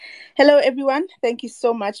Hello, everyone. Thank you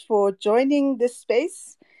so much for joining this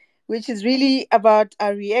space, which is really about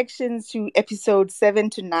our reactions to episode 7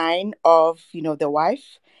 to 9 of, The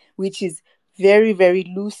Wife, which is very very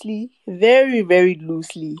loosely based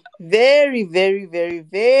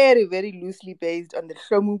on the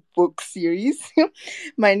Hlomu book series.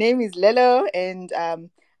 My name is Lelo, and I'll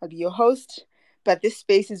be your host. But this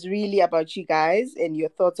space is really about you guys and your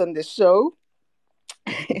thoughts on the show.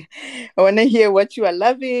 I want to hear what you are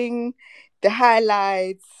loving, the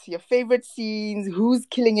highlights, your favorite scenes, who's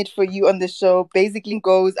killing it for you on the show. Basically,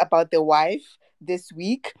 goes about the wife this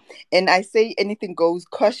week. And I say anything goes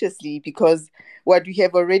cautiously because what we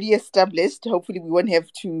have already established, hopefully, we won't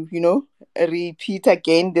have to, repeat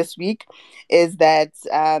again this week, is that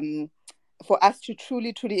for us to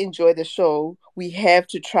truly enjoy the show, we have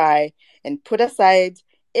to try and put aside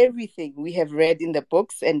everything we have read in the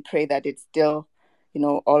books and pray that it still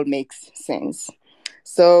all makes sense.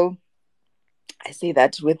 So I say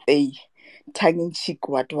that with a tongue-in-cheek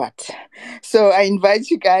what. So I invite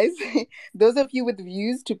you guys, those of you with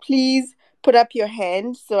views, to please put up your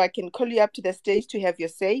hand so I can call you up to the stage to have your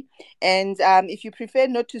say. And if you prefer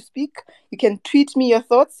not to speak, you can tweet me your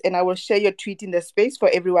thoughts and I will share your tweet in the space for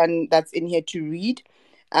everyone that's in here to read.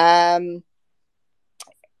 And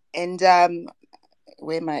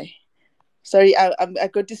where am I? Sorry, I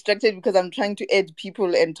got distracted because I'm trying to add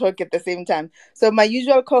people and talk at the same time. So my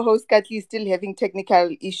usual co-host, Katli, is still having technical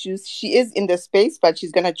issues. She is in the space, but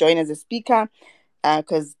she's going to join as a speaker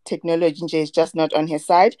because technology is just not on her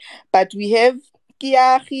side. But we have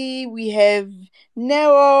Kiahi, we have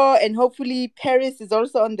Neo, and hopefully Paris is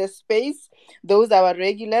also on the space. Those are our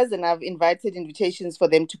regulars, and I've invited invitations for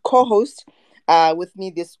them to co-host with me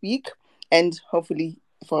this week. And hopefully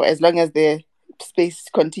for as long as the space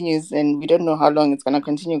continues, and we don't know how long it's going to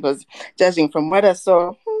continue because judging from what I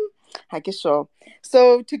saw, I guess sure.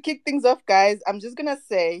 So to kick things off, guys, I'm just going to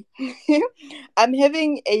say I'm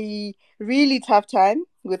having a really tough time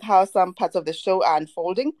with how some parts of the show are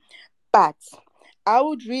unfolding, but I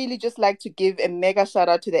would really just like to give a mega shout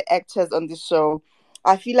out to the actors on this show.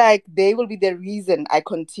 I feel like they will be the reason I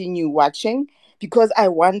continue watching because I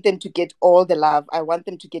want them to get all the love. I want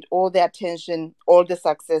them to get all the attention, all the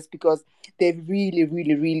success because they've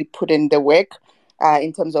really put in the work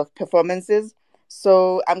in terms of performances.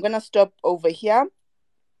 So I'm going to stop over here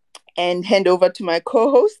and hand over to my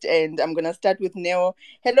co-host, and I'm going to start with Neo.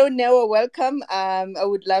 Hello, Neo. Welcome. I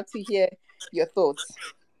would love to hear your thoughts.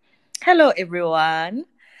 Hello, everyone.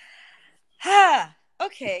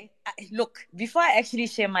 Okay. Look, before I actually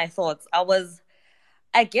share my thoughts,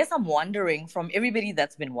 I guess I'm wondering from everybody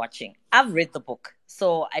that's been watching. I've read the book,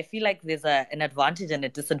 so I feel like there's an advantage and a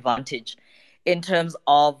disadvantage in terms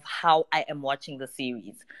of how I am watching the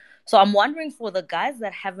series. So I'm wondering for the guys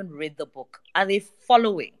that haven't read the book, are they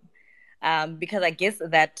following? Because I guess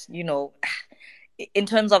that, in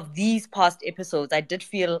terms of these past episodes, I did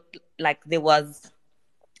feel like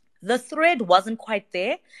the thread wasn't quite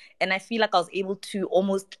there, and I feel like I was able to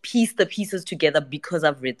almost piece the pieces together because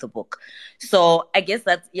I've read the book. So I guess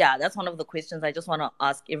that's one of the questions I just want to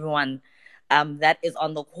ask everyone that is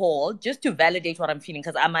on the call, just to validate what I'm feeling,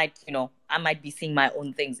 because I might be seeing my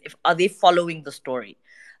own things. If Are they following the story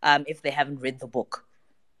if they haven't read the book?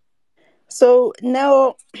 So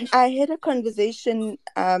now I had a conversation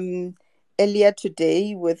earlier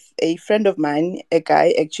today with a friend of mine, a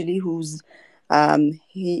guy actually who's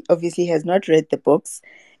he obviously has not read the books,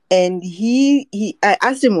 and he I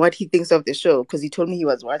asked him what he thinks of the show because he told me he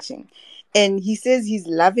was watching, and he says he's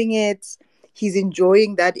loving it, he's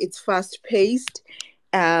enjoying that it's fast paced.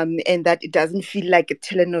 And that it doesn't feel like a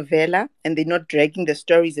telenovela and they're not dragging the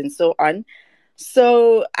stories and so on.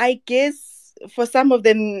 So I guess for some of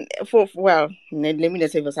them, let me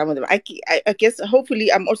not say for some of them. I guess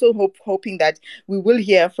hopefully I'm also hoping that we will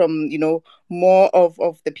hear from more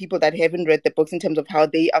of the people that haven't read the books in terms of how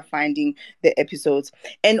they are finding the episodes.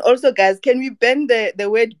 And also, guys, can we ban the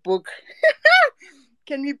word book?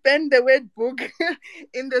 Can we ban the word book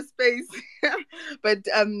in the space? But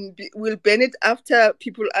we'll ban it after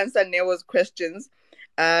people answer Neo's questions.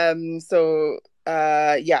 Yeah,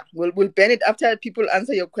 we'll ban it after people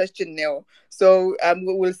answer your question, Neo. So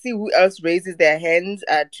we'll see who else raises their hands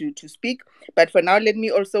to speak. But for now, let me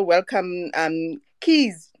also welcome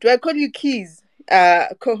Keys. Do I call you Keys?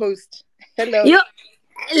 Co-host. Hello. Yo,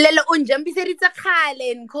 Lelo unjambiseritsa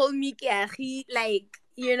khale and call me Kiahi, like,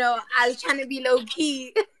 I was trying to be low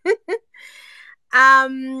key. But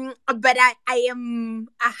I am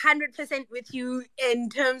 100% with you in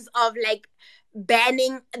terms of like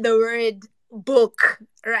banning the word book,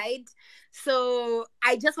 right? So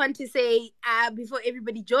I just want to say, before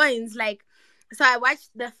everybody joins, like, So I watched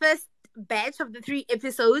the first batch of the 3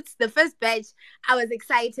 episodes. The first batch, I was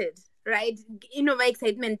excited, right? My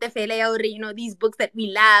excitement, the fela ya hore, these books that we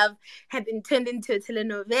love have been turned into a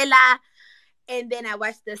telenovela. And then I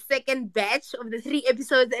watched the second batch of the 3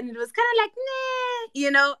 episodes, and it was kind of like,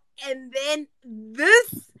 nah. And then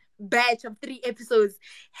this batch of 3 episodes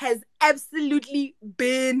has absolutely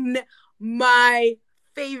been my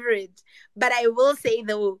favorite. But I will say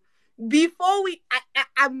though, before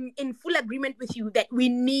I'm in full agreement with you that we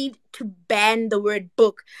need to ban the word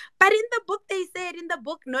book. But in the book, they said in the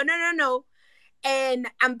book, no, no, no, no. And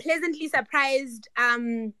I'm pleasantly surprised.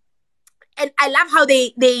 And I love how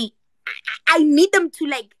I need them to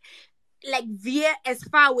like veer as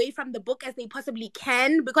far away from the book as they possibly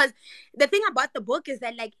can, because the thing about the book is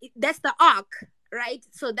that like that's the arc, right?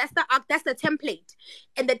 So that's the arc, that's the template.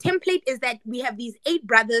 And the template is that we have these 8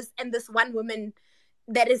 brothers and this one woman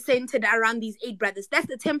that is centered around these 8 brothers. That's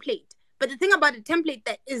the template. But the thing about the template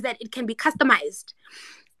that is that it can be customized.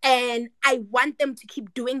 And I want them to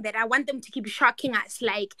keep doing that. I want them to keep shocking us.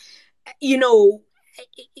 Like, you know,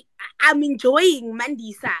 I'm enjoying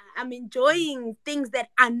Mandisa. I'm enjoying things that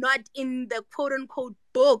are not in the quote unquote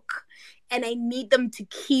book. And I need them to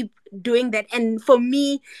keep doing that. And for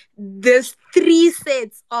me, there's 3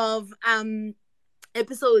 sets of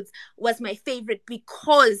episodes was my favorite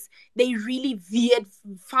because they really veered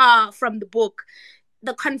far from the book.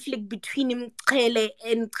 The conflict between Mqele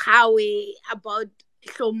and Kawe about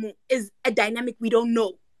Hlomu is a dynamic we don't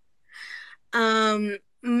know.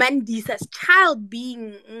 Mandisa's child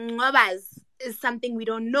being Ngobaz is something we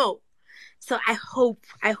don't know. So I hope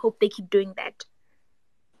they keep doing that.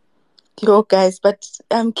 Yo, guys, but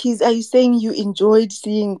Keys, are you saying you enjoyed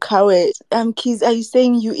seeing Kawe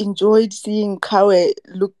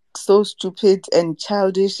look so stupid and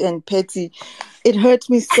childish and petty? It hurt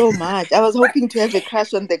me so much. I was hoping to have a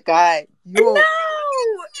crush on the guy. Yo, No,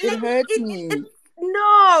 it like hurt it me.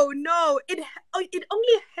 no. It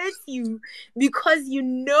only hurts you because you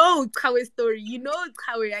know Kawe's story. You know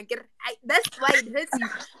Kawe. That's why it hurts you,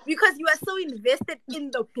 because you are so invested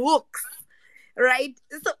in the books, right?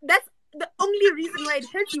 So that's the only reason why it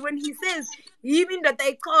hurts you when he says, "Even that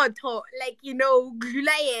I caught her," like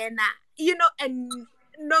 "Glula yena," and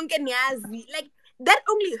 "Nonke niyazi." Like that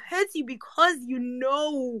only hurts you because you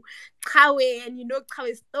know Kawe and you know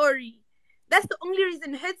Kawe's story. That's the only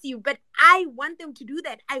reason it hurts you. But I want them to do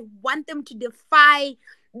that. I want them to defy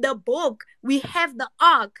the book. We have the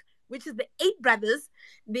arc, which is the 8 brothers.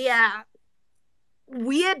 They are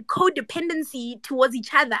weird codependency towards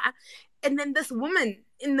each other, and then this woman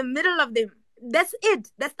in the middle of them. That's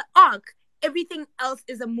it. That's the arc. Everything else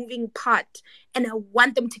is a moving part, and I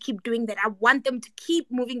want them to keep doing that. I want them to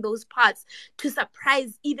keep moving those parts to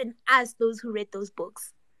surprise even us, those who read those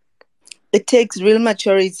books. It takes real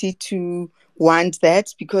maturity to want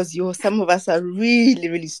that because some of us are really,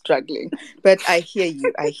 really struggling. But I hear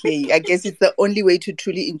you. I hear you. I guess it's the only way to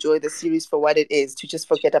truly enjoy the series for what it is, to just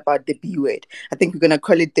forget about the B word. I think we're gonna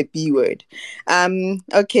call it the B word.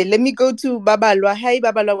 Okay, let me go to Babalwa. Hi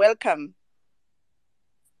Babalwa, welcome.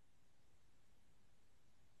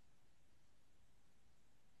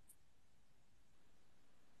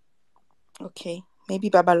 Okay. Maybe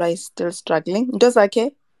Babalwa is still struggling. Does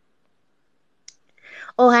okay?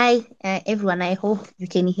 Oh, hi, everyone. I hope you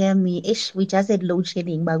can hear me. Ish, we just had load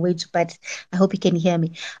shedding, but I hope you can hear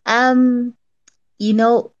me. Um, you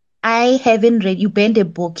know, I haven't read. You burned a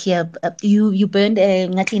book here. You burned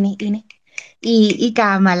ngathini ini?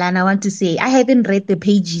 Igama lana, I want to say. I haven't read the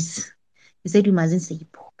pages. You said you mustn't say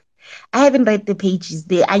book. I haven't read the pages.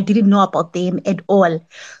 I didn't know about them at all.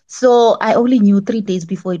 So I only knew 3 days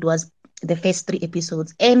before it was the first 3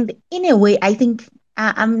 episodes. And in a way, I think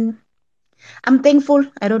I'm thankful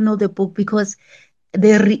I don't know the book because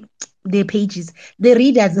the pages, the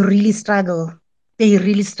readers really struggle. They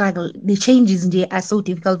really struggle. The changes they are so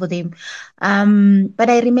difficult for them. But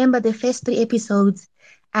I remember the first 3 episodes.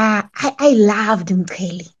 I loved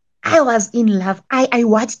Mkeli. I was in love. I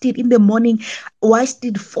watched it in the morning, watched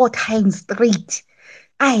it 4 times straight.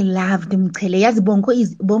 I loved Mkeli. Yes,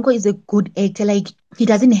 Bonko is a good actor. Like he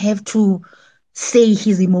doesn't have to say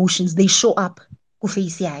his emotions. They show up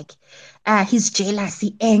kuface yakhe. His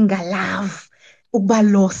jealousy, anger, love, ukuba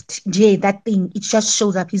lost, Jay, that thing, it just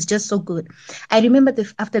shows up. He's just so good. I remember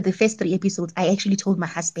after the first 3 episodes, I actually told my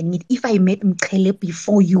husband, if I met Mkele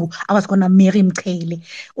before you, I was gonna marry Mkele.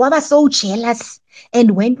 I was so jealous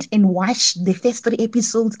and went and watched the first 3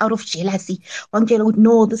 episodes out of jealousy. One girl would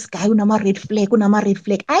know this guy unama red flag, unama red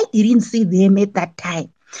flag. I didn't see them at that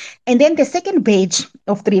time. And then the second batch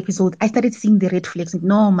of 3 episodes, I started seeing the red flags.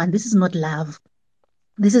 No, man, this is not love.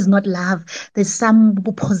 This is not love. There's some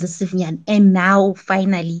positive, and now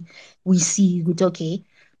finally we see that okay,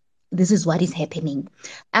 this is what is happening.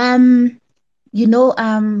 Um,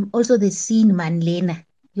 also the scene Manlena,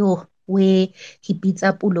 where he beats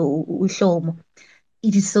up Hlomu.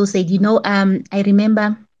 It is so sad. I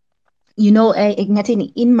remember,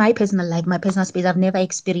 in my personal life, my personal space, I've never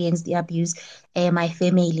experienced the abuse. My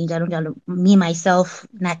family, me, myself,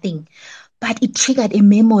 nothing. But it triggered a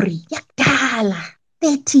memory. Yakdala,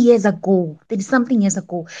 30 years ago, 30 something years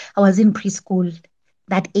ago, I was in preschool,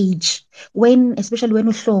 that age, especially when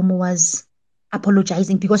Hlomu was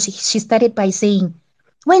apologizing because she started by saying,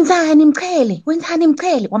 wenzani mchele, wenzani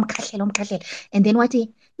mchele, wamkhahlela. And then what?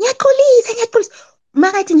 Ngiyaxolisa.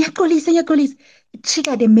 Makathi ngiyaxolisa. It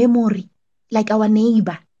triggered a memory, like our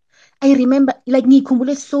neighbor. I remember, like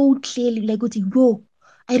ngikhumbule so clearly, like yo,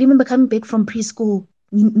 I remember coming back from preschool.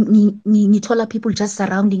 Ngithola people just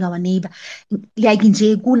surrounding our neighbor, like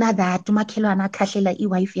nje that umakhelwane akhahlela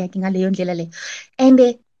iwife yakhe ngaleyo ndlela le.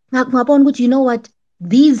 And ngabona ukuthi, you know what,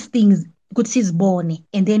 these things ukuthi sizibone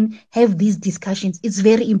and then have these discussions, it's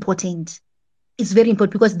very important. It's very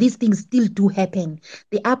important because these things still do happen.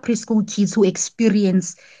 There are preschool kids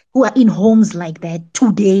who are in homes like that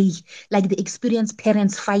today, like they experience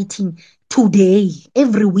parents fighting today,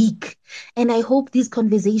 every week. And I hope these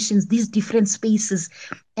conversations, these different spaces,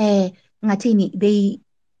 ngathini,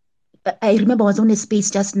 I remember I was on a space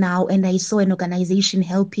just now and I saw an organization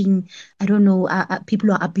helping, I don't know, people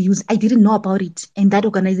who are abused. I didn't know about it. And that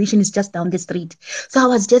organization is just down the street. So I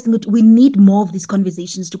was we need more of these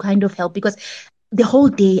conversations to kind of help because the whole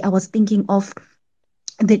day I was thinking of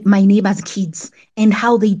my neighbor's kids and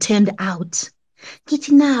how they turned out. They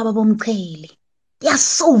are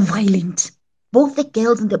so violent. Both the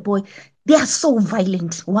girls and the boy, they are so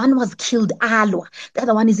violent. One was killed, Alwa. The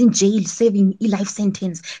other one is in jail serving a life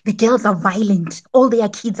sentence. The girls are violent. All their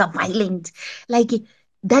kids are violent. Like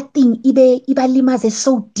that thing, Iba Limas is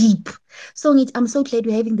so deep. So I'm so glad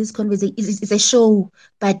we're having this conversation. It's a show,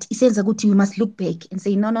 but it says that you must look back and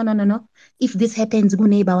say, no. If this happens,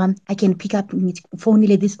 I can pick up phone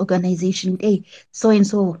this organization. Hey, so and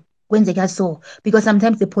so. When they got so, because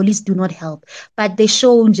sometimes the police do not help. But the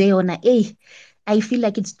show Jayona, I feel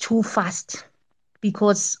like it's too fast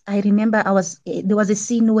because I remember there was a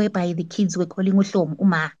scene whereby the kids were calling Hlomu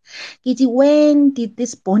Uma. When did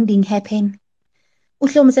this bonding happen?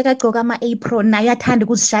 Hlomu sekagqoka ama-apron naye athanda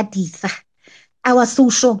ukuzishadisa. I was so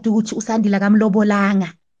shocked ukuthi uSandile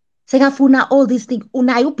akamlobolanga. Sekafuna all these things.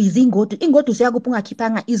 Unaye ubhizi ingodo usuyakuphi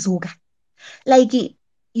ungakhiphanga izuka. Like,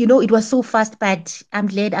 it was so fast, but I'm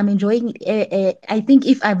glad I'm enjoying it. I think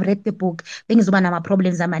if I've read the book, things one of my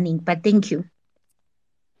problems are manning. But thank you.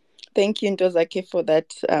 Thank you, Ntozake, for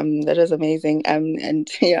that. That was amazing. And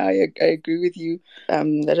yeah, I agree with you.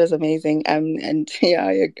 That was amazing. And yeah,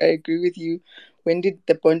 I agree with you. When did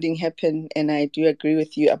the bonding happen? And I do agree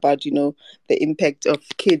with you about, the impact of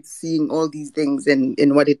kids seeing all these things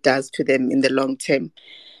and what it does to them in the long term.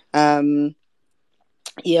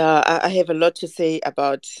 Yeah, I have a lot to say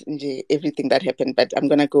about everything that happened, but I'm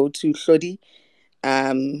going to go to Hlodi.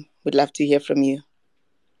 Would love to hear from you.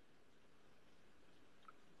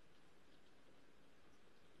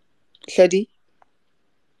 Hlodi?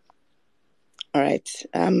 All right.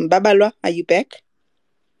 Babalwa, are you back?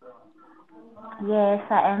 Yes,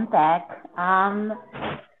 I am back.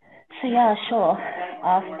 So yeah, sure.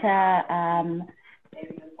 After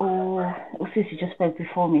Sissy just spoke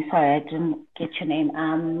before me. Sorry, I didn't get your name.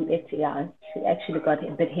 It actually got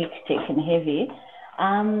a bit hectic and heavy.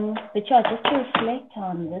 But yeah, just to reflect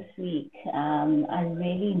on this week, I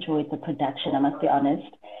really enjoyed the production, I must be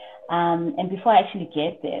honest. And before I actually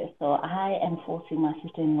get there, so I am forcing my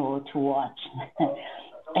sister-in-law to watch.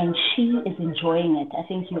 And she is enjoying it. I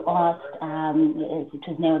think you asked, it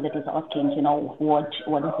was Neo that was asking, what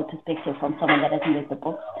is the perspective from someone that hasn't read the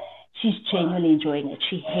books? She's genuinely enjoying it.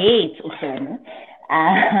 She hates Hlomu.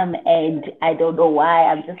 And I don't know why.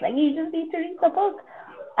 I'm just like, you just need to read the book.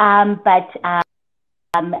 But I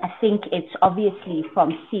think it's obviously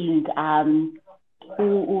from seeing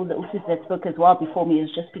all the Usis that spoke as well before me is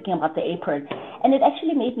just speaking about the apron. And it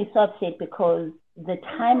actually made me so upset because the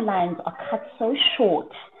timelines are cut so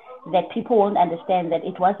short that people won't understand that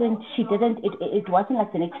it wasn't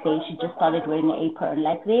like the next day she just started wearing an apron.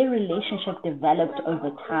 Like their relationship developed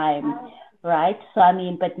over time, right? So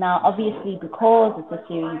but now obviously because it's a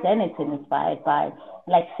series and it's inspired by,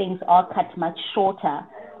 like, things are cut much shorter.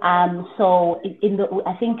 So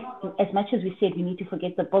I think as much as we said we need to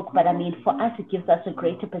forget the book, but for us it gives us a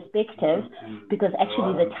greater perspective because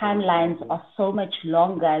actually the timelines are so much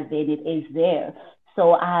longer than it is there.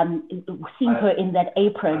 So seeing her in that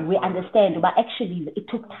apron, we understand. But actually, it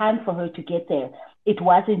took time for her to get there. It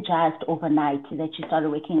wasn't just overnight that she started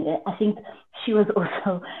working. I think she was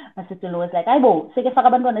also, my sister-in-law was like,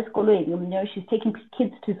 she's taking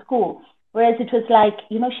kids to school. Whereas it was like,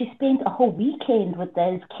 she spent a whole weekend with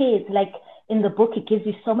those kids. Like in the book, it gives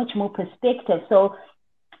you so much more perspective. So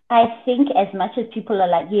I think as much as people are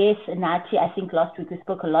like, yes, Nati, I think last week we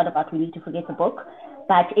spoke a lot about we need to forget the book,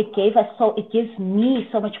 but it gives me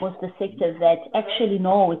so much more perspective that actually,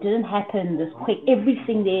 no, it didn't happen this quick.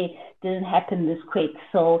 Everything there didn't happen this quick.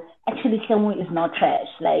 So actually, Hlomu is not trash.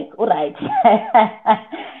 Like, all right.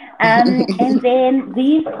 And then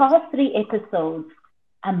these past 3 episodes,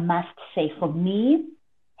 I must say, for me,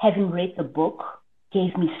 having read the book,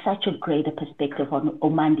 gave me such a greater perspective on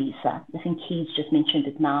Omandisa. I think he's just mentioned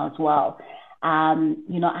it now as well. I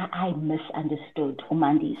misunderstood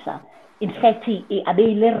Omandisa. In fact,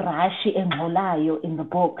 Rashi and Molayo in the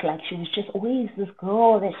book, like she was just always this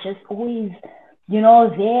girl that's just always,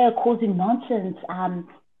 there causing nonsense.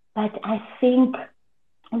 But I think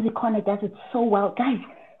Zikona does it so well. Guys,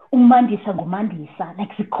 Umandisa,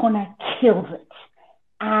 like Zikona kills it.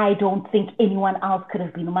 I don't think anyone else could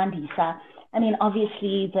have been Umandisa. I mean,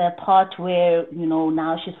 obviously, the part where,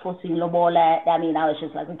 now she's forcing Lobola, I was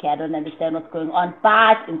just like, okay, I don't understand what's going on,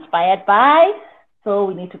 but inspired by, so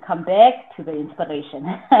we need to come back to the inspiration.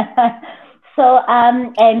 So,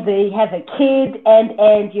 and they have a kid, and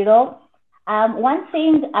one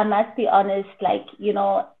thing I must be honest, like,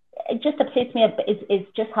 it just upsets me, is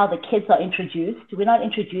just how the kids are introduced. We're not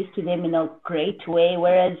introduced to them in a great way,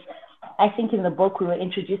 whereas I think in the book we were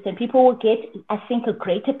introduced and people will get, I think, a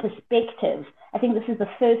greater perspective. I think this is the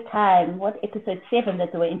first time, episode 7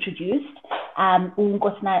 that they were introduced.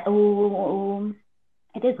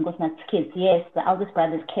 It is Ngosnat's kids, yes, the eldest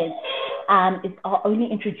brother's kids. It's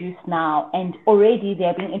only introduced now, and already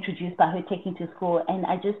they're being introduced by her taking to school. And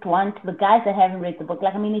I just want the guys that haven't read the book,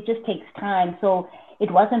 it just takes time. So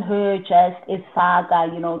it wasn't her just as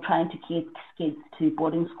saga, trying to get kids to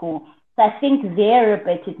boarding school. So I think there a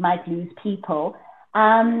bit it might lose people.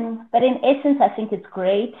 But in essence, I think it's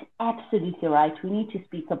great. Absolutely right. We need to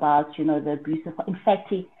speak about, the abuse of, in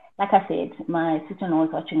fact, like I said, my sister-in-law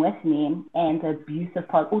was watching with me, and the abusive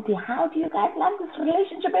part. Uti, how do you guys love this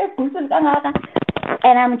relationship?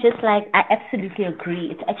 And I'm just like, I absolutely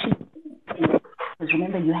agree. It's actually, because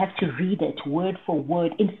remember, you have to read it word for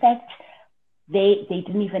word. In fact, they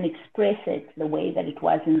didn't even express it the way that it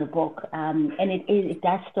was in the book, and it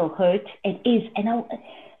does still hurt. It is, and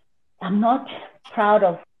I'm not proud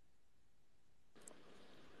of.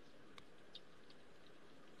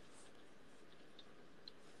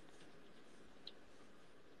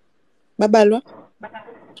 Babalwa.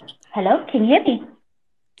 Hello, can you hear me?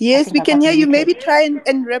 Yes, we can hear you. Maybe try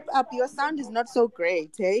and wrap up. Your sound is not so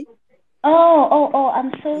great, hey? Oh,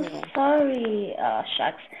 I'm so sorry. Oh,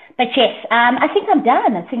 shucks. But yes, I think I'm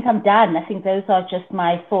done. I think those are just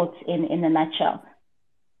my thoughts in a nutshell.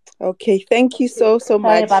 Okay, thank you so much.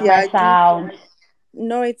 Sorry about my sound.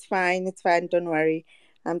 No, it's fine. It's fine. Don't worry.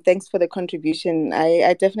 Thanks for the contribution.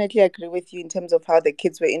 I definitely agree with you in terms of how the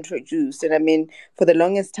kids were introduced. And I mean, for the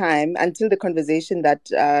longest time, until the conversation that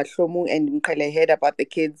Hlomu and Mkele had about the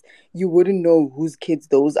kids, you wouldn't know whose kids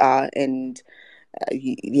those are. And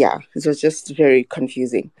yeah, it was just very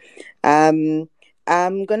confusing.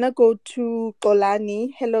 I'm gonna go to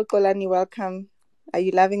Kolani. Hello, Kolani. Welcome. Are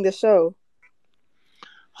you loving the show?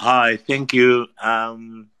 Hi, thank you.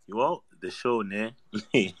 Well, the show, ne?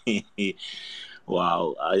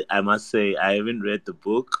 Wow, I must say I haven't read the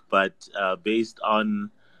book, but based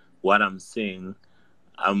on what I'm seeing,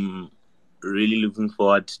 I'm really looking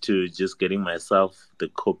forward to just getting myself the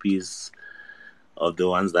copies of the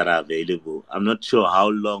ones that are available. I'm not sure how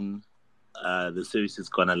long the series is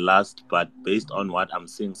gonna last, but based on what I'm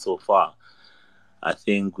seeing so far, I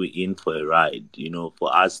think we're in for a ride,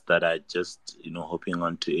 for us that are just, hopping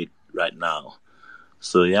onto it right now.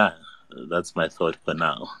 So, yeah, that's my thought for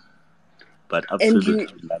now. But absolutely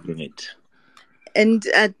loving it. And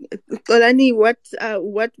Kolani, what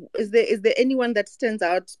is there anyone that stands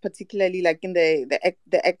out particularly, like in the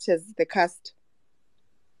actors, the cast?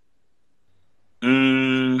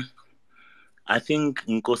 I think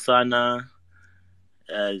Nkosana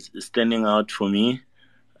is standing out for me.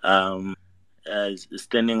 The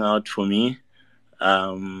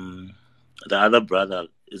other brother,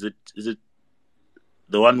 is it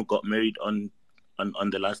the one who got married on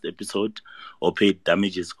the last episode or paid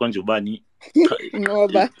damages? Konjubani.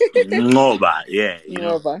 Ngoba, yeah,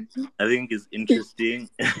 I think it's interesting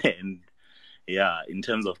and yeah, in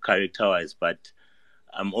terms of character wise, but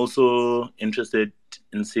I'm also interested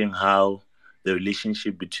in seeing how the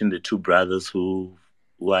relationship between the two brothers who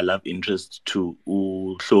are love interest to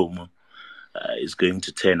Hlomu is going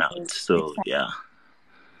to turn out. So yeah.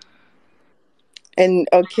 And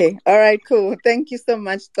okay, all right, cool. Thank you so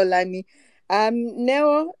much, Tolani.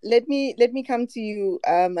 Neo, let me come to you.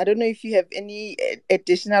 I don't know if you have any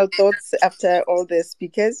additional thoughts after all the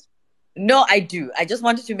speakers. No, I do. I just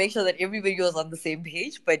wanted to make sure that everybody was on the same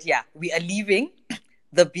page. But yeah, we are leaving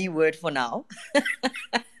the B word for now.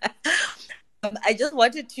 I just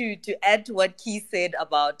wanted to add to what Keith said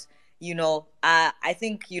about, I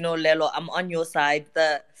think, Lelo, I'm on your side.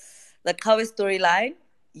 The Kawe storyline,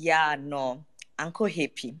 yeah, no, Uncle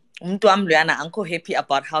happy. Umntu wam loyana, Uncle happy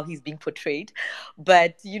about how he's being portrayed.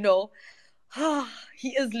 But, he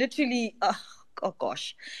is literally, oh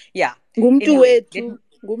gosh. Yeah. Ngumntu Anyway, wethu,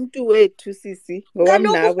 ngumntu wethu sisi. Ngowam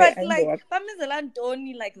Kaloku, nawe, but like ayingowakho. bamenzela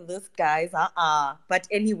ntoni like this, guys. But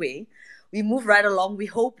anyway, we move right along. We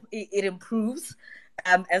hope it improves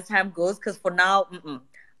as time goes, because for now,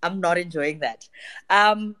 I'm not enjoying that.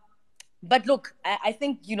 But look, I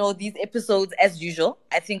think, these episodes, as usual,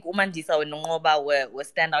 I think Umandisa and Nongoba were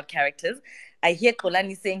standout characters. I hear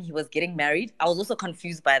Kolani saying he was getting married. I was also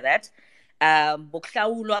confused by that.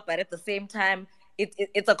 Boklaulwa, but at the same time,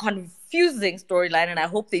 it's a confusing storyline, and I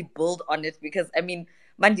hope they build on it, because, I mean,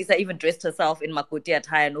 Mandisa even dressed herself in Makoti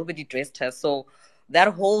attire. Nobody dressed her. So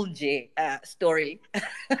that whole J story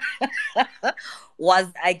was,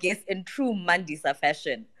 I guess, in true Mandisa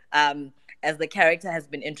fashion. As the character has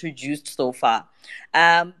been introduced so far.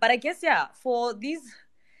 But I guess, yeah, for the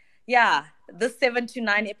 7 to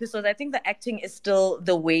 9 episodes, I think the acting is still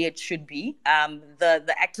the way it should be.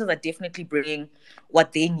 The actors are definitely bringing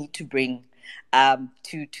what they need to bring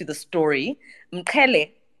to the story.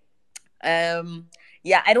 Mkele,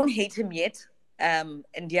 I don't hate him yet. And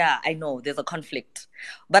yeah, I know there's a conflict,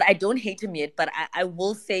 but I don't hate him yet. But I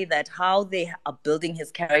will say that how they are building his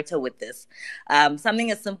character with this, something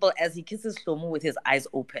as simple as he kisses Hlomu with his eyes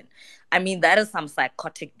open. I mean, that is some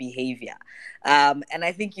psychotic behavior. And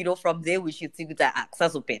I think, from there we should see with the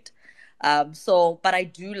access of it. But I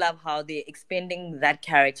do love how they're expanding that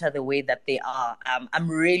character the way that they are. I'm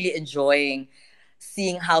really enjoying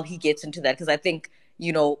seeing how he gets into that, because I think,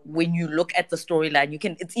 when you look at the storyline,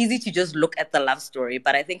 it's easy to just look at the love story,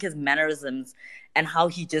 but I think his mannerisms and how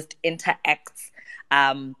he just interacts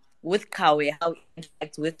with Kawe, how he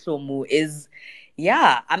interacts with Hlomu is,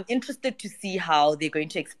 I'm interested to see how they're going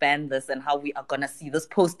to expand this, and how we are going to see this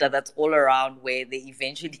poster that's all around where they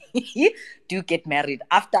eventually do get married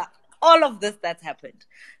after all of this that's happened.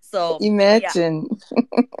 So, yeah. Imagine.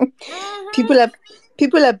 People are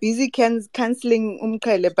people are busy canceling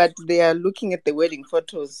Umkele, but they are looking at the wedding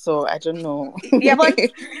photos. So I don't know. Yeah, but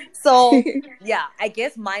so I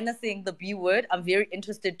guess minusing the B word, I'm very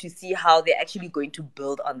interested to see how they're actually going to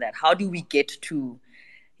build on that. How do we get to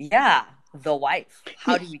the wife?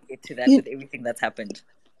 How do we get to that with everything that's happened?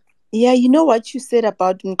 Yeah, you know what you said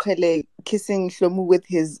about Mkele kissing Hlomu with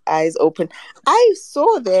his eyes open. I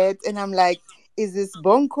saw that and I'm like, is this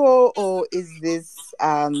Bonko or is this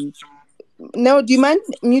no, do you mind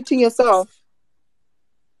muting yourself?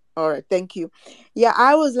 All right, thank you. Yeah,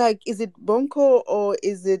 I was like, is it Bonko or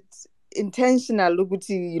is it intentional?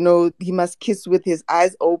 Luguti, he must kiss with his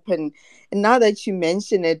eyes open. And now that you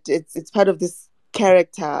mention it, it's part of this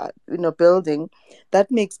character, building. That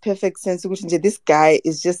makes perfect sense. Luguti, this guy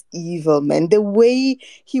is just evil, man. The way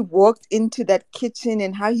he walked into that kitchen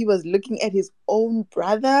and how he was looking at his own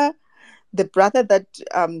brother, the brother that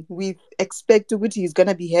we expect which he's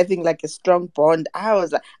gonna be having like a strong bond. I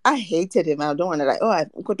was like, I hated him. I don't want to like, I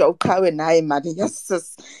got to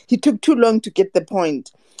yes, he took too long to get the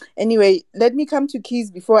point. Anyway, let me come to Keys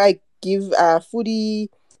before I give Foodie,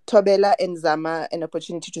 Tobela, and Zama an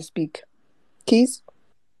opportunity to speak. Keys?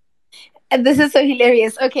 And this is so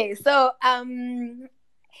hilarious. Okay, so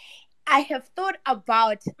I have thought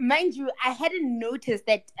about, mind you, I hadn't noticed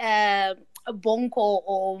that Bonko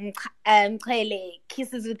or Mkele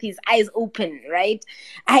kisses with his eyes open, right?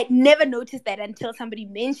 I had never noticed that until somebody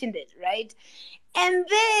mentioned it, right? And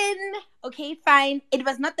then, okay, fine. It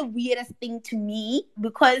was not the weirdest thing to me,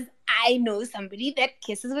 because I know somebody that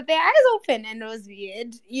kisses with their eyes open, and it was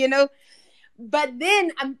weird. But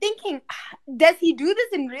then I'm thinking, does he do this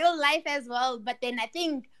in real life as well? But then I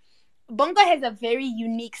think Bongo has a very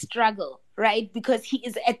unique struggle, right? Because he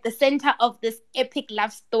is at the center of this epic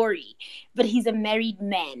love story, but he's a married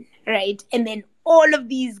man, right? And then all of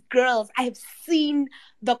these girls, I have seen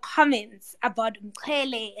the comments about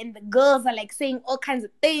Mkhele, and the girls are like saying all kinds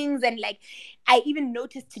of things. And like, I even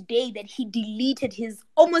noticed today that he deleted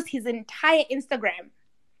almost his entire Instagram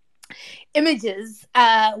images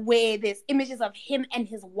where there's images of him and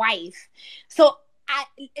his wife. So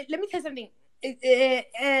let me tell you something. The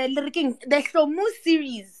Hlomu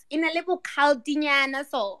series in a level cultinyana,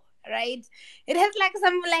 so right, it has like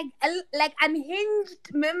some like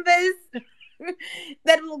unhinged members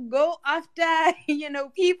that will go after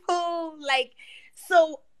people, like.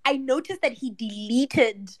 So I noticed that he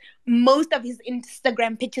deleted most of his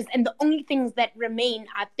Instagram pictures, and the only things that remain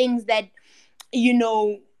are things that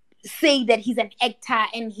say that he's an actor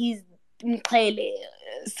and he's Mkhele,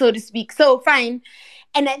 so to speak. So fine.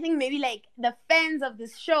 And I think maybe like the fans of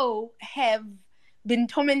this show have been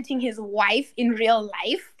tormenting his wife in real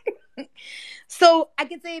life. So I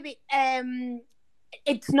could say that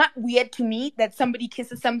it's not weird to me that somebody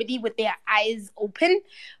kisses somebody with their eyes open.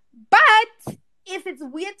 But if it's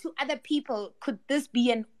weird to other people, could this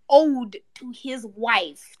be an ode to his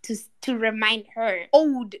wife to remind her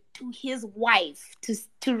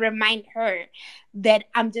that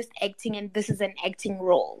I'm just acting and this is an acting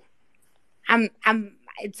role?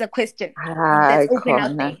 It's a question Hi, that's open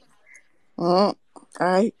out Connor. there.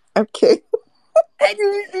 Okay.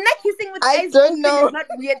 Not kissing with I eyes don't open know. is not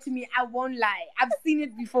weird to me. I won't lie. I've seen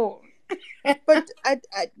it before. But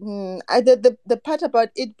the part about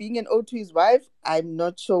it being an ode to his wife, I'm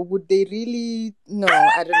not sure. Would they really? No,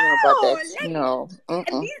 I don't know about No, that. like No.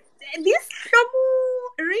 Mm-mm. these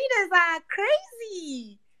Hlomu readers are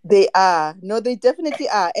crazy. They are. No, they definitely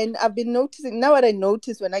are. And I've been noticing now. What I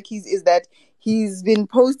notice when Aki's is that he's been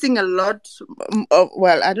posting a lot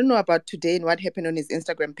well, I don't know about today and what happened on his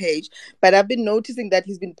Instagram page, but I've been noticing that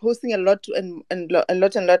he's been posting a lot and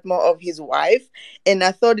lot more of his wife. And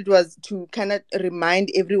I thought it was to kind of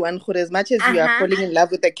remind everyone who, as much as you are Uh-huh. falling in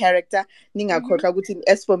love with the character, Mm-hmm.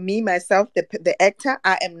 as for me myself, the actor,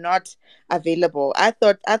 I am not available. I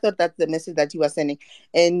thought that's the message that he was sending.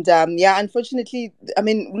 And yeah, unfortunately, I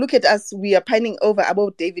mean, look at us. We are pining over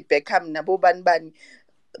about David Beckham, Nabo Banban,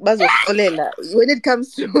 Bazokuxolela. When it Lele,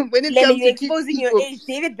 comes you're to keep exposing your people. age.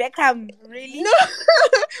 David Beckham, really? No,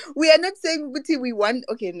 we are not saying Guti, we want.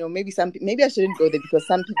 Okay, no, maybe I shouldn't go there because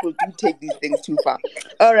some people do take these things too far.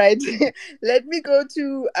 All right, let me go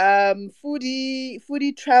to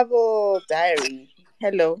foodie travel diary.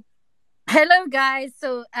 Hello. Hello, guys.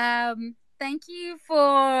 So, thank you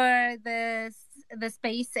for the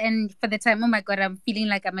space and for the time. Oh my god, I'm feeling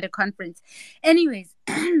like I'm at a conference. Anyways,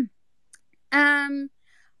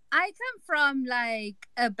 I come from like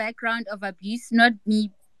a background of abuse, not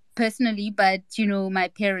me personally, but my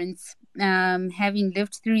parents, having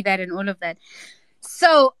lived through that and all of that.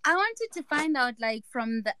 So I wanted to find out, like,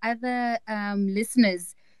 from the other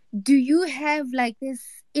listeners, do you have like this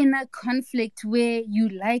inner conflict where you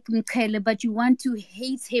like Mkele but you want to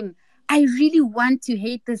hate him? I really want to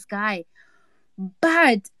hate this guy,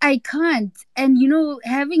 but I can't. And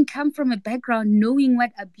having come from a background knowing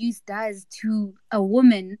what abuse does to a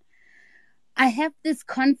woman, I have this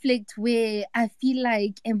conflict where I feel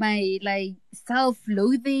like, am I like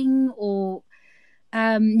self-loathing or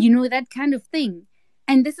that kind of thing.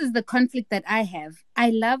 And this is the conflict that I have. I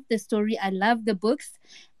love the story, I love the books,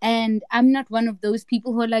 and I'm not one of those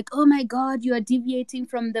people who are like, oh my god, you are deviating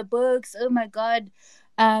from the books. Oh my god,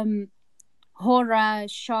 um, horror,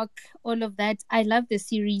 shock, all of that. I love the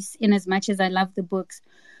series in as much as I love the books.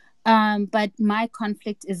 But my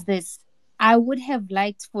conflict is this. I would have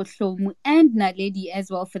liked for Hlomu and Naledi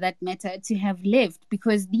as well, for that matter, to have lived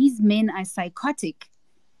because these men are psychotic.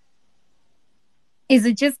 Is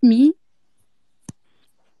it just me?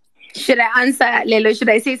 Should I answer, Lelo? Should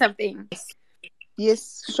I say something?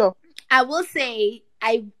 Yes, sure. I will say,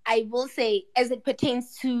 as it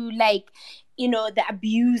pertains to, like, the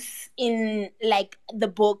abuse in like the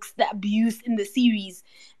books, the abuse in the series,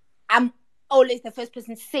 I'm always the first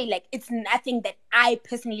person to say, like, it's nothing that I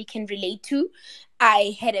personally can relate to.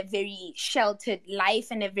 I had a very sheltered life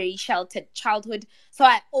and a very sheltered childhood. So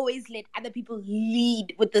I always let other people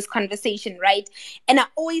lead with this conversation, right? And I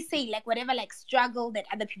always say, like, whatever like struggle that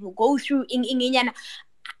other people go through in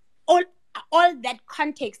all all that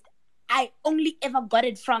context, I only ever got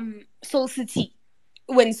it from Soul City,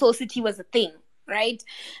 when Soul City was a thing, right?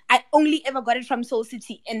 I only ever got it from Soul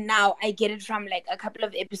City, and now I get it from like a couple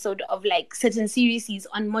of episodes of like certain series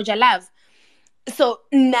on Moja Love. So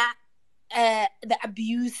the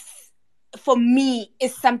abuse for me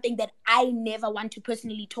is something that I never want to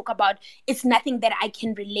personally talk about. It's nothing that I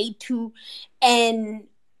can relate to, and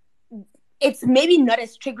it's maybe not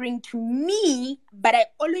as triggering to me, but I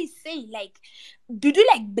always say, like, Dudu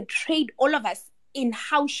like betrayed all of us in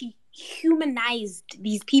how she humanized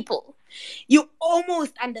these people. You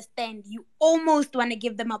almost understand. You almost want to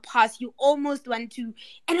give them a pass. You almost want to.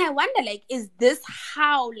 And I wonder, like, is this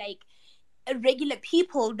how, like, regular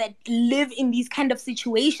people that live in these kind of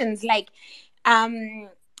situations, like,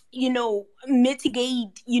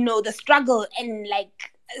 mitigate, the struggle and,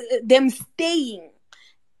 like, them staying?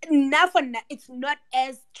 Now for now, it's not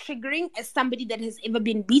as triggering as somebody that has ever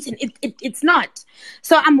been beaten. It's not.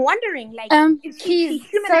 So I'm wondering, like, she Keys,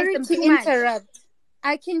 humanized sorry them to too much. interrupt.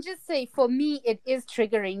 I can just say for me it is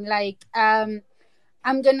triggering. Like, I'm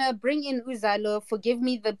gonna bring in Uzalo. Forgive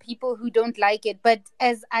me, the people who don't like it. But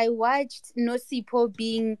as I watched Nosipo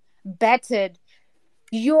being battered,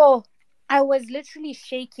 yo, I was literally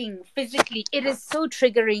shaking physically. It is so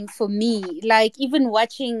triggering for me. Like, even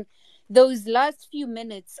watching those last few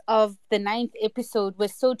minutes of the ninth episode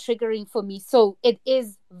was so triggering for me. So it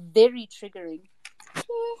is very triggering.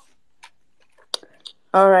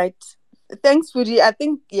 All right. Thanks, Fuji. I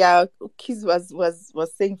think Kiz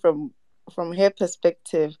was saying from her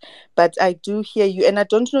perspective, but I do hear you, and I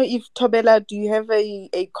don't know if Tobela, do you have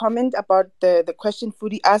a comment about the question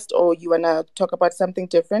Fuji asked, or you wanna talk about something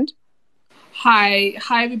different? Hi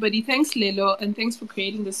everybody. Thanks Lelo, and thanks for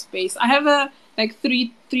creating this space. I have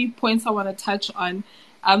three points I want to touch on.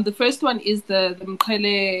 The first one is the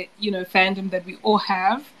Mkhele, fandom that we all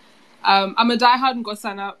have. I'm a diehard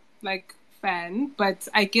Ngosana fan, but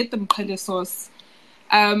I get the Mkhele source.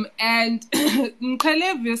 And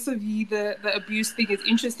Mkhele vis-a-vis the abuse thing is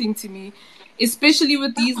interesting to me, especially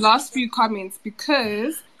with these last few comments,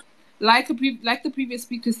 because like the previous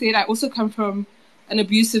speaker said, I also come from an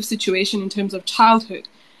abusive situation in terms of childhood.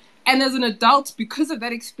 And as an adult, because of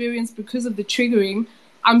that experience, because of the triggering,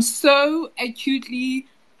 I'm so acutely.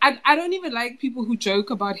 I don't even like people who joke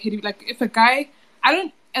about hitting. Like, if a guy, I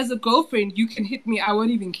don't, as a girlfriend, you can hit me, I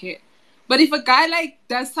won't even care. But if a guy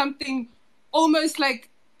does something almost like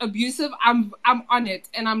abusive, I'm on it,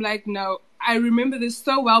 and I'm like, no. I remember this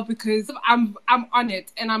so well because I'm on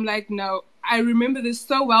it, and I'm like, no. I remember this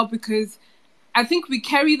so well because I think we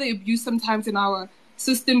carry the abuse sometimes in our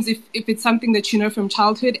systems if it's something that you know from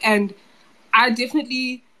childhood. And I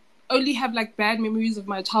definitely only have bad memories of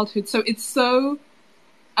my childhood. So it's so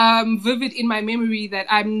vivid in my memory that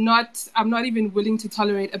I'm not even willing to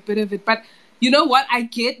tolerate a bit of it. But you know what? I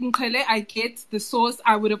get Nkele, I get the source.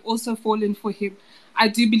 I would have also fallen for him. I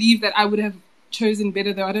do believe that I would have chosen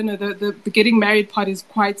better though. I don't know, the getting married part is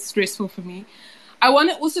quite stressful for me. I want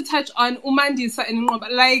to also touch on Umandisa and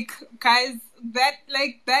Ngoba. Guys,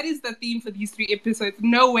 that is the theme for these 3 episodes.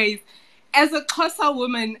 No ways. As a Xhosa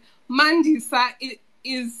woman, Mandisa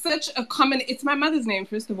is such a common. It's my mother's name,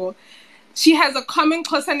 first of all. She has a common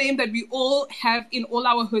Xhosa name that we all have in all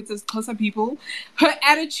our hoods as Xhosa people. Her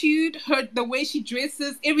attitude, the way she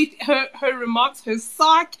dresses, her remarks, her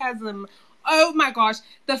sarcasm. Oh my gosh,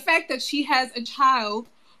 the fact that she has a child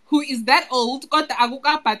who is that old,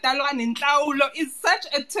 is such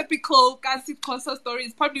a typical Kasi Xhosa story.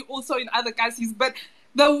 It's probably also in other Kasis, but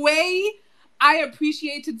the way I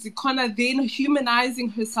appreciated Zikona then humanizing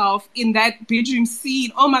herself in that bedroom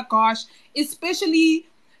scene. Oh my gosh, especially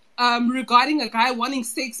regarding a guy wanting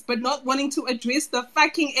sex but not wanting to address the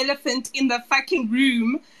fucking elephant in the fucking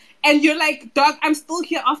room. And you're like, dog, I'm still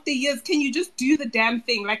here after years. Can you just do the damn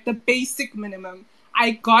thing? Like the basic minimum.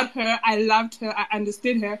 I got her. I loved her. I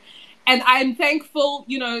understood her. And I'm thankful,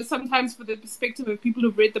 sometimes for the perspective of people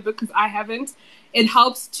who've read the book, because I haven't. It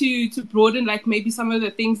helps to broaden maybe some of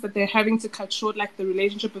the things that they're having to cut short, like the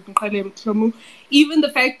relationship with Mkhele and Hlomu. Even the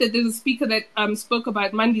fact that there's a speaker that spoke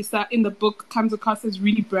about Mandisa in the book comes across as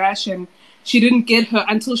really brash, and she didn't get her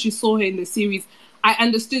until she saw her in the series. I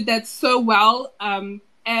understood that so well,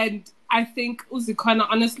 and I think Uzikwana,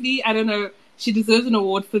 honestly, I don't know, she deserves an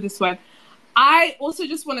award for this one. I also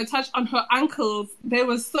just want to touch on her uncles. They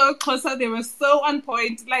were so close. They were so on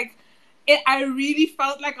point. I really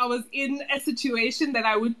felt like I was in a situation that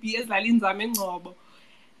I would be as Lalinzame Ngobo.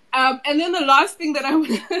 And then the last thing I want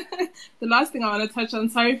to touch on.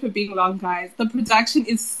 Sorry for being long, guys. The production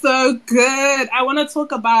is so good. I want to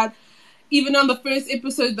talk about, even on the first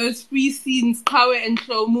episode, those free scenes, Kawe and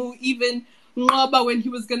Hlomu, even Ngoba when he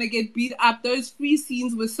was gonna get beat up. Those free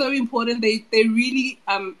scenes were so important. They really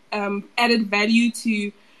added value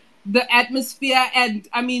to the atmosphere. And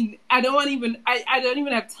I mean, I don't even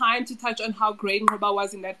have time to touch on how great Ngoba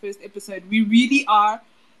was in that first episode. We really are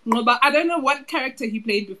Ngoba. I don't know what character he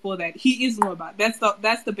played before that. He is Ngoba.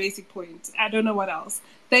 That's the basic point. I don't know what else.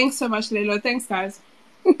 Thanks so much, Lelo. Thanks, guys.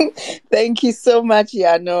 Thank you so much.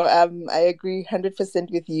 Yeah, no, I agree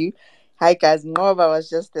 100% with you. Hi guys, Ngoba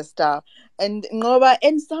was just the star. And Ngoba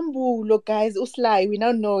and Sambu, look guys, Usly, we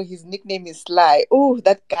now know his nickname is Sly. Oh,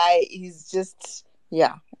 that guy is just,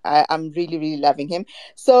 yeah, I'm really, really loving him.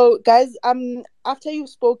 So, guys, after you've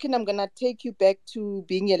spoken, I'm gonna take you back to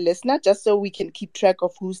being a listener, just so we can keep track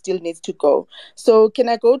of who still needs to go. So, can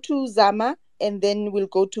I go to Zama, and then we'll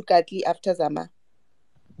go to Katli after Zama?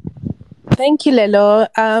 Thank you, Lelo.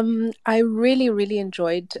 I really, really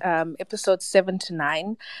enjoyed episodes 7 to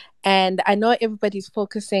 9. And I know everybody's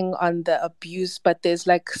focusing on the abuse, but there's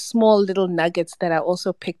like small little nuggets that I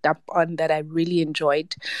also picked up on that I really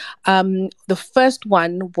enjoyed. The first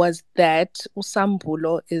one was that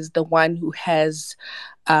Usambulo is the one who has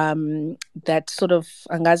that sort of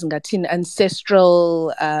angazi ngathini,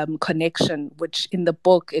 ancestral connection, which in the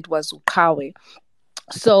book it was Ukawe.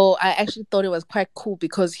 So I actually thought it was quite cool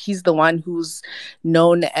because he's the one who's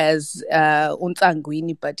known as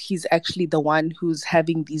Untangwini, but he's actually the one who's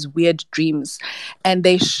having these weird dreams. And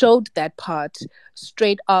they showed that part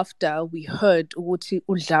straight after we heard ukuthi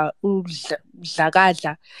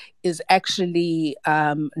Dlakadla is actually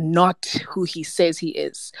not who he says he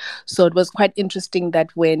is. So it was quite interesting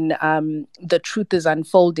that when the truth is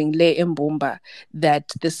unfolding, Le Mbumba,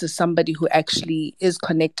 that this is somebody who actually is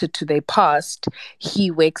connected to their past.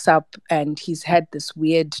 He wakes up and he's had this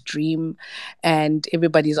weird dream, and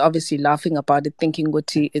everybody's obviously laughing about it, thinking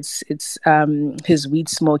it's his weed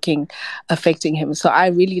smoking affecting him. So I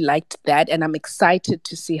really liked that, and I'm excited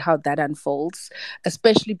to see how that unfolds,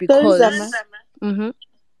 especially because Zama,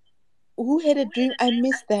 who had a dream? I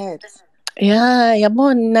missed that. Yeah,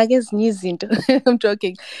 I'm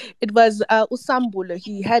joking. It was Usambulo.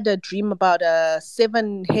 He had a dream about a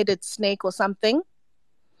 7-headed snake or something,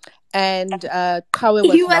 and Kawe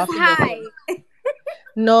was He was laughing at high. him.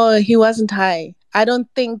 No, he wasn't high. I don't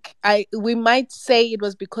think we might say it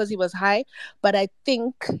was because he was high, but I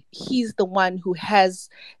think he's the one who has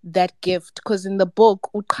that gift, because in the book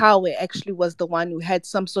Ukawe actually was the one who had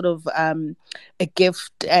some sort of a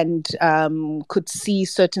gift and could see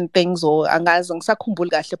certain things, or angazi ngisakhumbuli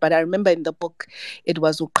kahle, but I remember in the book it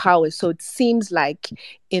was Ukawe. So it seems like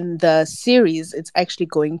in the series it's actually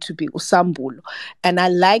going to be Usambulo, and I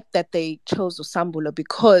like that they chose Usambulo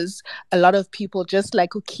because a lot of people, just like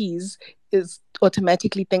Ukis, is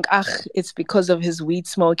automatically think, it's because of his weed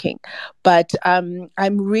smoking. But I'm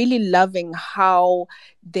really loving how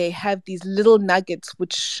they have these little nuggets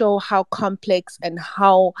which show how complex and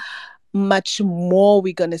how much more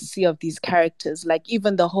we're going to see of these characters. Like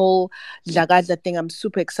even the whole Dlakadla thing, I'm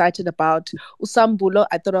super excited about. Usambulo,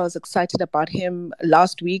 I thought I was excited about him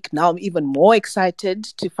last week. Now I'm even more excited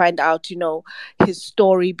to find out, his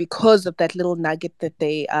story because of that little nugget that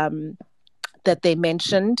they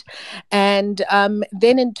mentioned. And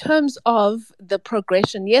then in terms of the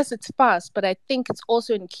progression, yes, it's fast, but I think it's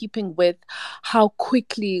also in keeping with how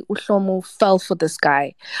quickly Hlomu fell for this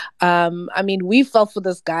guy. I mean, we fell for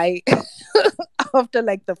this guy after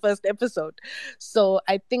like the first episode. So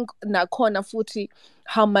I think Nakona Futi,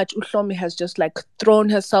 how much Hlomu has just like thrown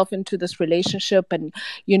herself into this relationship and,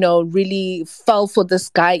 really fell for this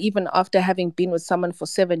guy, even after having been with someone for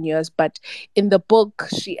 7 years. But in the book,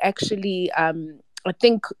 she actually, I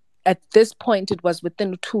think at this point, it was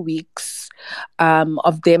within 2 weeks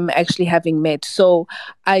of them actually having met. So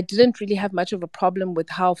I didn't really have much of a problem with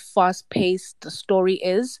how fast paced the story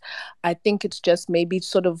is. I think it's just maybe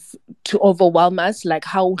sort of to overwhelm us, like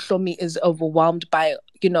how Hlomi is overwhelmed by,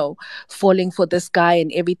 falling for this guy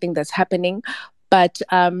and everything that's happening. But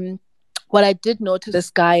what I did notice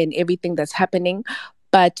this guy and everything that's happening,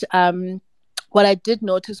 but what I did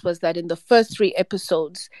notice was that in the first 3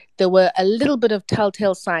 episodes, there were a little bit of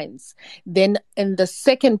telltale signs. Then in the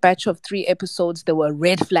second batch of 3 episodes, there were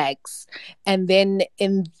red flags. And then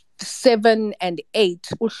in 7 and 8,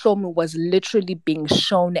 Uhlomu was literally being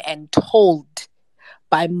shown and told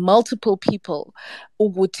by multiple people,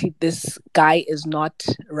 Uguti, this guy is not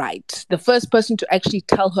right. The first person to actually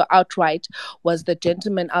tell her outright was the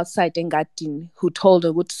gentleman outside Engatin, who told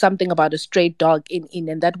her something about a stray dog in,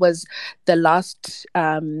 and that was the last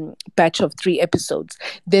batch of 3 episodes.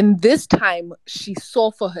 Then this time, she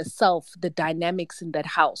saw for herself the dynamics in that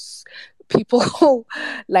house. People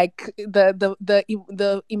like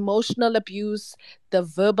the emotional abuse, the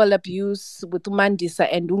verbal abuse with Mandisa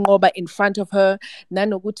and Ungoba in front of her.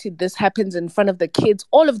 Nanoguti, this happens in front of the kids.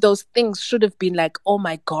 All of those things should have been like, oh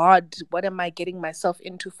my God, what am I getting myself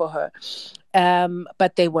into for her?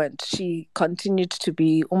 But they weren't. She continued to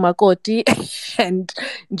be Umakoti and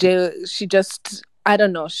she just, I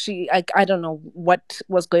don't know. I don't know what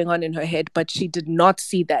was going on in her head, but she did not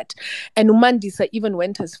see that. And Umandisa even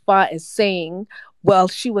went as far as saying, well,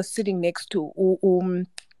 she was sitting next to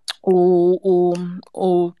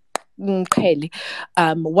Mkhele,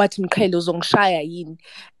 what Mkhele uzongishaya yini,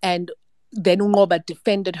 and then Ungoba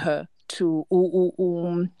defended her to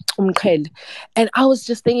Umkhel. And I was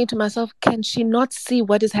just thinking to myself, can she not see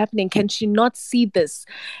what is happening? Can she not see this?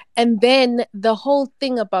 And then the whole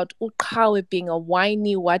thing about Uqhawe being a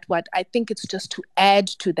whiny what, I think it's just to add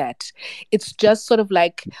to that. It's just sort of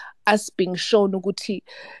like us being shown Uguti,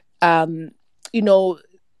 you know,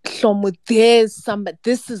 Hlomu, there's somebody,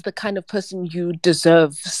 this is the kind of person you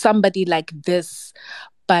deserve, somebody like this.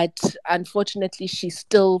 But unfortunately, she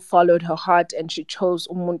still followed her heart and she chose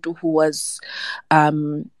Umuntu who was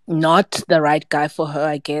not the right guy for her,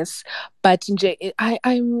 I guess. But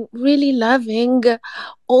I'm really loving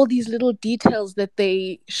all these little details that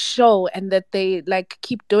they show and that they like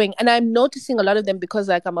keep doing. And I'm noticing a lot of them because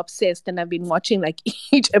like I'm obsessed and I've been watching like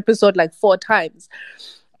each episode like 4 times.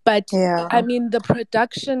 But Yeah. I mean, the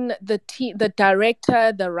production, the team, the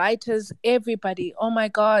director, the writers, everybody. Oh my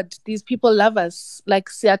God, these people love us like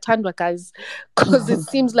Siatandwa guys, because it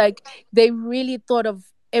seems like they really thought of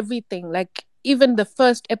everything. Like even the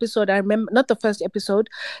first episode, I remember not the first episode,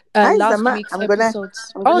 Hi, last Zama. week's I'm gonna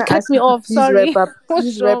episodes. I'm Oh, gonna cut ask me you to off. please wrap Sorry. up. For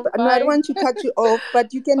Please wrap sure. up. No, I don't Bye. want to cut you off,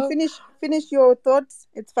 but you can Oh. finish your thoughts.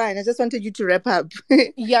 It's fine. I just wanted you to wrap up.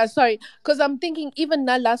 Yeah, sorry, because I'm thinking even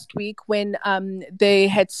now last week when they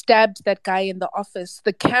had stabbed that guy in the office,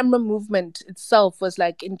 the camera movement itself was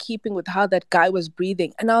like in keeping with how that guy was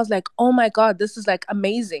breathing, and I was like, oh my God, this is like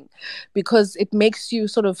amazing, because it makes you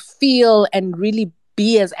sort of feel and really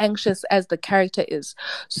be as anxious as the character is.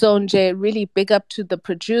 So Nje, really big up to the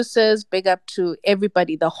producers, big up to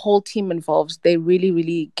everybody, the whole team involved. They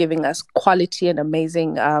really giving us quality and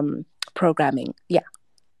amazing programming. Yeah.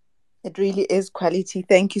 It really is quality.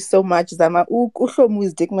 Thank you so much, Zama. Uhlomu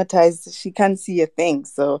is stigmatized. She can't see a thing,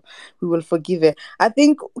 so we will forgive her. I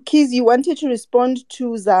think, Kiz, you wanted to respond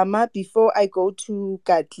to Zama before I go to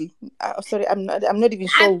Katli. Sorry, I'm not even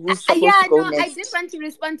sure who's supposed to go I did next. want to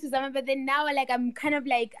respond to Zama, but then now like I'm kind of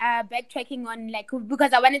like backtracking on like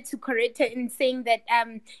because I wanted to correct her in saying that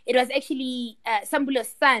it was actually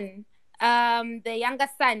Sambulo's son, the younger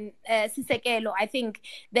son, Sisekelo, I think,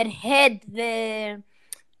 that had the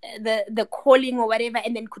calling or whatever,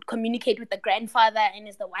 and then could communicate with the grandfather, and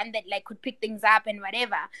is the one that like could pick things up and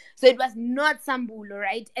whatever. So it was not Sambulo,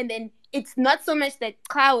 right? And then it's not so much that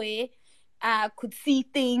Kawe could see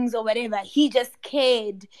things or whatever. He just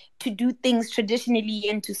cared to do things traditionally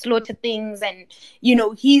and to slaughter things, and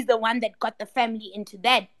he's the one that got the family into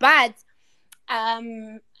that. But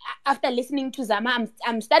after listening to Zama,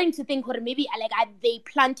 I'm starting to think, or maybe like are they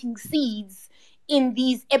planting seeds in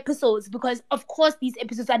these episodes? Because of course these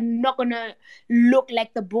episodes are not gonna look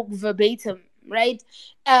like the book verbatim, right?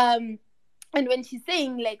 And when she's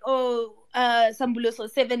saying like, oh, Sambulo saw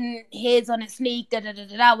 7 heads on a snake, da da da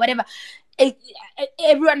da, whatever,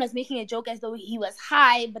 everyone was making a joke as though he was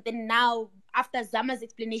high. But then now, after Zama's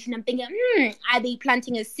explanation, I'm thinking, are they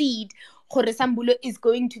planting a seed? Gore Sambulo is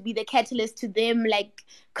going to be the catalyst to them like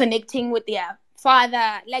connecting with their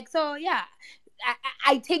father. Like, so yeah,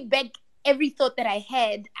 I take back every thought that I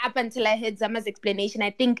had up until I heard Zama's explanation.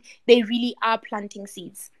 I think they really are planting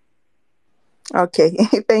seeds. Okay,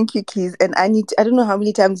 thank you, Keys. And I don't know how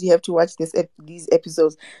many times you have to watch these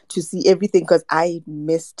episodes to see everything, because I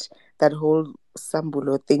missed that whole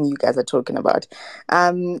Sambulo thing you guys are talking about.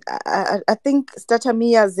 I think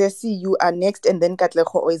Statamia, Zesi, you are next, and then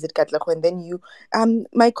Katleho, or is it Katleho, and then you.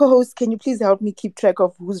 My co-host, can you please help me keep track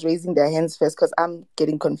of who's raising their hands first, because I'm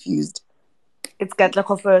getting confused. It's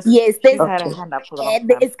Katlego first. Yes, She's there's had her Okay. hand up for the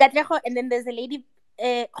it's long time. Katleho, and then there's a lady,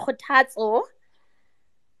 Khotatso,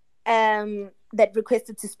 that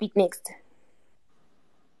requested to speak next.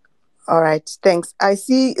 All right, thanks. I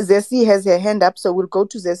see Zesi has her hand up, so we'll go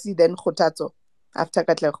to Zesi, then Khotato, after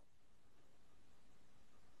Katleho.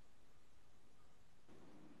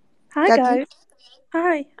 Hi Katli? guys.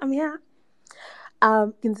 Hi, I'm here.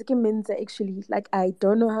 Kinziki Minza, actually, like I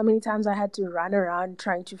don't know how many times I had to run around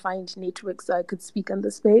trying to find network so I could speak on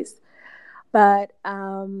the space. But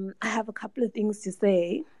I have a couple of things to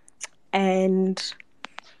say, and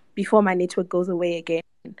before my network goes away again.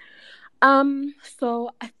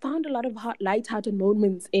 So I found a lot of light-hearted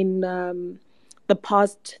moments in the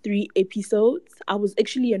past 3 episodes. I was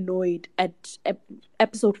actually annoyed at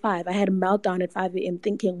episode 5. I had a meltdown at 5 a.m.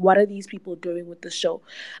 thinking, what are these people doing with the show?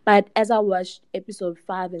 But as I watched episode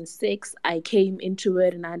 5 and 6, I came into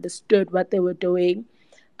it and I understood what they were doing.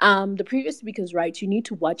 The previous speaker's right. You need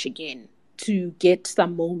to watch again to get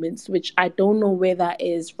some moments, which I don't know whether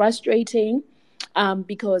is frustrating.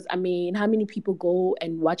 Because I mean, how many people go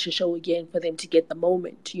and watch a show again for them to get the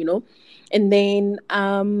moment, And then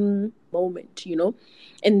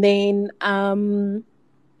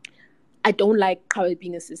I don't like Kawhi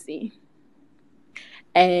being a sissy.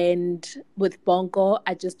 And with Bonko,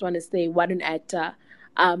 I just want to say, what an actor.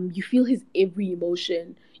 You feel his every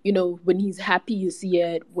emotion. You know, when he's happy, you see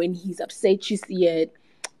it. When he's upset, you see it.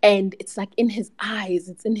 And it's like in his eyes,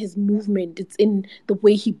 it's in his movement, it's in the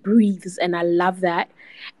way he breathes. And I love that.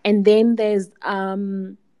 And then there's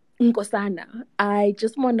Nkosana. I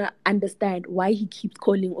just want to understand why he keeps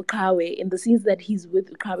calling Ukawe. In the scenes that he's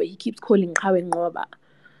with Ukawe, he keeps calling Ukawe Ngoba.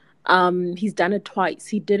 He's done it twice.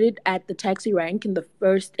 He did it at the taxi rank in the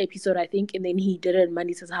first episode, I think, and then he did it at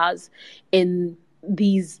Manisa's house in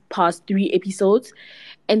these past 3 episodes.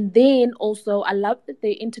 And then also, I love that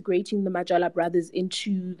they're integrating the Majala brothers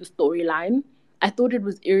into the storyline. I thought it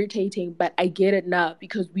was irritating, but I get it now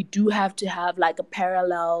because we do have to have like a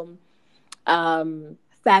parallel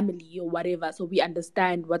family or whatever, so we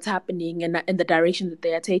understand what's happening and the direction that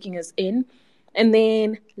they are taking us in. And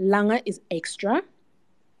then Langa is extra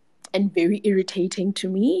and very irritating to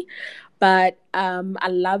me. But I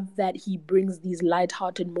love that he brings these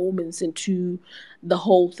light-hearted moments into the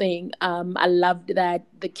whole thing. I loved that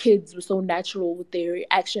the kids were so natural with their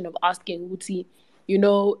reaction of asking Uti, you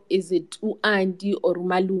know, is it Andy or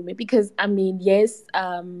Malume? Because, I mean, yes,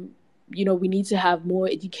 you know, we need to have more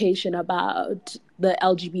education about the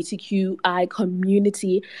LGBTQI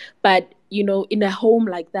community. But, you know, in a home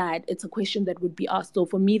like that, it's a question that would be asked. So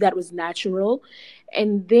for me, that was natural.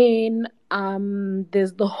 And then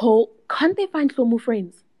there's the whole, can't they find Hlomu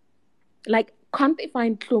friends? Like, can't they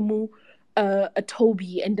find Hlomu a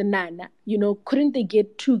Toby and a Nana? You know, couldn't they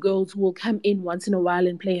get 2 girls who will come in once in a while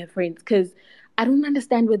and play her friends? Because I don't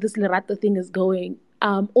understand where this Lerato thing is going.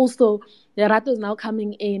 Also, Lerato is now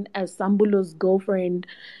coming in as Sambulo's girlfriend,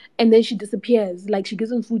 and then she disappears. Like, she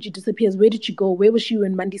gives him food, she disappears. Where did she go? Where was she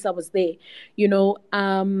when Mandisa was there? You know?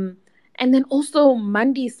 And then also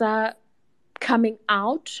Mandisa coming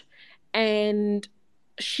out, and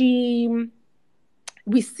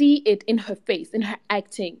we see it in her face, in her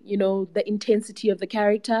acting, you know, the intensity of the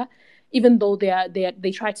character, even though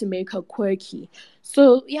they try to make her quirky.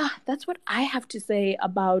 So yeah, that's what I have to say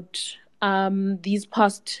about these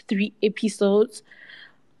past 3 episodes.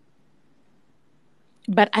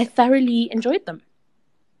 But I thoroughly enjoyed them.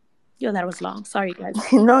 Yeah, that was long. Sorry, guys.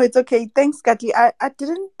 No, it's okay. Thanks, Katli. I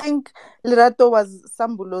didn't think Lerato was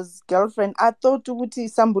Sambulo's girlfriend. I thought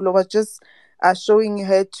Uguti Sambulo was just showing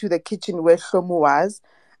her to the kitchen where Hlomu was.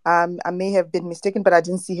 I may have been mistaken, but I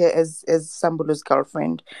didn't see her as Sambulo's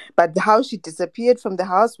girlfriend. But how she disappeared from the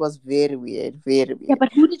house was very weird, very Yeah, weird.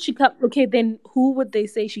 but who did she come? Okay, then who would they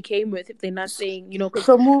say she came with if they're not saying, you know, because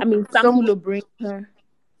Hlomu, I mean, Hlomu, Sambulo brings her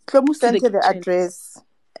Hlomu to the sent her the kitchen address.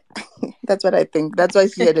 That's what I think. That's why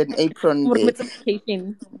she had an apron there. with some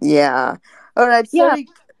vacation. Yeah. All right. Yeah,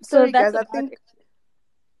 so Sorry, that's guys. I about think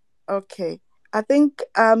okay. I think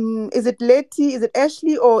is it Letty, is it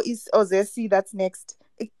Ashley, or Zessie that's next?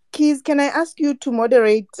 Keys, can I ask you to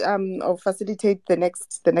moderate or facilitate the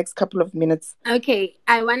next couple of minutes? Okay,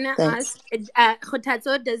 I wanna Thanks. ask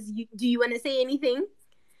Khotatso, do you wanna say anything?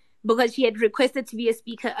 Because she had requested to be a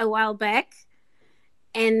speaker a while back.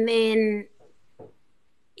 And then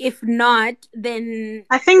if not, then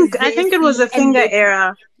I think it was a Zessie and finger Letty.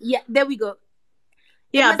 error. Yeah, there we go. It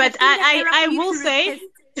Yeah, was a but finger error I for you will to say request.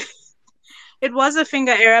 it was a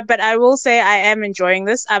finger error, but I will say I am enjoying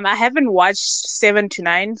this. I haven't watched 7 to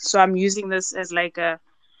 9, so I'm using this as like a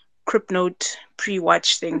Crip Note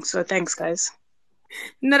pre-watch thing. So thanks, guys.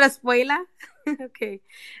 Not a spoiler. Okay.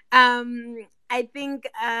 I think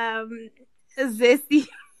Zessie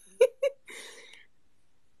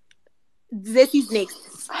Zessie's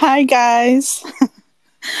next. Hi guys.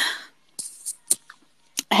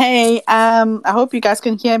 Hey, I hope you guys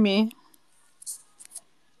can hear me.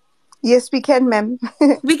 Yes, we can, ma'am.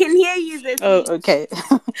 We can hear you, Zessie. Oh, okay.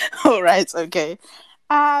 All right, okay.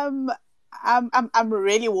 Um, I'm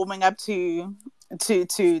really warming up to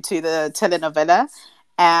the telenovela.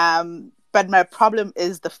 But my problem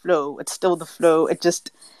is the flow. It's still the flow. It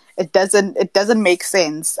doesn't make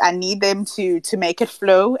sense. I need them to make it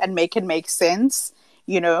flow and make it make sense,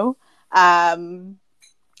 you know.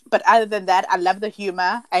 But other than that, I love the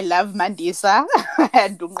humor. I love Mandisa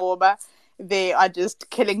and Dungoba. They are just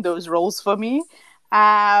killing those roles for me.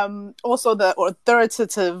 Also the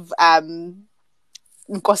authoritative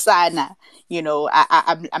Nkosana, you know,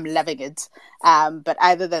 I'm loving it. But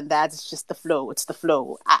other than that, it's just the flow. It's the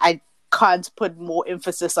flow. I can't put more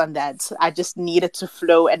emphasis on that. I just need it to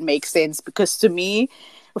flow and make sense because to me,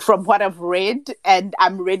 from what I've read, and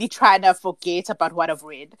I'm really trying to forget about what I've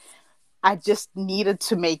read, I just needed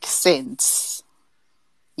to make sense.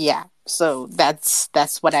 Yeah. So that's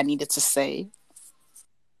what I needed to say.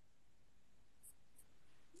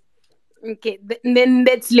 Okay, then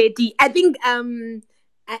that's Letty. I think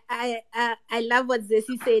I love what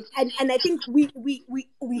Zessi said, and I think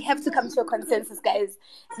we have to come to a consensus, guys.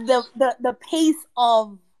 The pace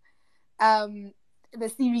of the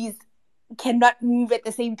series cannot move at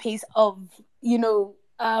the same pace of, you know,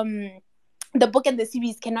 the book and the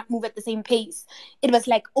series cannot move at the same pace. It was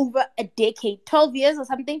like over a decade, 12 years or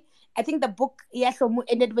something. I think the book, yeah, Hlomu,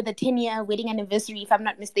 ended with a 10-year wedding anniversary, if I'm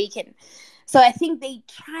not mistaken. So I think they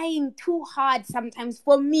trying too hard sometimes.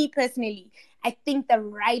 For me personally, I think the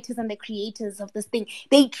writers and the creators of this thing,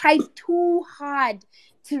 they tried too hard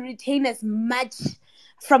to retain as much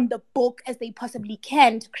from the book as they possibly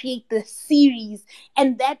can to create the series.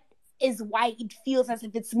 And that is why it feels as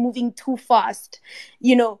if it's moving too fast,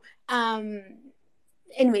 you know. um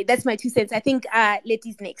anyway, that's my 2 cents. I think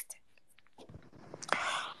Letty's next.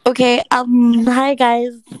 Okay, hi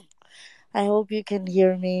guys. I hope you can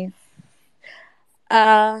hear me.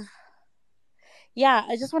 Uh yeah,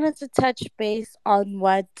 I just wanted to touch base on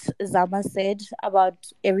what Zama said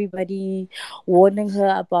about everybody warning her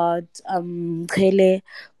about Khele,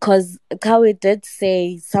 because Kawe did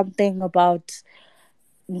say something about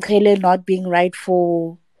Khele not being right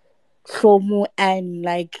for Hlomu, and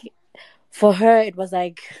like for her it was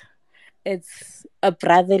like it's a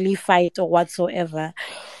brotherly fight or whatsoever.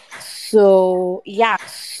 So yeah,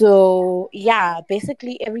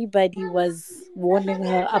 basically everybody was warning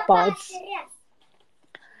her about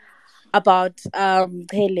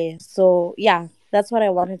Pele. So yeah, that's what I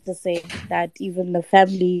wanted to say. That even the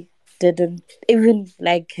family didn't, even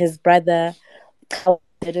like his brother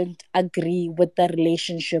didn't agree with the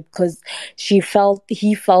relationship, because he felt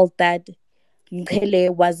that Pele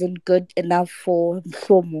wasn't good enough for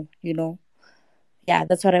Hlomu, you know. Yeah,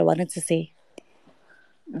 that's what I wanted to say.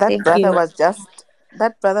 That Thank brother you. was just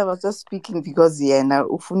that brother was just speaking because yena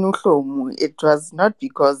ufuna uhlomu. It was not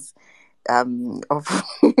because of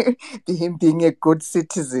him being a good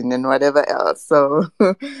citizen and whatever else. So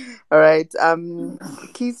all right.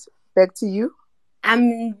 Keith, back to you.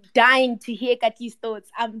 I'm dying to hear Kati's thoughts.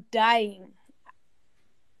 I'm dying.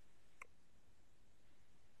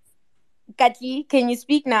 Kati, can you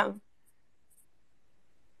speak now?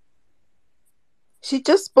 She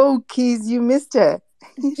just spoke, Keith. You missed her.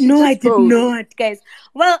 She No, I just did spoke. not, guys.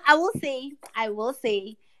 Well, I will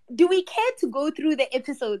say, do we care to go through the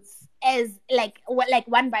episodes as like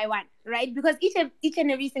one by one, right? Because each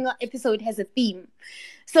and every single episode has a theme.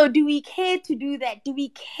 So do we care to do that? Do we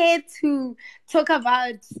care to talk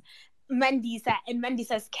about Mandisa and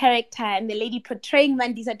Mandisa's character and the lady portraying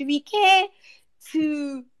Mandisa? Do we care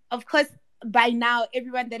to, of course, by now,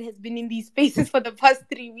 everyone that has been in these spaces for the past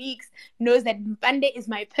 3 weeks knows that Mpande is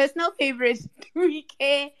my personal favorite. Do we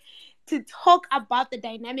care to talk about the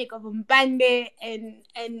dynamic of Mpande and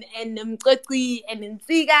Mkotsi and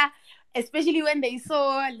Nziga, especially when they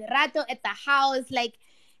saw Lerato at the house? Like,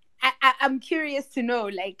 I'm curious to know,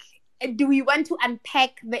 like, do we want to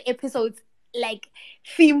unpack the episodes like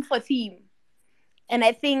theme for theme? And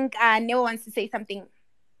I think Neo wants to say something.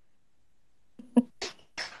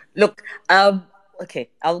 Look, okay,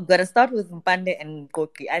 I'm gonna start with Mpande and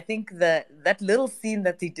Koki. I think that little scene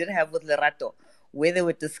that they did have with Lerato, where they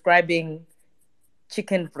were describing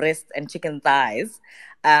chicken breasts and chicken thighs,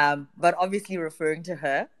 but obviously referring to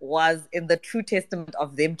her, was in the true testament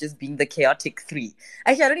of them just being the chaotic three.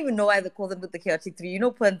 Actually, I don't even know why they call them the chaotic three. You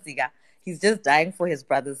know, Panziga, he's just dying for his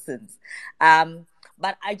brother's sins.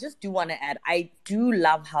 But I just do want to add, I do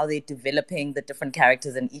love how they're developing the different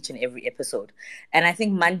characters in each and every episode. And I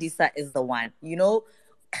think Mandisa is the one. You know,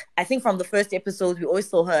 I think from the first episode, we always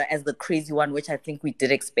saw her as the crazy one, which I think we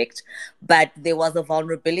did expect. But there was a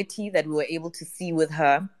vulnerability that we were able to see with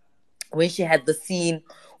her when she had the scene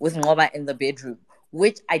with Ngoba in the bedroom,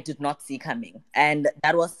 which I did not see coming. And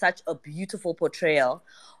that was such a beautiful portrayal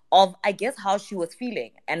of, I guess, how she was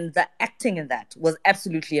feeling. And the acting in that was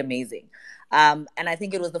absolutely amazing. And I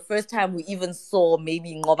think it was the first time we even saw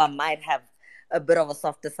maybe Ngoba might have a bit of a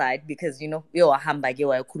softer side, because, you know,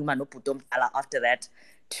 after that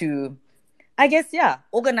to, I guess, yeah,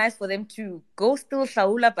 organized for them to go still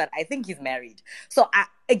Shaula, but I think he's married. So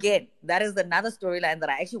again, that is another storyline that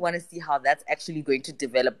I actually want to see how that's actually going to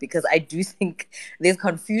develop, because I do think there's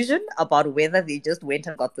confusion about whether they just went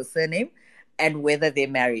and got the surname and whether they're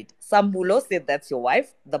married. Sambulo said that's your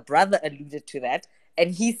wife. The brother alluded to that,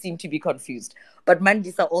 and he seemed to be confused. But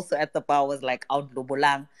Mandisa also at the bar was like, out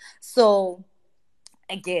Lobolang. So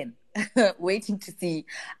again, waiting to see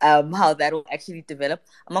how that will actually develop.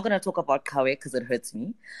 I'm not going to talk about Kawe because it hurts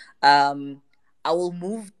me. I will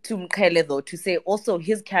move to Mkele though to say also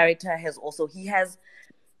his character he has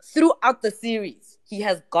throughout the series, he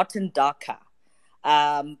has gotten darker.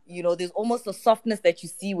 You know, there's almost a softness that you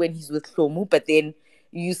see when he's with Hlomu, but then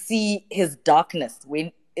You see his darkness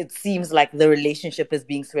when it seems like the relationship is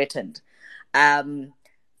being threatened. Um,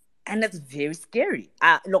 and it's very scary.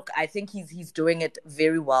 Look, I think he's doing it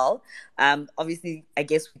very well. Obviously, I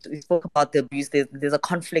guess we spoke about the abuse. There's a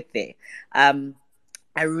conflict there.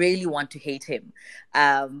 I really want to hate him,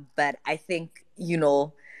 but I think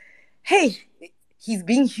hey, he's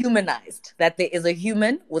being humanized. That there is a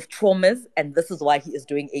human with traumas, and this is why he is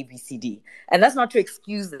doing ABCD. And that's not to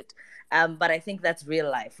excuse it. But I think that's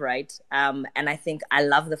real life, right? And I think I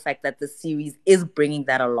love the fact that the series is bringing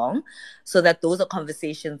that along so that those are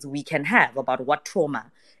conversations we can have about what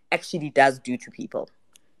trauma actually does do to people.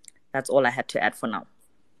 That's all I had to add for now.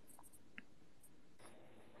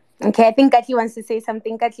 Okay, I think Katli wants to say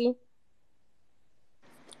something. Katli?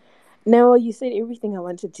 No, you said everything I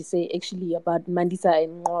wanted to say actually about Mandisa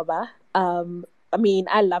and Ngoba. I mean,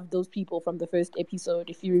 I love those people from the first episode,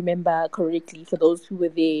 if you remember correctly, for those who were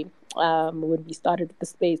there when we started the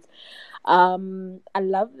space. I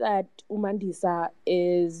love that Umandisa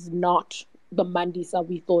is not the Mandisa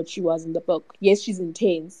we thought she was in the book. Yes, she's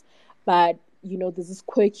intense, but there's this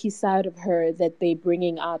quirky side of her that they're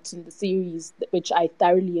bringing out in the series, which I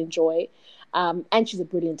thoroughly enjoy. And she's a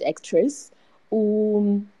brilliant actress.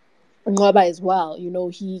 Ngoba as well,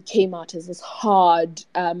 he came out as this hard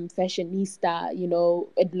fashionista.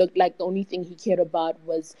 It looked like the only thing he cared about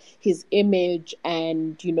was his image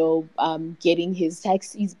and, getting his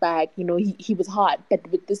taxis back. He was hard.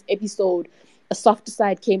 But with this episode, a softer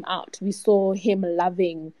side came out. We saw him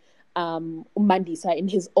loving Umandisa in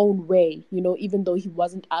his own way, even though he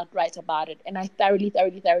wasn't outright about it. And I thoroughly,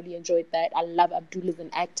 thoroughly, thoroughly enjoyed that. I love Abdul as an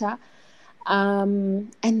actor.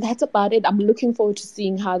 And that's about it. I'm looking forward to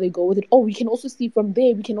seeing how they go with it. Oh, we can also see from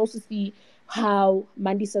there, we can also see how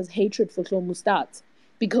Mandisa's hatred for Hlomu starts.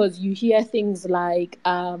 Because you hear things like,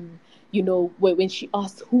 when she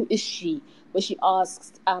asks, who is she? When she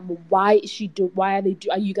asks, are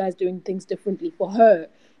you guys doing things differently for her?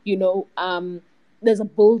 There's a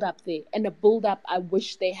build up there, and a build up I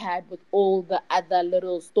wish they had with all the other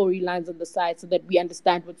little storylines on the side so that we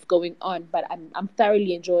understand what's going on. But I'm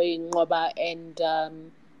thoroughly enjoying Ngoba and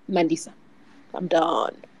Mandisa. I'm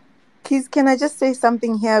done. Please, can I just say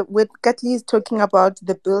something here? With Katli is talking about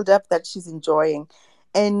the build-up that she's enjoying,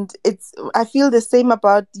 and I feel the same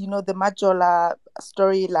about the Majola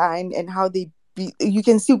storyline and how you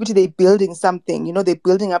can see which they're building something. They're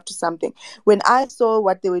building up to something. When I saw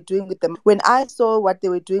what they were doing with the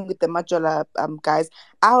Majola guys,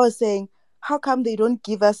 I was saying, how come they don't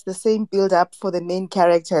give us the same build up for the main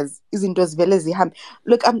characters? Isn't those Veleziham?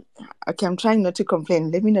 Look, I'm trying not to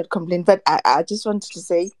complain. Let me not complain. But I just wanted to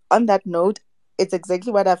say, on that note, it's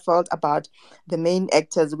exactly what I felt about the main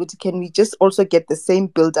actors. Can we just also get the same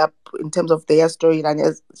build up in terms of their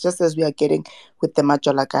storyline just as we are getting with the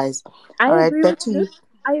Majola guys? I All right, agree back with to you. you.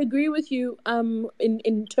 I agree with you.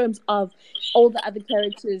 In terms of all the other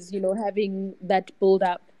characters, having that build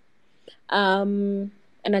up. And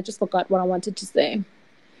I just forgot what I wanted to say.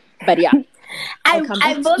 But yeah, I'll come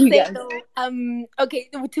I back to will you say guys. though, okay,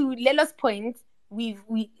 to Lelo's point, we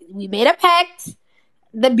made a pact.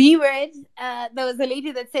 The B word, there was a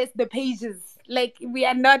lady that says the pages. Like, we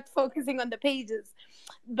are not focusing on the pages.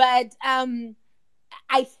 But I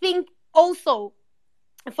think also,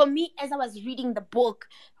 for me, as I was reading the book,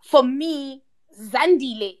 for me,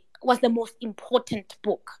 Zandile was the most important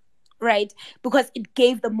book, right? Because it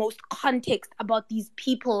gave the most context about these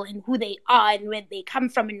people and who they are and where they come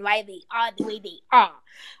from and why they are the way they are,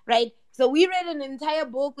 right? So we read an entire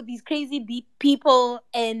book with these crazy people,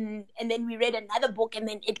 and then we read another book, and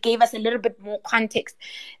then it gave us a little bit more context.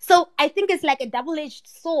 So I think it's like a double-edged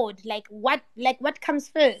sword. What comes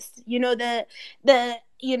first? The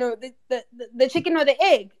chicken or the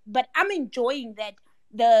egg. But I'm enjoying that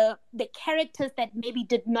the characters that maybe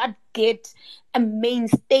did not get a main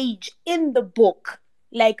stage in the book,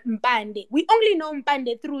 like Mpande. We only know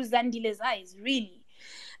Mpande through Zandile's eyes, really.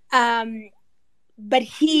 But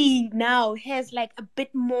he now has like a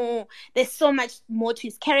bit more. There's so much more to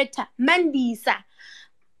his character. Mandisa,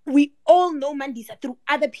 we all know Mandisa through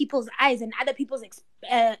other people's eyes and other people's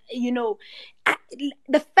the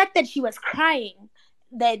fact that she was crying,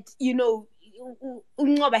 that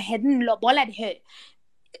Ungoba hadn't lobola her.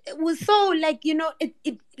 It was so it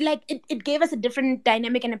gave us a different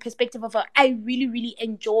dynamic and a perspective of her. I really, really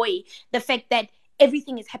enjoy the fact that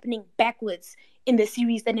everything is happening backwards in the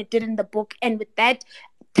series than it did in the book. And with that,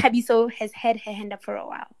 Tabiso has had her hand up for a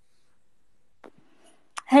while.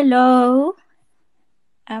 Hello.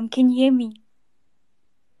 Can you hear me?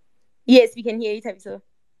 Yes, we can hear you, Tabiso.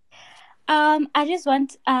 I just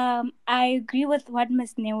want I agree with what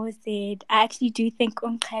Miss Neo said. I actually do think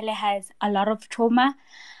Umkele has a lot of trauma.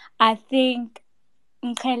 I think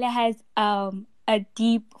Umkele has a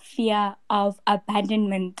deep fear of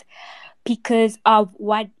abandonment because of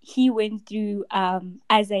what he went through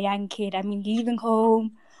as a young kid. I mean, leaving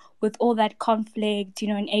home with all that conflict,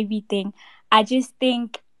 and everything. I just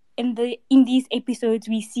think in these episodes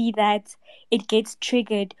we see that it gets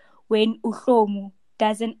triggered when Hlomu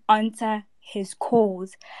doesn't answer his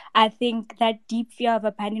calls. I think that deep fear of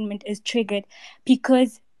abandonment is triggered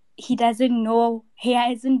because he doesn't know, he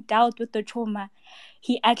hasn't dealt with the trauma.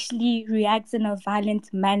 He actually reacts in a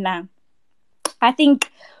violent manner. I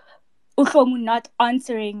think Hlomu not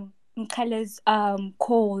answering Nkele's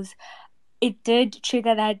calls, it did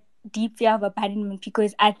trigger that deep fear of abandonment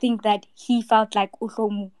because I think that he felt like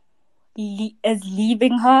Hlomu is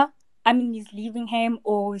leaving her. I mean, he's leaving him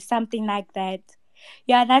or something like that.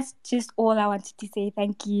 Yeah, that's just all I wanted to say.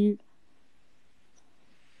 Thank you.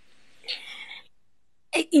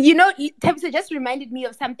 Tabitha just reminded me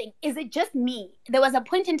of something. Is it just me? There was a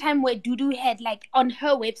point in time where Dudu had, like, on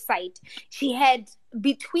her website, she had,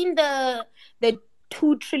 between the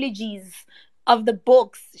two trilogies of the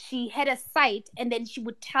books, she had a site, and then she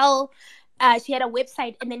would tell, she had a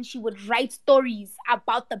website, and then she would write stories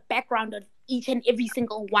about the background of each and every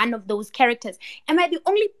single one of those characters. Am I the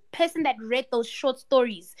only person that read those short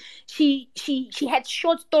stories? She had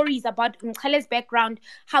short stories about Mkhele's background,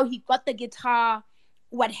 how he got the guitar,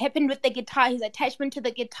 what happened with the guitar, his attachment to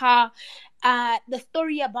the guitar, the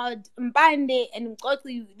story about Mbande and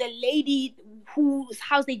Ngozi, the lady whose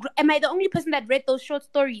house they grew. Am I the only person that read those short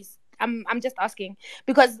stories? I'm just asking,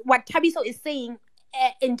 because what Tabiso is saying,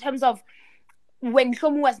 in terms of when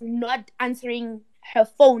Hlomu was not answering her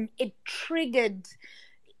phone, it triggered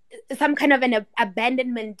some kind of an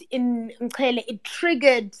abandonment in Mkhele. It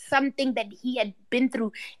triggered something that he had been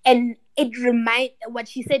through, and what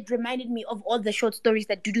she said reminded me of all the short stories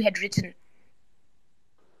that Dudu had written.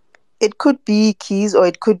 It could be keys, or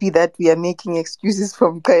it could be that we are making excuses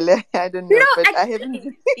from Kyle. I don't know, but I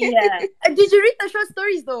haven't. Yeah. Did you read the short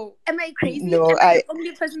stories though? Am I crazy? No, Am I the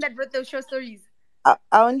only person that wrote those short stories? I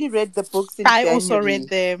only read the books in I also January. read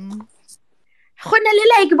them. Go na le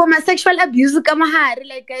like bo sexual abuse ka mahare,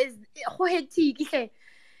 like, guys, go hectic hle.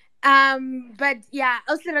 But yeah,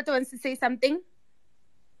 Auslerato wants to say something.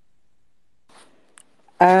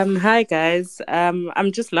 Hi guys.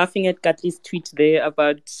 I'm just laughing at Katli's tweet there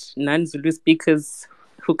about non-Zulu speakers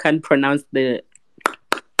who can't pronounce the.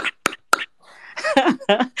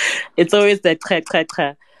 It's always the tra tra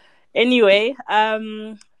tra. Anyway,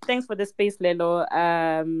 thanks for the space,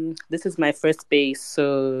 Lelo. This is my first space,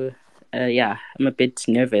 so yeah, I'm a bit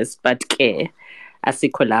nervous, but ke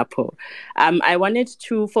asikho lapho. I wanted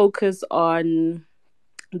to focus on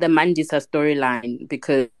the Mandisa storyline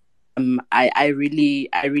because I really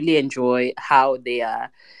enjoy how they are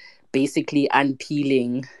basically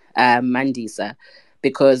unpeeling Mandisa,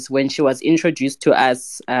 because when she was introduced to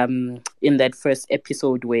us in that first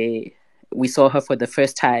episode where we saw her for the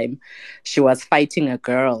first time, she was fighting a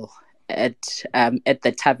girl at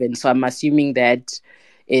the tavern. So I'm assuming that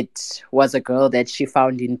it was a girl that she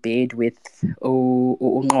found in bed with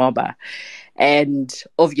Ungoba. And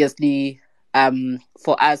obviously,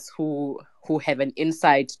 for us who have an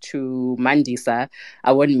insight to Mandisa,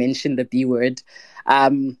 I won't mention the B word.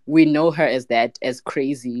 We know her as that, as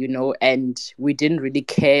crazy, and we didn't really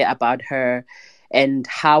care about her and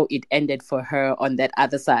how it ended for her on that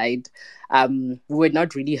other side. We were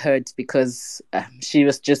not really hurt because she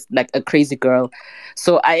was just like a crazy girl.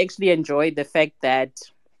 So I actually enjoyed the fact that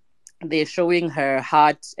they're showing her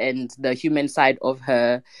heart and the human side of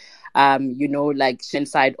her, like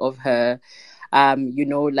side of her.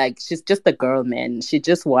 Like she's just a girl, man. She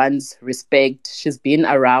just wants respect. She's been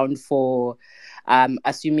around for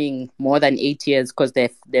assuming more than 8 years, because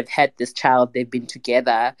they've had this child, they've been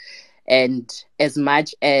together. And as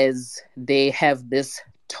much as they have this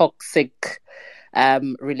toxic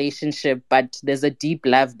relationship, but there's a deep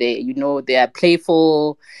love there. They are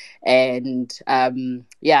playful, and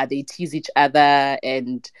yeah, they tease each other,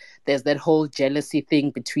 and there's that whole jealousy thing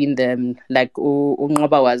between them. Like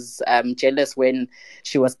Ungoba was jealous when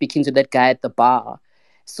she was speaking to that guy at the bar.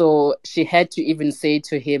 So she had to even say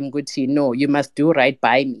to him, Guti, no, you must do right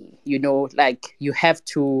by me. Like you have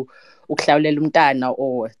to uklawulela umntana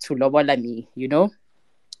or to lobola me.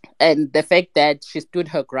 And the fact that she stood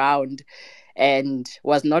her ground and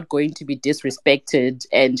was not going to be disrespected,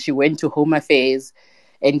 and she went to Home Affairs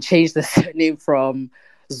and changed the surname from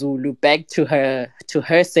Zulu back to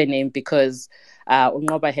her surname, because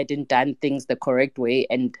Ungoba hadn't done things the correct way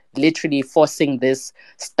and literally forcing this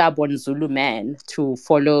stubborn Zulu man to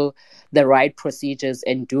follow the right procedures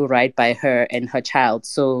and do right by her and her child.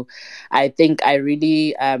 So I think I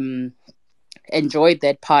really enjoyed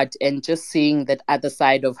that part and just seeing that other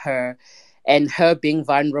side of her and her being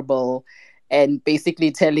vulnerable and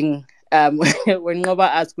basically telling when Ngoba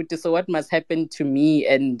asked Kuti, so what must happen to me,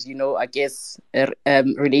 and I guess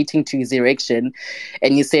relating to his erection,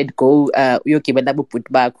 and he said go uyogibela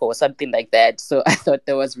bubhuti bakho or something like that. So I thought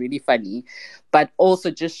that was really funny, but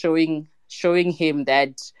also just showing him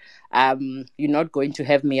that you're not going to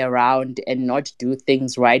have me around and not do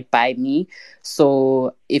things right by me.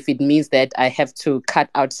 So if it means that I have to cut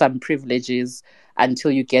out some privileges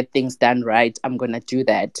until you get things done right, I'm going to do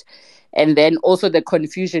that. And then also the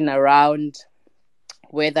confusion around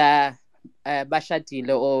whether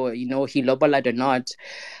Bashadile or, he lobolad or not.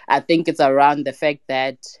 I think it's around the fact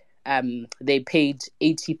that they paid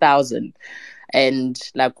 80,000. And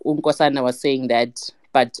like Unkosana was saying that,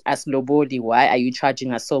 but as Loboli, why are you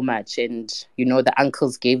charging us so much? And, the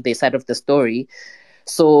uncles gave their side of the story.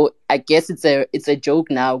 So I guess it's a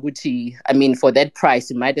joke now, Gucci. I mean, for that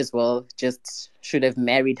price, you might as well just should have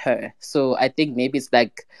married her. So I think maybe it's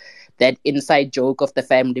like that inside joke of the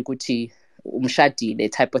family, Gucci,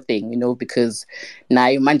 umshadile type of thing, because now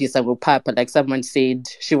Mandisa will papa, like someone said,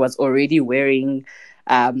 she was already wearing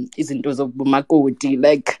izinto zobumakoti.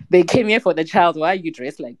 Like they came here for the child. Why are you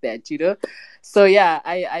dressed like that? So yeah,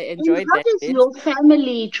 I And enjoyed how that does bit. your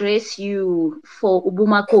family dress you for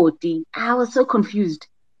Ubumakoti? I was so confused.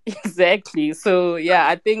 Exactly. So yeah,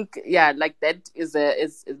 I think like that is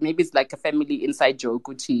maybe it's like a family inside joke.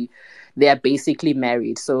 Gucci, they are basically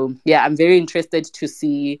married. So yeah, I'm very interested to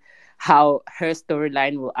see how her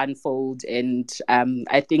storyline will unfold, and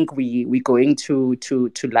I think we're going to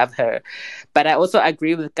love her. But I also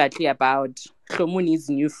agree with Katli about Hlomu needs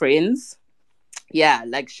new friends. Yeah,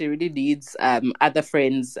 like she really needs other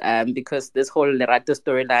friends because this whole Lerato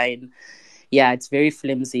storyline, yeah, it's very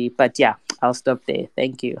flimsy. But yeah, I'll stop there.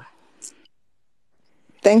 Thank you.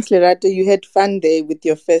 Thanks, Lerato. You had fun there with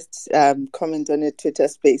your first comment on a Twitter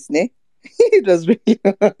space, ne? It was really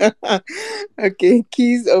okay.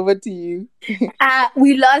 Keys, over to you.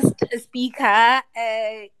 We lost a speaker,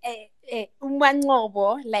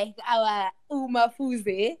 Umwangobo, like our Uma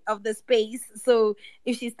Fuze of the space. So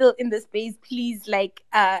if she's still in the space, please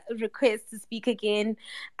request to speak again.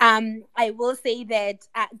 I will say that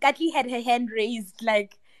Gatli had her hand raised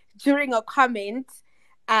like during a comment.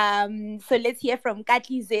 So let's hear from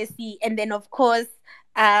Gatli, Zesi, and then of course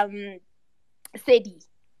Sedi.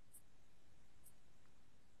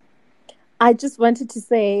 I just wanted to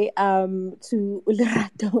say to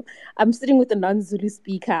Ulerato, I'm sitting with a non-Zulu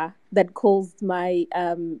speaker that calls my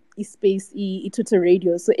space Ituta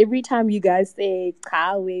radio. So every time you guys say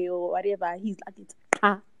Kawe or whatever, he's like, it's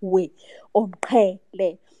Kawe or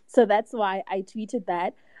Kele. So that's why I tweeted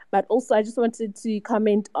that. But also, I just wanted to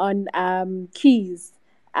comment on Keys,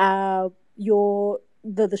 the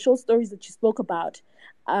short stories that you spoke about.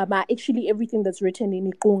 Are actually everything that's written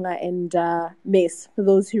in Ikunga and Mess. For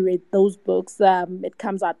those who read those books, it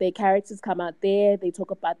comes out there. Characters come out there. They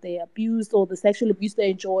talk about their abuse or the sexual abuse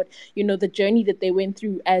they endured. The journey that they went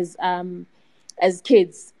through as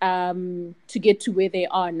kids to get to where they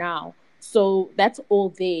are now. So that's all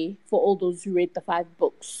there for all those who read the 5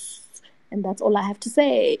 books, and that's all I have to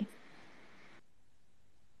say.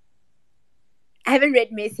 I haven't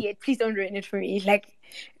read Mess yet. Please don't ruin it for me. Do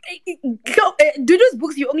those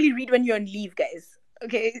books you only read when you're on leave, guys.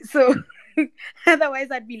 Okay, so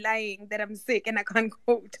otherwise I'd be lying that I'm sick and I can't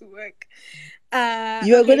go to work.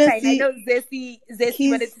 You are gonna fine. see. I know Zesi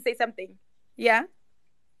wanted to say something. Yeah.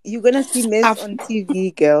 You're gonna see Mess on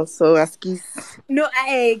TV, girl. So askis. No,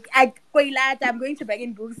 I'm going to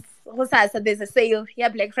Bagging Books. So there's a sale. Yeah,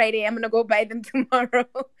 Black Friday. I'm gonna go buy them tomorrow.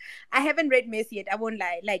 I haven't read Mess yet. I won't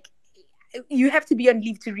lie. You have to be on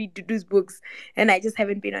leave to read those books, and I just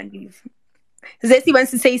haven't been on leave. Zesi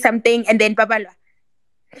wants to say something, and then Babalwa.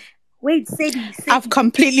 Wait, Sedi. I've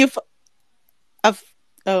completely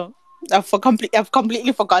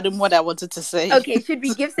forgotten what I wanted to say. Okay, should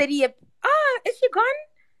we give Sedi a... is she gone?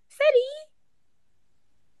 Sedi?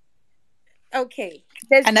 Okay.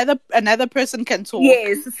 Another person can talk.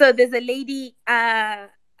 Yes, so there's a lady,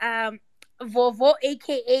 Vovo,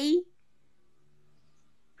 aka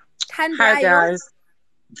Tandrayo. Hi guys.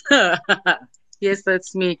 Yes,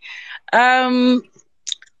 that's me.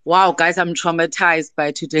 Wow, guys, I'm traumatized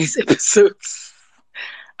by today's episodes.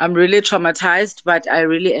 I'm really traumatized, but I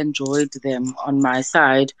really enjoyed them on my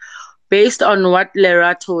side. Based on what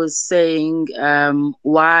Lerato was saying,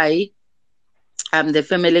 why the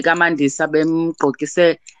family kaMandisa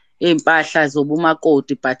bemgqokise impahla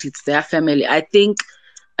zobumakoti, but it's their family. I think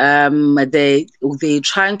they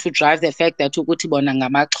trying to drive the fact that ukuthi bona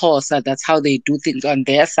ngamaXhosa, that's how they do things on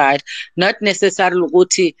their side, not necessarily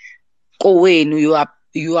ukuthi kowenu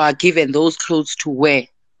you are given those clothes to wear,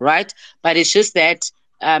 right? But it's just that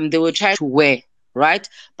they were trying to wear, right?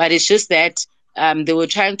 But it's just that they were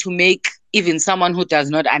trying to make even someone who does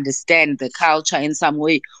not understand the culture in some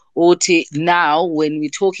way. Oti, now when we're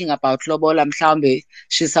talking about Lobola Mhlambe,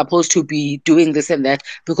 she's supposed to be doing this and that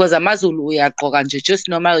because amazulu uyagqoka nje just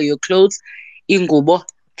normal your clothes, ingubo,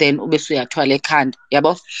 then ubese uyathwala ekhanda,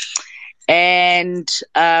 yabo. And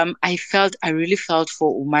I really felt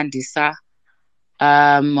for Umandisa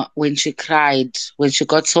when she cried, when she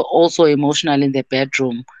got so also emotional in the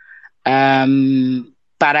bedroom.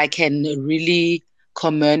 But I can really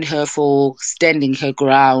commend her for standing her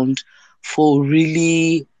ground, for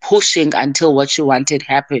really pushing until what she wanted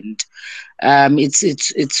happened.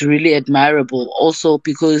 It's really admirable. Also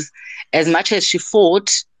because as much as she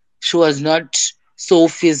fought, she was not so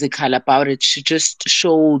physical about it. She just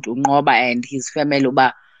showed Ngoba and his family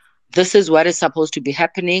uba this is what is supposed to be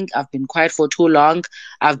happening. I've been quiet for too long.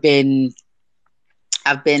 I've been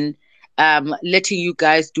I've been letting you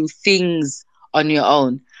guys do things on your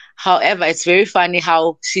own. However, it's very funny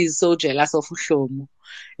how she's so jealous of Hlomu.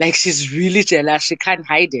 Like she's really jealous. She can't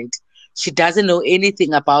hide it. She doesn't know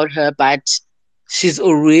anything about her, but she's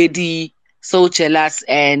already so jealous.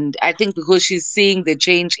 And I think because she's seeing the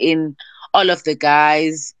change in all of the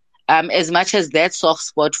guys, as much as that soft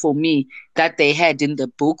spot for me that they had in the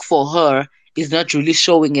book for her is not really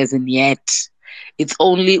showing as in yet. It's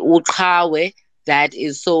only Uqhawe that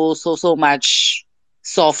is so much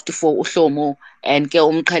soft for Hlomu and Ke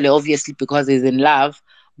Umqhele obviously because he's in love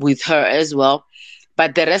with her as well.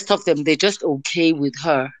 But the rest of them, they're just okay with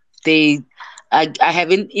her. I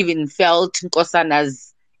haven't even felt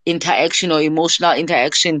Nkosana's interaction or emotional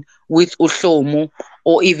interaction with Uhlomu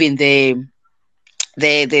or even the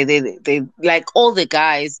like all the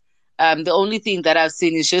guys. The only thing that I've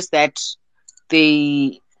seen is just that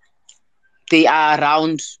they they are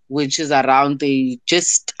around, which is around, they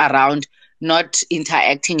just around, not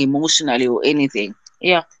interacting emotionally or anything.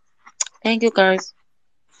 Yeah. Thank you, guys.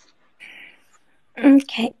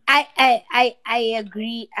 Okay, I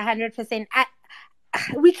agree 100%.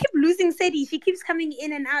 We keep losing Sedi. She keeps coming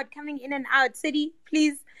in and out, coming in and out. Sedi,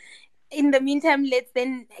 please. In the meantime, let's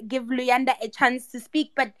then give Luyanda a chance to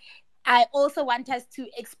speak. But I also want us to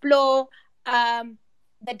explore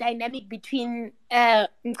the dynamic between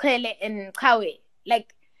Mkhwele and Kawe.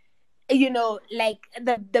 Like, like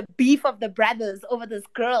the beef of the brothers over this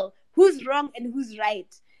girl. Who's wrong and who's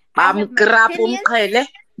right? I have my opinions.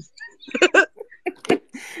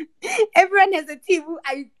 Everyone has a team.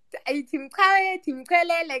 I team Kawe, team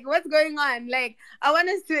Kwele, like what's going on? Like I want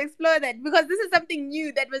us to explore that because this is something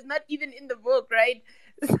new that was not even in the book, right?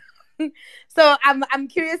 So I'm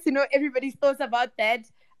curious to know everybody's thoughts about that.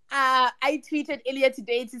 I tweeted earlier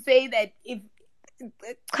today to say that if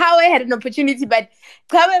Kawe had an opportunity, but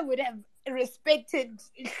Kawe would have respected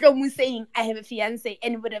Hlomu saying I have a fiance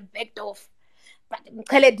and would have backed off. But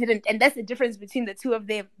Khaled didn't, and that's the difference between the two of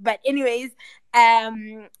them. But anyways,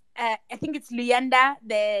 I think it's Luyanda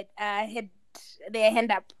that had their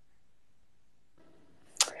hand up.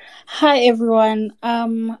 Hi everyone.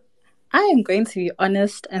 I am going to be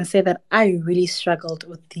honest and say that I really struggled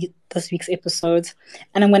with this week's episodes,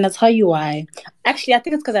 and I'm going to tell you why. Actually, I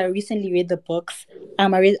think it's because I recently read the books. I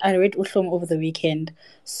read Uhlom over the weekend.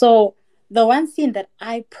 So the one scene that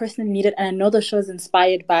I personally needed, and I know the show is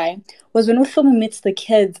inspired by, was when Uhlom meets the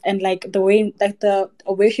kids and like the way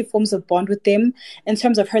she forms a bond with them in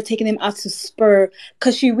terms of her taking them out to Spur,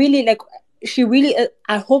 because she really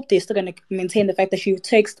I hope they're still going to maintain the fact that she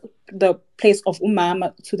takes the place of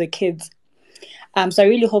Umama to the kids. So I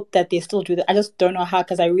really hope that they still do that. I just don't know how,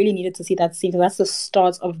 because I really needed to see that scene, because that's the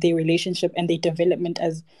start of their relationship and their development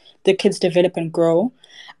as the kids develop and grow.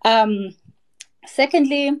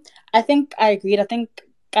 Secondly, I think I agreed. I think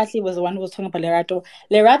Kathy was the one who was talking about Lerato.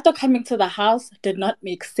 Lerato coming to the house did not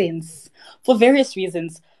make sense for various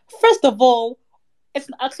reasons. First of all, it's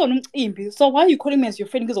actually imbi. So why are you calling me as your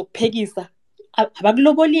friend? Because of Peggy's.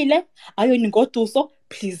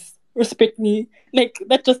 Please respect me. Like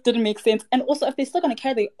that just didn't make sense. And also, if they're still gonna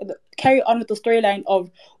carry on with the storyline of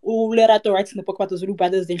Ulerato writing the book about the Zulu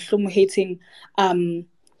brothers and Hlomu hating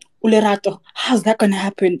Ulerato, how's that gonna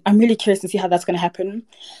happen? I'm really curious to see how that's gonna happen.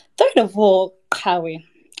 Third of all, Kawe.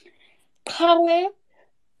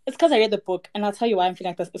 It's because I read the book, and I'll tell you why I'm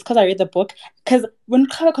feeling like this. It's because I read the book. Because when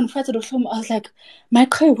Kawe confronted Hlomu, I was like, my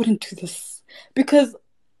Kawe wouldn't do this. Because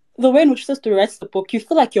the way in which sister writes the book, you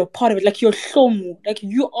feel like you're part of it, like you're Hlomu, like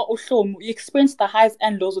you are Hlomu. You experience the highs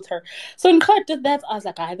and lows with her. So when Kara did that, I was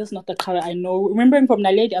like, ah, this is not the Kara I know. Remembering from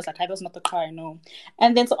Naledi, I was like, ah, this is not the Kara I know.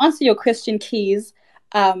 And then to answer your question, Keys,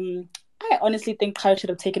 I honestly think Kara should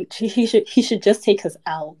have taken. He should just take his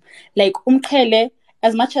L. Like Umkele,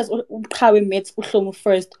 as much as Kara met Hlomu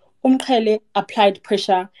first, Umkele applied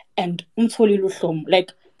pressure and Umtoli Hlomu.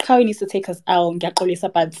 Like Kara needs to take his L.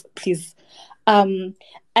 But please.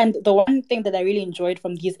 And the one thing that I really enjoyed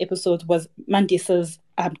from these episodes was Mandisa's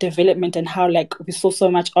development and how like we saw so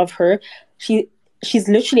much of her. She's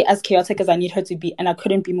literally as chaotic as I need her to be, and I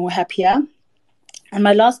couldn't be more happier. And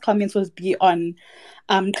my last comments was be on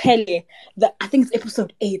Kele. I think it's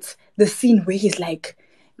episode 8, the scene where he's like,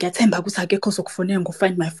 get him back and go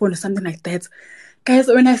find my phone or something like that. Guys,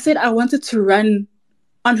 when I said I wanted to run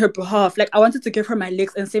on her behalf, like I wanted to give her my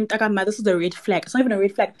legs and say, this is a red flag. It's not even a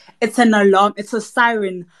red flag, it's an alarm, it's a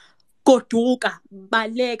siren. Goduka,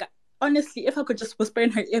 balega. Honestly, if I could just whisper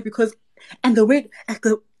in her ear, because and the way like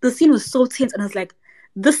the scene was so tense, and I was like,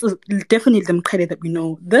 this is definitely the credit that we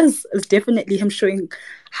know. This is definitely him showing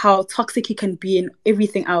how toxic he can be and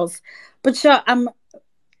everything else. But sure, I'm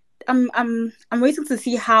waiting to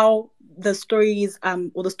see how the stories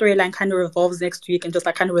or the storyline kind of revolves next week and just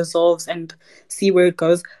like kind of resolves and see where it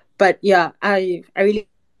goes. But yeah, I really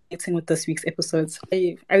getting with this week's episodes.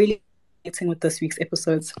 I really getting with this week's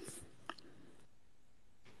episodes.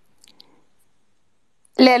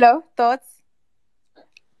 Lelo, thoughts?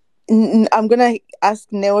 I'm gonna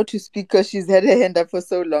ask Neo to speak because she's had her hand up for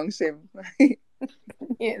so long. Shame.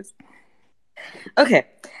 Yes. Okay.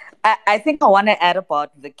 I think I want to add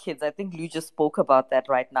about the kids. I think Lou just spoke about that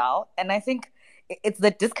right now. And I think it's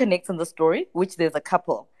the disconnects in the story, which there's a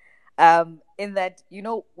couple. In that,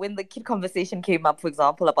 when the kid conversation came up, for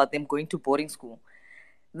example, about them going to boarding school,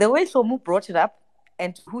 the way Hlomu brought it up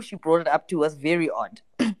and who she brought it up to was very odd.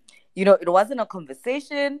 It wasn't a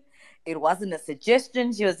conversation. It wasn't a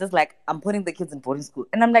suggestion. She was just like, I'm putting the kids in boarding school.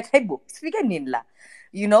 And I'm like, hey, boo, speak ninla.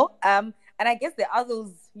 And I guess there are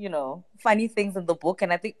those, funny things in the book.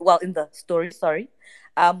 And I think, well, in the story, sorry.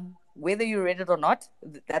 Whether you read it or not,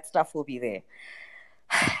 that stuff will be there.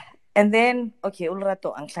 And then, okay,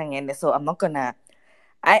 ulrato ang so I'm not gonna,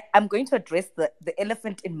 I'm going to address the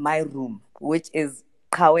elephant in my room, which is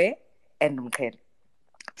Kawe and Mkhere.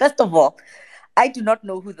 First of all, I do not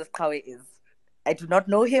know who this Kawe is. I do not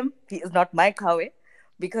know him. He is not my Kawe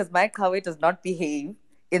because my Kawe does not behave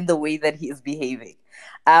in the way that he is behaving.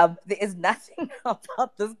 There is nothing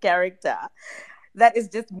about this character that is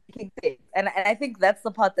just making sense. And I think that's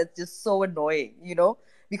the part that's just so annoying,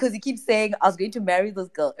 because he keeps saying, I was going to marry this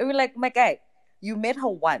girl. And we're like, my guy, you met her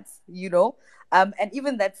once, And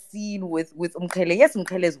even that scene with Umkele, yes,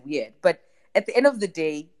 Umkele is weird, but at the end of the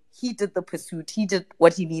day, he did the pursuit. He did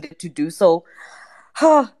what he needed to do. So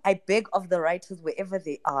I beg of the writers, wherever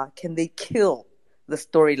they are, can they kill the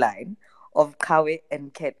storyline of Kawe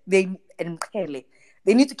and Mkele?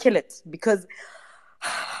 They need to kill it because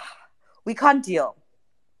we can't deal.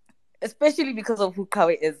 Especially because of who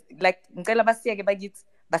Kawe is. Like, let's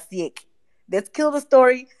kill the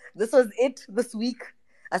story. This was it this week.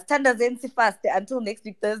 As Tanda Zensi fast until next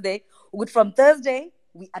week, Thursday. From Thursday,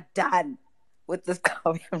 we are done with this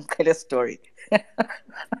Kawe and Mkele story.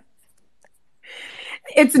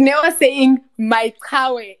 It's Noah saying my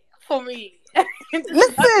Kawe for me.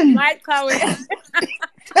 Listen, my Kawe.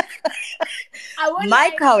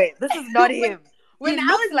 My Kawe. This is not him. When He I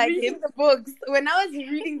looks was like reading him. the books, when I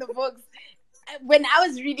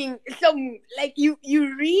was reading some, like you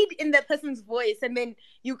read in the person's voice and then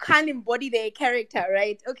you can't embody their character,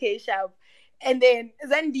 right? Okay, sharp. And then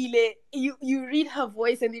Zandile, you read her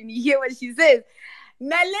voice and then you hear what she says.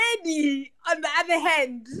 Naledi, on the other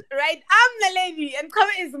hand, right? I'm Naledi and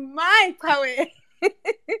Kawe is my Kawe.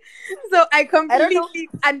 So I completely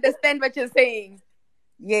understand what you're saying.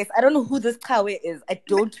 Yes, I don't know who this Kawe is. I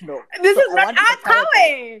don't know. This So is not our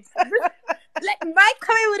Kawe. Like, my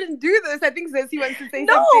Kawe wouldn't do this. I think Zessie wants to say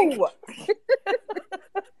something. No!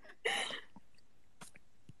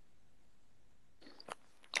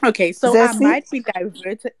 Okay, so Zessie?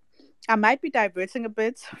 I might be diverting a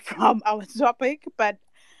bit from our topic, but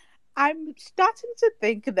I'm starting to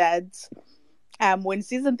think that when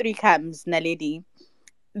season 3 comes, Naledi,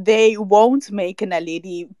 they won't make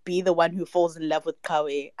Naledi be the one who falls in love with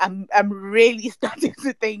Kawe. I'm really starting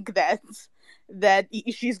to think that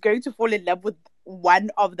she's going to fall in love with one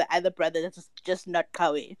of the other brothers that's just not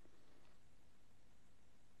Kawe.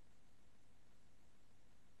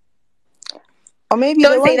 Or maybe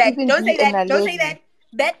Don't say that. Don't say that. Don't say that.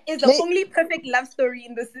 That is the They- only perfect love story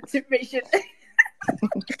in this situation.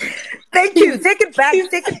 Thank you. Please, Take it back. please,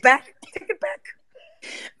 Take it back. Take it back.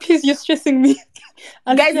 please, you're stressing me.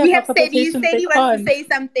 Unless Guys, we we have have multiple Sadie. patients, they Sadie wants to can't. say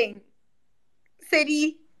something.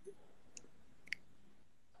 Sadie.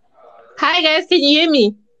 Hi guys, can you hear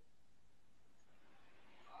me?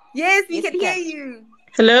 Yes, we Yes, can we hear can. you.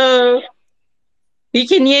 Hello. You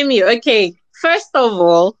can hear me. Okay. First of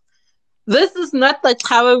all, this is not the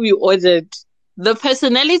cover we ordered. The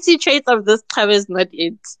personality trait of this cover is not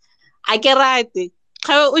it. I get it.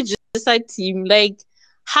 Cover just a team. Like,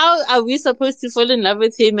 how are we supposed to fall in love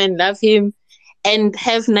with him and love him and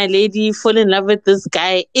have Naledi fall in love with this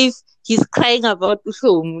guy if he's crying about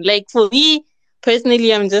home? Like, for me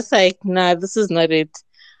personally, I'm just like, nah, this is not it.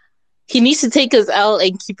 He needs to take his L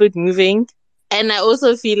and keep it moving. And I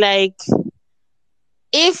also feel like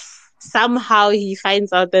if somehow he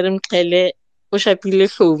finds out that Mkele Oshapile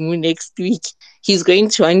Hlomu next week, he's going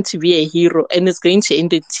to want to be a hero and it's going to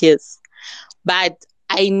end in tears. But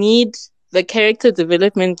I need the character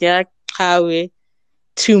development to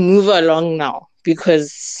move along now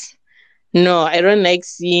because no, I don't like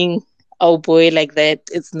seeing oh boy like that.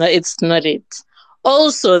 It's not it.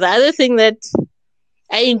 Also, the other thing that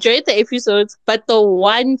I enjoyed the episodes, but the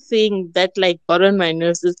one thing that like got on my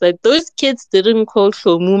nerves is that those kids didn't call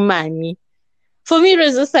Hlomu Mani. For me, it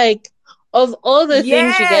was just like, of all the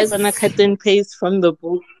things you guys wanna Yes. cut and paste from the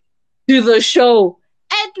book to the show,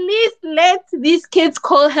 at least let these kids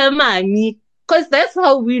call her Mani, because that's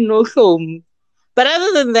how we know Hlomu. But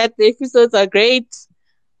other than that, the episodes are great.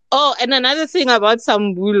 Oh, and another thing about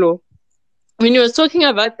Sambulo, when you was talking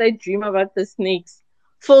about that dream about the snakes,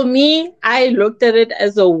 for me, I looked at it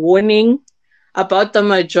as a warning about the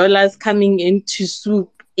Majolas coming in to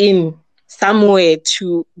swoop in somewhere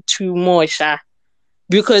to Mosha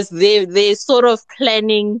because they're sort of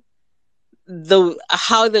planning the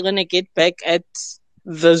how they're gonna get back at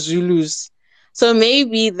the Zulus. So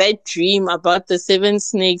maybe that dream about the seven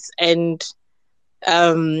snakes and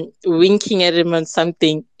winking at him on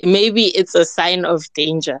something, maybe it's a sign of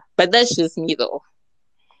danger. But that's just me though.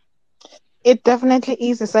 It definitely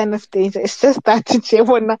is a sign of danger. It's just that nje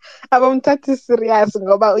bona abamthathi serious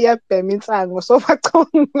ngoba uyabhema insango so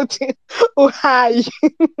bacabanga ukuthi uhayi.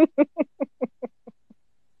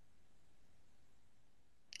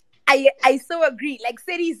 I so agree. Like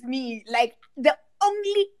Sadie's me. Like the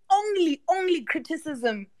only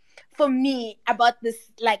criticism for me about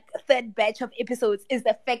this like third batch of episodes is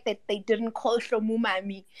the fact that they didn't call Hlomu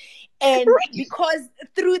Mami. And because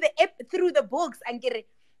through the books and get it,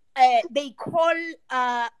 they call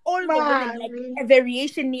all the women like a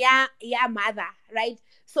variation ya mother, right?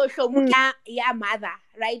 So Hlomu ya mother,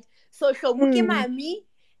 right? So Hlomu ke mami,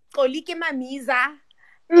 Xoli ke mamiza,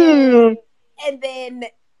 and then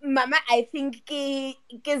Mama, I think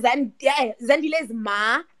Zandile's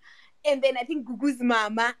ma, and then I think Gugu's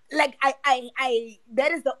mama. Like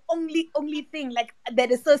that is the only thing like that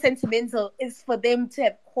is so sentimental is for them to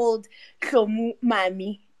have called Hlomu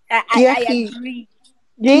Mami. I Yaki. agree.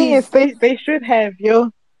 Yes, Keys, they should have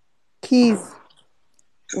yo. Keys.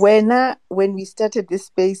 When we started this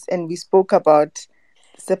space and we spoke about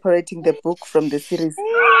separating the book from the series,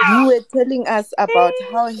 you were telling us about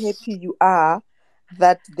how happy you are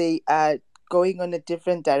that they are going on a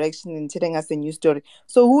different direction and telling us a new story.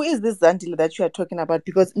 So who is this Zandile that you are talking about?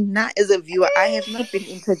 Because now as a viewer, I have not been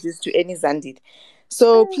introduced to any Zandile.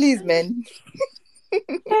 So please, man.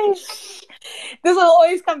 This will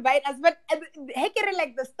always combine us. But Hekere,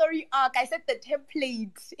 like the story arc, I said the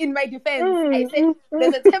template in my defense. I said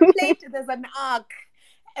there's a template, there's an arc.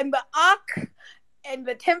 And the arc and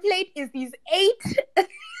the template is these 8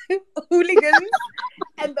 hooligans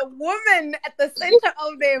and the woman at the center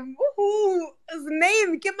of them whose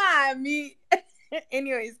name Kimami.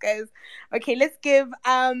 Anyways, guys. Okay, let's give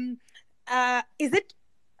is it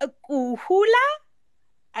a Kuhula?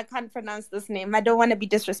 I can't pronounce this name. I don't want to be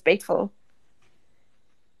disrespectful.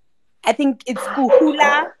 I think it's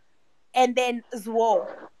Kuhula and then Zwo.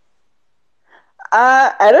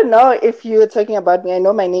 I don't know if you're talking about me. I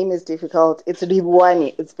know my name is difficult. It's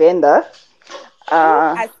Ribuani. It's Benda.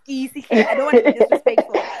 I don't want to be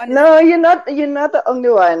disrespectful, honestly. No, you're not the only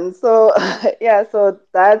one. So yeah, so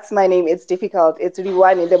that's my name. It's difficult. It's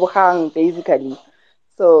Ribuani Lebohang, basically.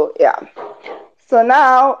 So yeah. So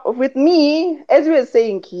now with me, as we were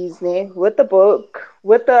saying, Kisne, with the book,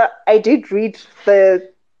 I did read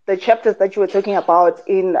the chapters that you were talking about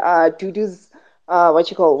in Dudu's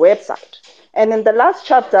what you call website. And in the last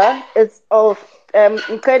chapter is of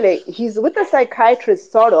Nkele. He's with a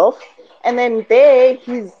psychiatrist sort of, and then there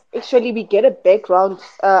we get a background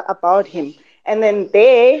about him. And then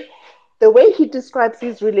there the way he describes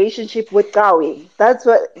his relationship with Gawi, that's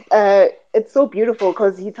what it's so beautiful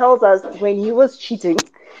because he tells us when he was cheating,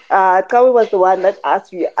 Gawi was the one that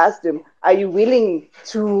asked him, "Are you willing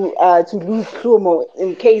to lose Hlomu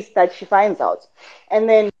in case that she finds out?" And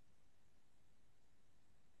then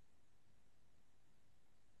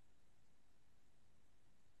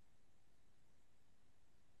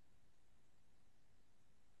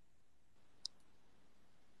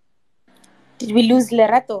Did we lose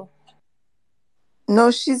Lerato?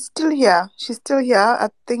 No, she's still here. She's still here. I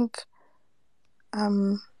think.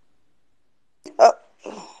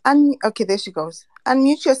 Okay, there she goes.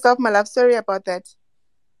 Unmute yourself, my love. Sorry about that.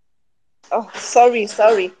 Oh, sorry.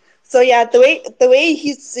 So yeah, the way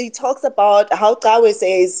he talks about how Gawe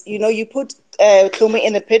says, you put Hlomu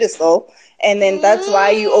in a pedestal, and then that's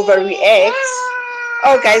why you overreact.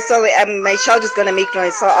 Oh, guys, sorry, my child is gonna make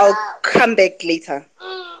noise, so I'll come back later.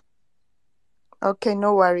 Okay,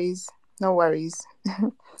 no worries. No worries.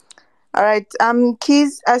 All right.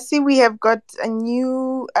 Keys, I see we have got a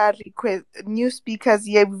new request, new speakers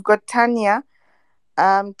here. We've got Tanya.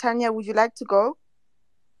 Tanya, would you like to go?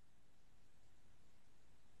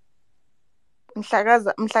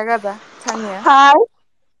 Mhlagaza, Tanya. Hi.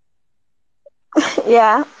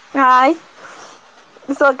 Yeah. Hi.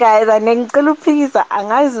 So guys, anengicela uphikisa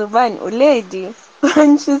angazi ubani ulady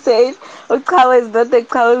when she said uchawe is not the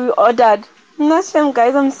chawe we ordered. Ngashem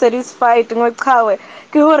guys, I'm satisfied ngochawe.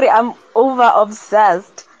 Ke hore I'm over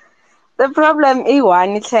obsessed. The problem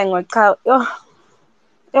i-one ihle ngochawe.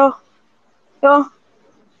 Yo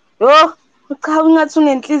uchawe ngathi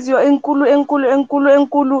unenhliziyo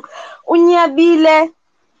enkulu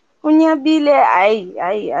unyabile ayi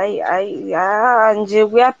nje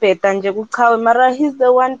kuyabheda nje kuchawe mara he's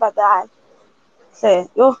the one but hle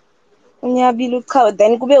yo unyabile uchawe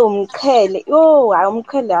then kube umqhele yo hayi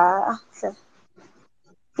umqhele hle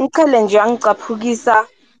umqhele nje angicaphukisa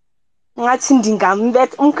ngathi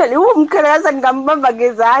ndingambetha umqhele yazi ngambamba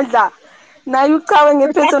ngezandla naye uchawe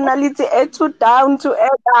ngepersonality ethu down to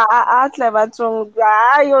earth hle bathong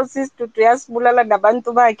hayi sisidudu uyasibulala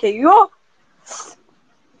nabantu bakhe yo.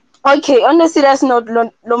 Okay, on a serious note,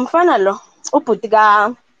 lo mfana lo ubhuti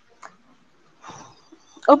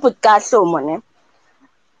Hlomu ne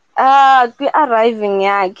kwi-arriving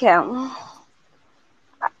yakhe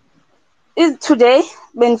is today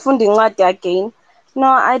benifunda incwadi again. No,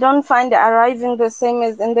 I don't find the arriving the same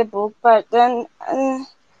as in the book, but then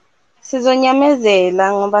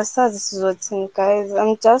sizonyamezela ngoba sazi sizothini guys.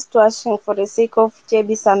 I'm just watching for the sake of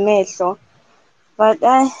jebisa amehlo, but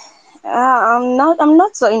I'm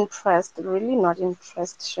not so impressed, really not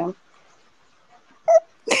impressed, Shem.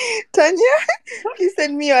 Tanya, please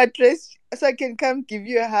send me your address so I can come give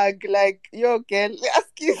you a hug. Like, yo, girl,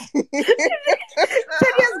 excuse me.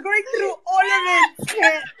 Tanya's going through all of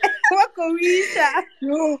it. What Korisha?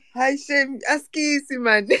 No, hi, Shem. Excuse me,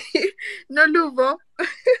 man. No, Luvo.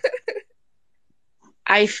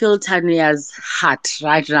 I feel Tanya's heart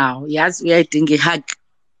right now. Yes, we are thinking hug.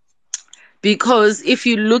 Because if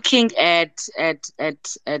you're looking at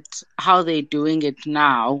how they're doing it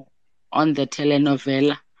now on the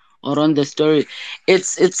telenovela or on the story,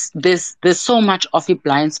 it's there's so much of it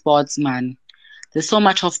blind spots, man. There's so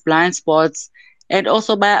much of blind spots, and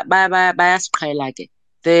also by like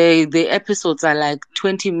the episodes are like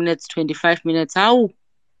 20 minutes, 25 minutes. How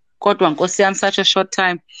God one in such a short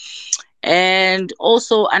time. And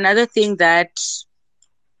also another thing that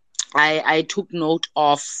I took note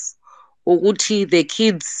of, ukuthi the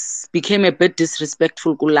kids became a bit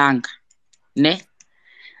disrespectful kulang, ne?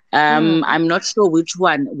 I'm not sure which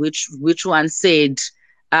one said,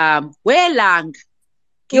 where lang?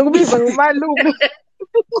 Ngikubiza ngomalume.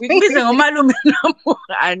 Ngikubiza ngomalume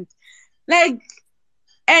and like,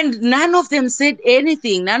 and none of them said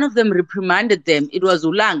anything. None of them reprimanded them. It was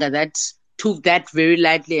Ulanga that took that very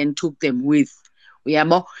lightly and took them with.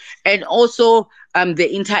 And also the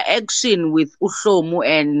interaction with Hlomu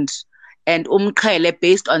and Umqhele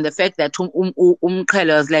based on the fact that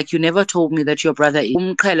Umqhele was like, you never told me that your brother is.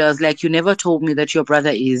 Umqhele was like, you never told me that your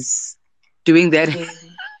brother is doing that.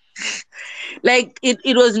 Like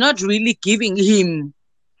it was not really giving him.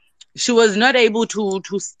 She was not able to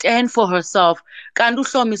stand for herself. Kandu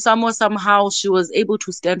Hlomu somehow she was able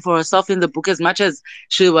to stand for herself in the book as much as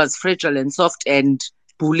she was fragile and soft and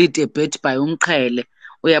bullied a bit by Umqhele.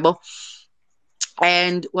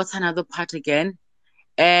 And what's another part again?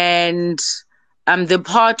 And the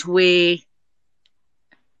part where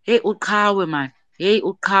hey uqhawe man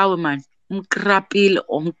umkrapile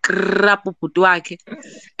umkrapa ubhuti wakhe,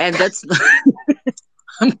 and that's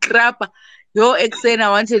umkrapa. Yo, ex saying I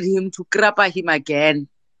wanted him to krapa him again.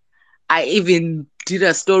 I even did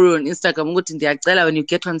a story on Instagram ukuthi ndiyacela when you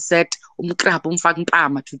get on set umkrabha umfake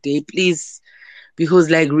impama today please, because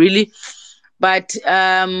like really. But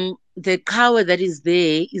the Kawa that is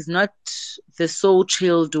there is not the so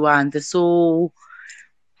chilled one, the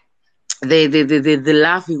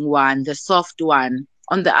laughing one, the soft one.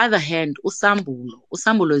 On the other hand,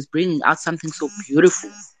 Usambulo is bringing out something so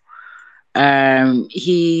beautiful.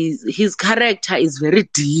 His character is very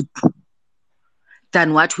deep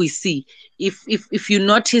than what we see. If you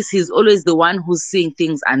notice, he's always the one who's seeing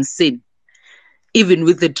things unseen. Even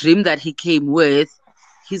with the dream that he came with,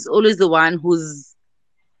 he's always the one who's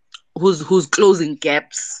closing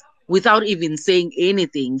gaps without even saying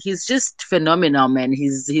anything. He's just phenomenal, man.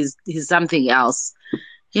 He's something else.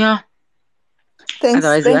 Yeah. Thanks,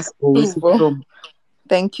 Otherwise, thanks, yes, always Uvo. from.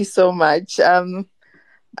 Thank you so much.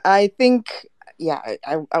 I think, yeah,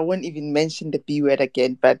 I won't even mention the B word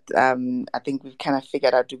again, but I think we've kind of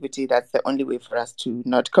figured out, Uguti, that's the only way for us to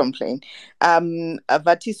not complain.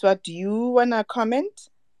 Vatiswa, do you want to comment?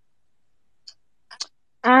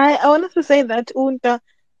 I wanted to say that Unta,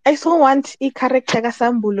 I so want I character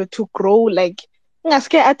Sambulo to grow, like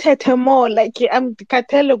ngaske athethe more, like I'm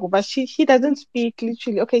Katelego, but he doesn't speak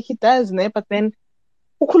literally. Okay, he does, ne, but then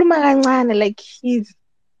ukhuluma kancane, like he's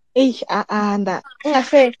anda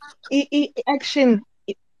ngase action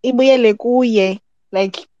ibuyele kuye,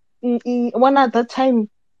 like one at that time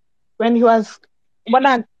when he was one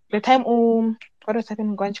at the time what was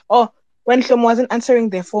happening Gwanj? Oh, when Hlomu wasn't answering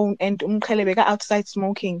the phone and Mkhelebeka outside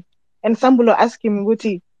smoking and Sambulo asked him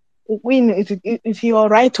Guti, Queen, is he all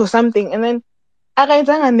right or something? And then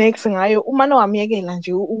akayenzanga next ngayo umane wamyekela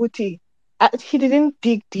nje ukuthi he didn't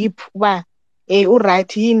dig deep uba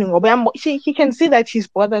uright yini ngoba he can see that he's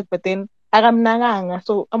bothered but then akamnakanga.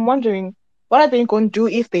 So I'm wondering what are they going to do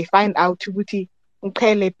if they find out ukuthi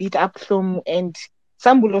Mqhele beat up Hlomu and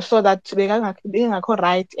Sambulo saw that bekangakho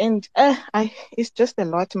right and it's just a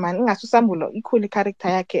lot, man. Ingasu Sambulo equally character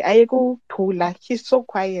yakhe ayekuthula. He's so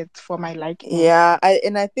quiet for my liking. Yeah,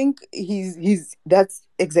 I think he's that's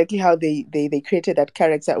exactly how they created that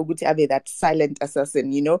character Uguti Abe, that silent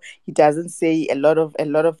assassin. He doesn't say a lot of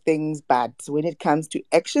things, but when it comes to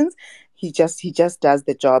actions, he just does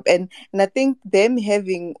the job. And I think them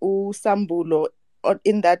having Sambulo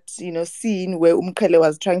in that scene where Umkele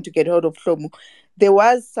was trying to get hold of Hlomu, there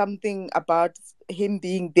was something about him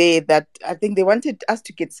being there that I think they wanted us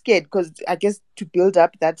to get scared, because I guess to build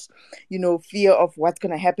up that fear of what's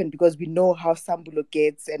going to happen, because we know how Sambulo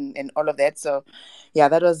gets and all of that. So yeah,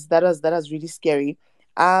 that was really scary.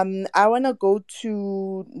 I want to go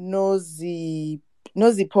to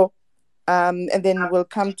Nozipo, and then we'll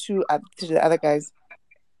come to the other guys.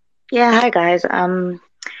 Yeah, hi guys.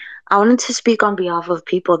 I wanted to speak on behalf of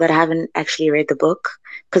people that haven't actually read the book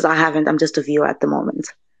because I haven't. I'm just a viewer at the moment.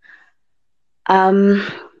 Ke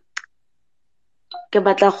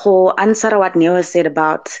batla go answer what Neo said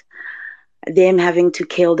about them having to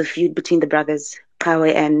kill the feud between the brothers,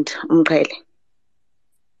 Kawe and Umqele.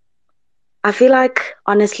 I feel like,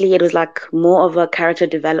 honestly, it was like more of a character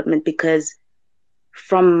development because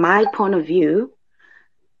from my point of view,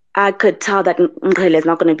 I could tell that Umqele is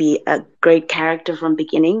not going to be a great character from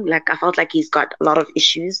beginning. Like, I felt like he's got a lot of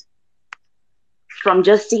issues. From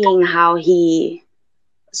just seeing how he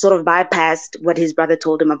sort of bypassed what his brother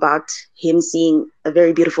told him about him seeing a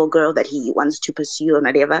very beautiful girl that he wants to pursue or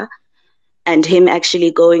whatever, and him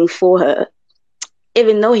actually going for her,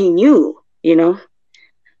 even though he knew.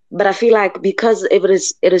 But I feel like because it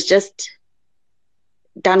is just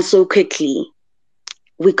done so quickly,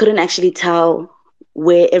 we couldn't actually tell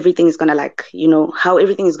where everything is gonna how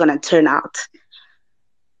everything is gonna turn out.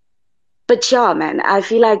 But yeah, man, I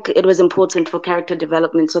feel like it was important for character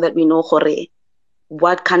development so that we know Hore,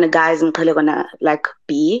 what kind of guy is Mkele gonna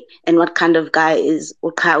be and what kind of guy is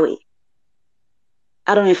Ukawi.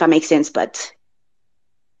 I don't know if I make sense, but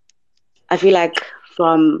I feel like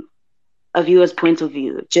from a viewer's point of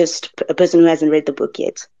view, just a person who hasn't read the book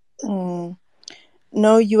yet.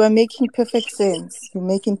 No, you are making perfect sense. You're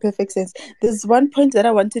making perfect sense. There's one point that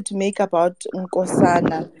I wanted to make about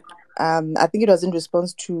Nkosana. I think it was in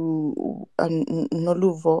response to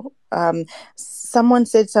Noluvo. Someone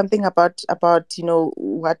said something about what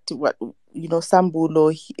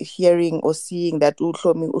Sambulo hearing or seeing that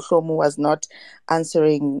Uhlomu was not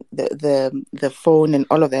answering the phone and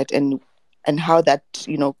all of that, and how that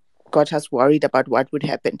got us worried about what would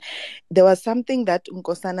happen. There was something that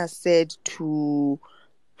Nkosana said to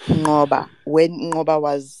Ngoba when Ngoba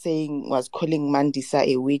was calling Mandisa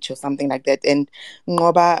a witch or something like that, and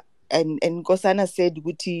Ngoba and Nkosana said,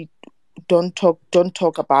 "Guti, don't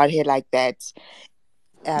talk about her like that."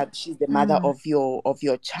 she's the mother of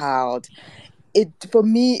your child. It, for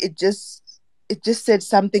me, it just said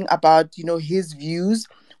something about, his views,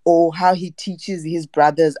 or how he teaches his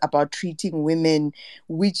brothers about treating women,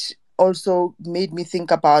 which also made me think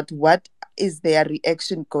about what is their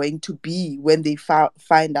reaction going to be when they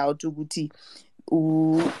find out ukuthi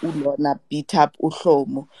uLorna beat up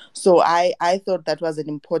uHlomu. So I thought that was an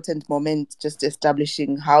important moment, just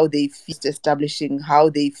establishing how they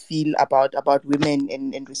feel about women,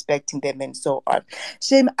 and respecting them and so on.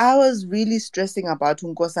 Shame, I was really stressing about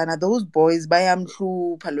Unkosana. Those boys,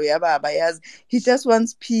 bayamhlupha loya baba, yazi. He just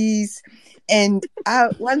wants peace. And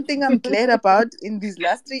one thing I'm glad about in these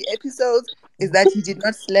last 3 episodes is that he did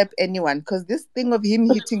not slap anyone, because this thing of him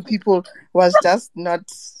hitting people was just not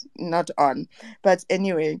on. But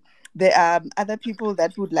anyway, there are other people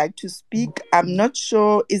that would like to speak. I'm not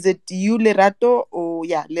sure. Is it you, Lerato? Or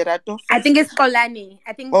yeah, Lerato I first. think it's Kolani.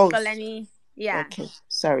 Oh, Yeah. okay.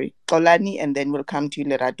 Sorry. Kolani, and then we'll come to you,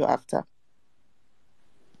 Lerato, after.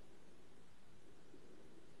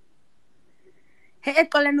 Hey,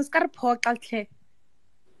 Kolani, uskar phoqa hle.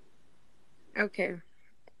 Okay.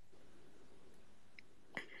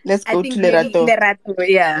 Let's I go to think maybe Lerato. Lerato,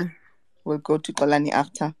 yeah. We'll go to Kolani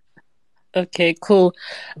after. Okay, cool.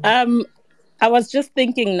 I was just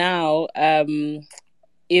thinking now,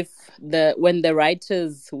 if when the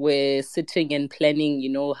writers were sitting and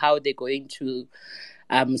planning, how they're going to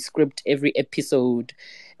script every episode,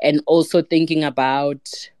 and also thinking about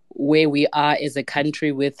where we are as a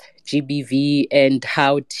country with GBV, and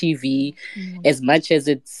how TV, as much as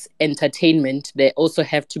it's entertainment, they also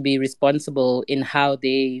have to be responsible in how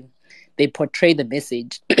they portray the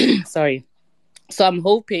message. Sorry. So I'm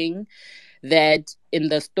hoping that in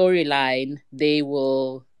the storyline they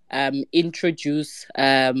will introduce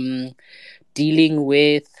dealing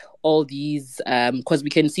with all these, because we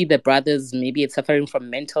can see the brothers, maybe it's suffering from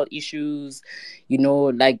mental issues,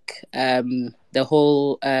 like the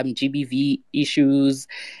whole GBV issues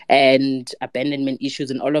and abandonment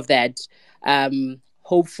issues and all of that.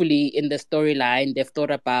 Hopefully in the storyline they've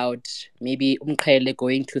thought about maybe Umkhele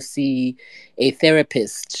going to see a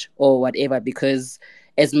therapist or whatever, because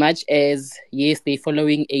as much as, yes, they're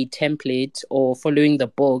following a template or following the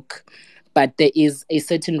book, but there is a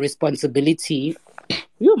certain responsibility.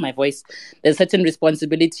 My voice. There's certain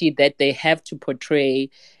responsibility that they have to portray,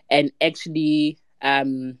 and actually,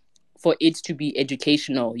 for it to be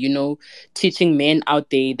educational, teaching men out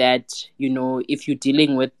there that, if you're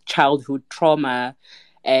dealing with childhood trauma,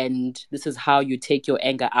 and this is how you take your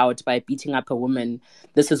anger out by beating up a woman,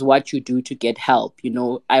 this is what you do to get help.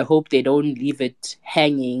 I hope they don't leave it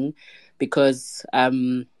hanging, because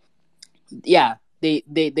yeah,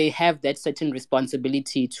 they have that certain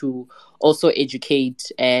responsibility to also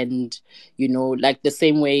educate. And like the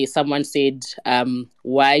same way someone said,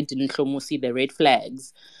 why didn't Hlomu see the red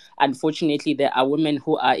flags? Unfortunately, there are women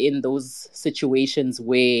who are in those situations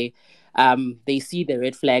where they see the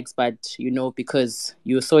red flags, but because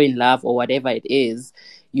you're so in love or whatever it is,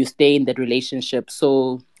 you stay in that relationship.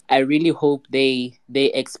 So I really hope they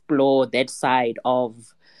explore that side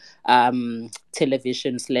of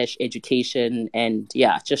television slash education, and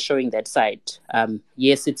yeah, just showing that side.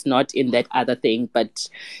 Yes, it's not in that other thing, but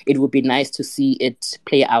it would be nice to see it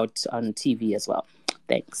play out on TV as well.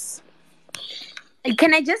 Thanks.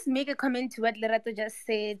 Can I just make a comment to what Lerato just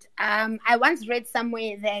said? I once read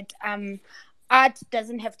somewhere that art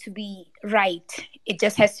doesn't have to be right; it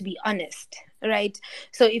just has to be honest, right?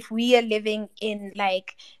 So if we are living in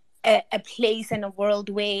like a place and a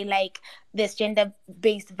world where like there's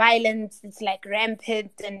gender-based violence, it's like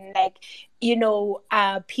rampant, and like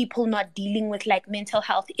people not dealing with like mental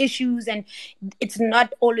health issues, and it's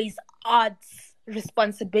not always art's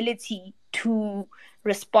responsibility to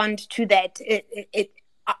respond to that.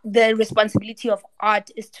 The responsibility of art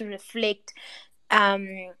is to reflect um,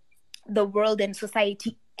 the world and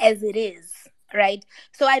society as it is, right?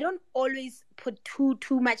 So I don't always put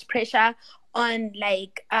too much pressure on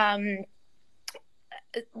like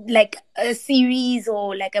a series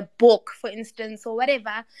or like a book, for instance, or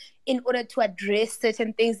whatever, in order to address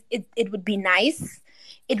certain things. It would be nice,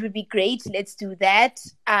 it would be great, let's do that.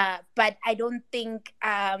 But I don't think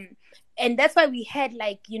and that's why we had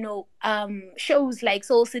like shows like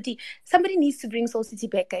Soul City. Somebody needs to bring Soul City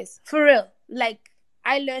back, guys, for real. Like,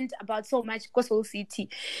 I learned about so much Soul City.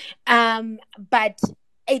 But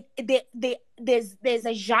there's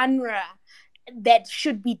a genre that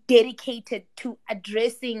should be dedicated to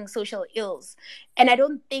addressing social ills. And I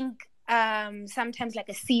don't think sometimes like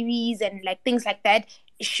a series and like things like that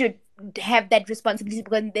should have that responsibility,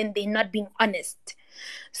 because then they're not being honest.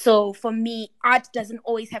 So for me, art doesn't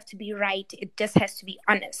always have to be right. It just has to be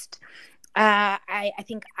honest. I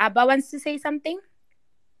think Abba wants to say something.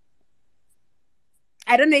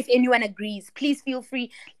 I don't know if anyone agrees. Please feel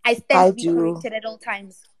free. I stand I to be do. corrected at all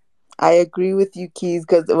times. I agree with you, Keys,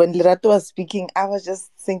 because when Lerato was speaking, I was just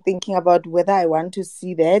thinking about whether I want to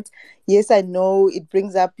see that. Yes, I know it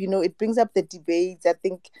brings up, it brings up the debates. I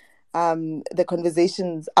think the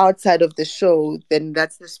conversations outside of the show, then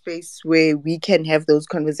that's the space where we can have those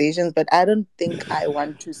conversations. But I don't think I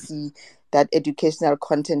want to see that educational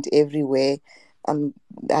content everywhere. Um,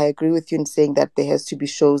 I agree with you in saying that there has to be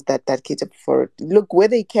shows that cater for it. Look, where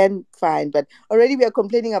they can, fine, but already we are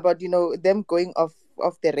complaining about them going off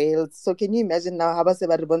the rails. So can you imagine now how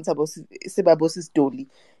Sebabosis Dolly?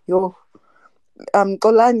 Yo,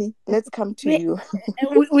 Kolani, let's come to We, you.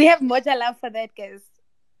 we have much love for that, guys.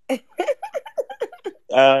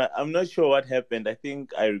 I'm not sure what happened. I think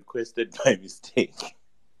I requested by mistake.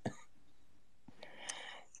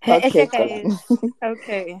 Okay, Guys. Kolani.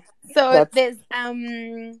 Okay. So That's there's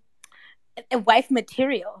a wife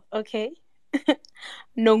material, okay?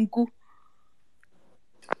 Nongu.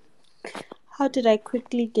 How did I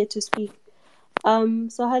quickly get to speak? So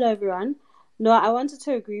hello everyone. No, I wanted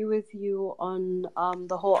to agree with you on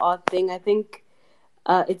the whole art thing. I think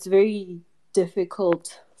it's very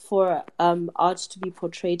difficult for art to be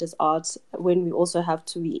portrayed as art when we also have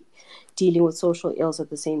to be dealing with social ills at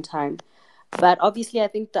the same time. But obviously, I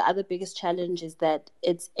think the other biggest challenge is that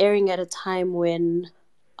it's airing at a time when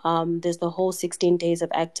there's the whole 16 days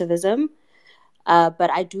of activism.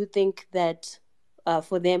 But I do think that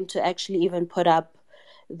for them to actually even put up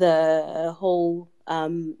the whole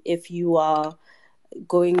if you are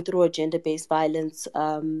going through a gender-based violence,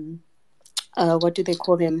 what do they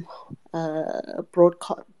call them?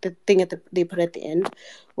 Broadcast, the thing they put at the end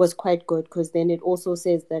was quite good, because then it also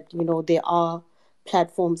says that there are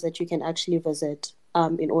platforms that you can actually visit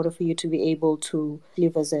in order for you to be able to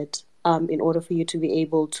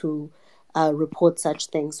report such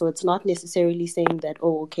things. So it's not necessarily saying that,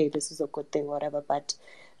 oh, okay, this is a good thing, whatever, but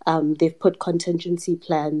they've put contingency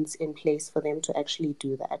plans in place for them to actually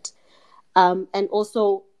do that. And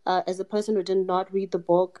also, as a person who did not read the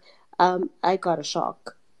book, I got a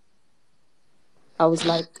shock. I was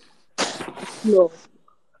like, no.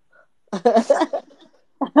 I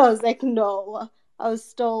was like, no. I was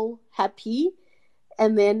still happy.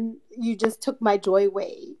 And then you just took my joy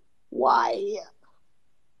away. Why?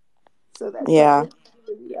 So yeah.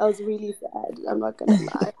 I was really sad. I'm not gonna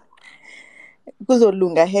lie.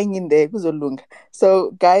 Kuzolunga, hang in there, Kuzolunga.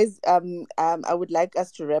 So, guys, I would like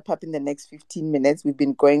us to wrap up in the next 15 minutes. We've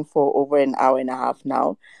been going for over an hour and a half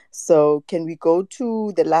now. So, can we go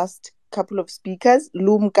to the last couple of speakers?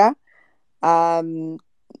 Lumka,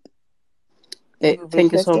 you've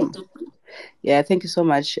Thank you so requested. much. Yeah, thank you so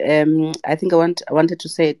much. I think I wanted to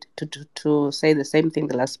say to say the same thing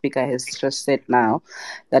the last speaker has just said now,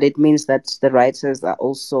 that it means that the writers are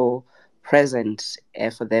also present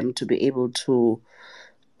for them to be able to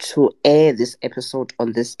air this episode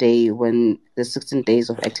on this day when the 16 days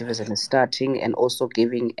of activism is starting, and also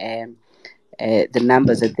giving the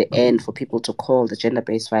numbers at the end for people to call the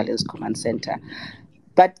Gender-Based Violence Command Center.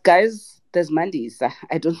 But guys, there's Mandisa.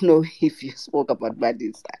 I don't know if you spoke about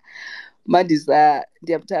Mandisa. Mandisa,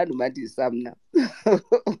 ndiyamthanda uMandisa mna.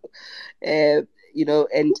 And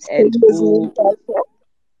Excuse me, Doctor.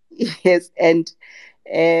 yes, and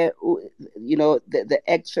the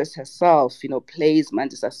actress herself, plays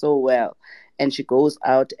Mandisa so well, and she goes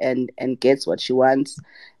out and gets what she wants,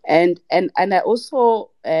 and I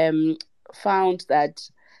also found that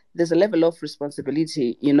there's a level of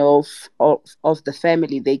responsibility, of the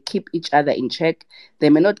family. They keep each other in check. They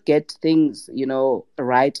may not get things,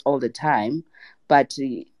 right all the time, but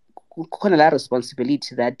kukhona la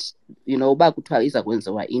responsibility that, uba kuthiwa iza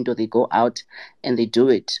kwenziwa into, they go out and they do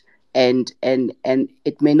it. And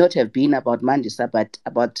it may not have been about Mandisa, but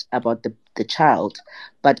about the child.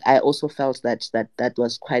 But I also felt that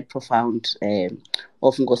was quite profound,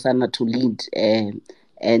 of Nkosana to lead,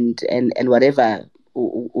 and whatever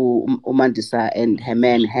Mandisa and her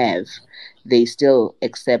men have, they still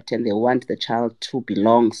accept and they want the child to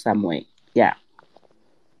belong somewhere. Yeah.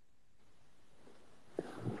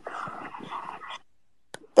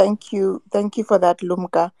 Thank you. Thank you for that,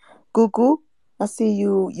 Lumka. Gugu, I see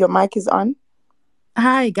you. Your mic is on.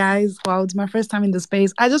 Hi, guys. Well, it's my first time in the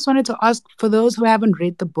space. I just wanted to ask, for those who haven't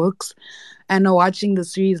read the books and are watching the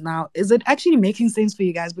series now, is it actually making sense for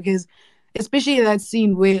you guys? Because especially that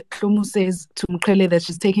scene where Hlomu says to Mkrele that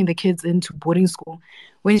she's taking the kids into boarding school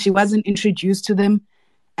when she wasn't introduced to them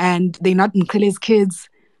and they're not Mkrele's kids.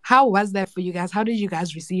 How was that for you guys? How did you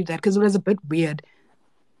guys receive that? Because it was a bit weird.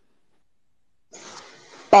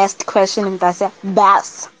 Best question, Mtasia.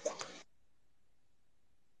 Best.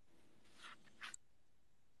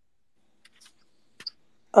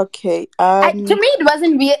 Okay. To me, it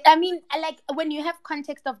wasn't weird. I mean, like when you have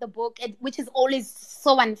context of the book, which is always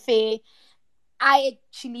so unfair. I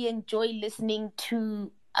actually enjoy listening to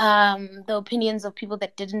the opinions of people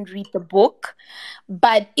that didn't read the book.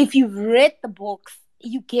 But if you've read the books,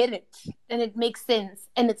 you get it and it makes sense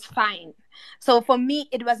and it's fine. So for me,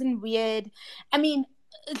 it wasn't weird. I mean,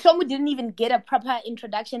 Hlomu didn't even get a proper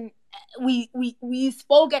introduction. We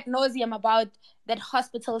spoke at nauseum about that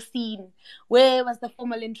hospital scene. Where was the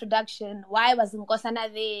formal introduction? Why was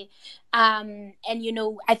Nkosana there? And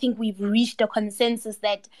I think we've reached a consensus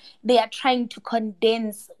that they are trying to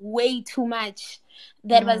condense way too much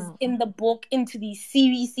that was in the book into these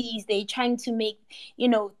series. They're trying to make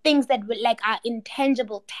things that are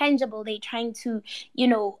intangible tangible. They're trying to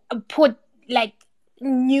put like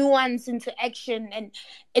nuance into action, and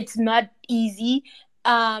it's not easy.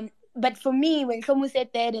 But for me, when Hlomu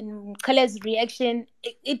said that and Kale's reaction,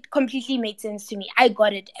 it completely made sense to me. I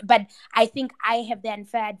got it. But I think I have the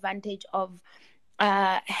unfair advantage of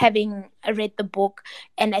having read the book.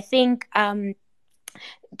 And I think to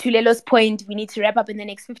Lelo's point, we need to wrap up in the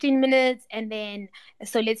next 15 minutes. And then,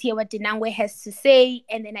 so let's hear what Dinangwe has to say.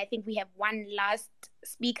 And then I think we have one last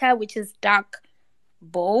speaker, which is Dark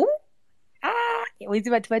Bow. Wait,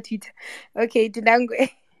 okay,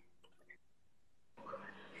 Dinangwe.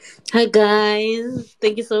 Hi guys,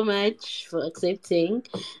 thank you so much for accepting.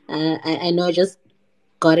 I know I just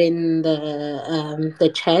got in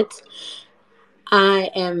the chat. I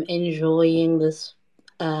am enjoying this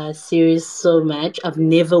series so much. I've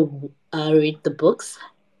never read the books,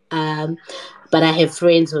 um, but I have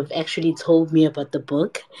friends who have actually told me about the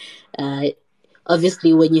book. Uh,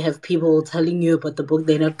 Obviously, when you have people telling you about the book,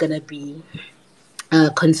 they're not gonna be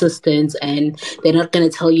consistent, and they're not going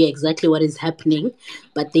to tell you exactly what is happening,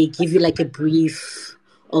 but they give you like a brief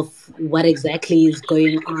of what exactly is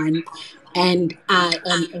going on. And I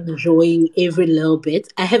am enjoying every little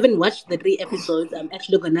bit. I haven't watched the 3 episodes. I'm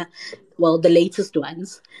actually gonna, well, the latest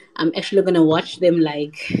ones. I'm actually gonna watch them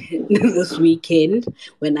like this weekend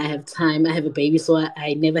when I have time. I have a baby, so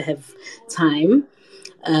I never have time.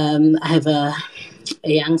 I have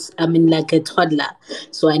I mean, like a toddler,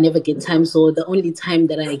 so I never get time. So the only time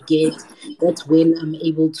that I get, that's when I'm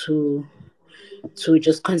able to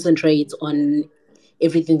just concentrate on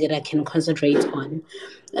everything that I can concentrate on.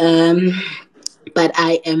 Um, but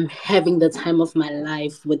I am having the time of my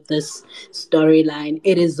life with this storyline.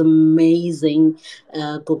 It is amazing.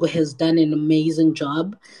 Gogo has done an amazing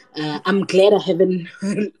job. I'm glad I haven't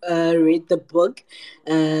read the book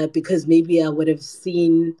because maybe I would have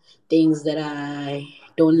seen things that I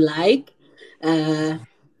don't like. Uh,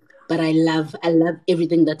 but I love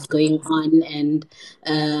everything that's going on, and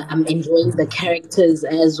I'm enjoying the characters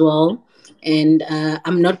as well. And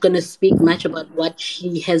I'm not going to speak much about what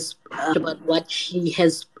she has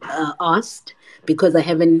asked because I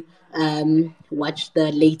haven't watched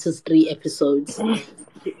the latest 3 episodes.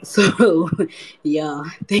 So yeah,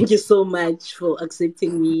 thank you so much for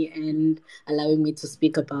accepting me and allowing me to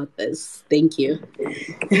speak about this. Thank you.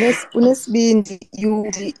 Unesbindi,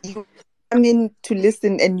 you come in to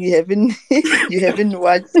listen and you haven't you haven't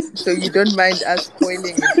watched, so you don't mind us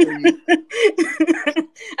spoiling it for you.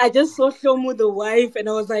 I just saw Hlomu the wife and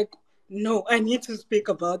I was like, no, I need to speak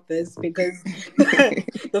about this because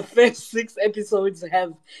the first 6 episodes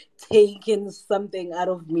have taken something out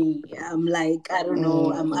of me. I'm like, I don't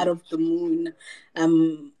know, I'm out of the moon.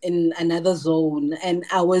 I'm in another zone. And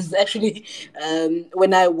I was actually,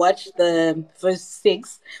 when I watched the first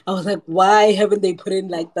 6, I was like, why haven't they put in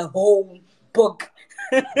like the whole book?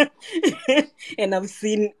 And I've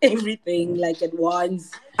seen everything like at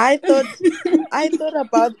once. I thought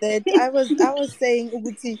about that. I was saying,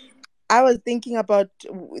 Uguti, I was thinking about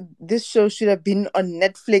this show should have been on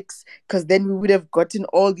Netflix because then we would have gotten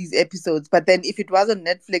all these episodes. But then if it was on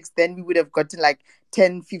Netflix, then we would have gotten like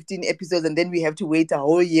 10, 15 episodes, and then we have to wait a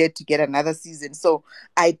whole year to get another season. So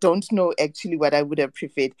I don't know actually what I would have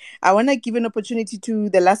preferred. I want to give an opportunity to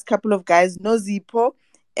the last couple of guys, no Zippo,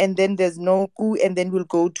 and then there's no Ku, and then we'll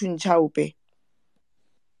go to Nchaupe.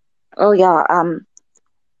 Oh yeah,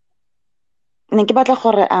 ne ke batla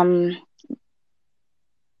gore,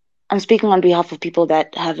 I'm speaking on behalf of people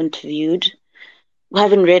that haven't read,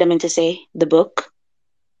 I mean to say, the book,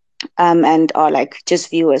 and are like just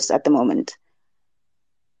viewers at the moment.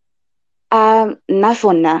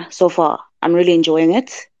 Nafona so far, I'm really enjoying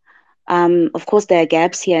it. Of course, there are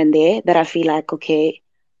gaps here and there that I feel like, okay,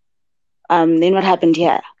 then what happened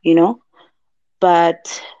here, you know?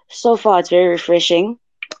 But so far, it's very refreshing.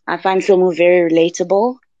 I find Hlomu very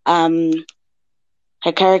relatable.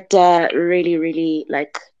 Her character really, really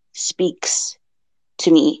like speaks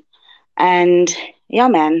to me. And yeah,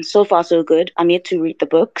 man, so far so good. I'm yet to read the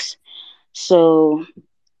books. So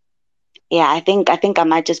yeah, I think I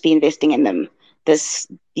might just be investing in them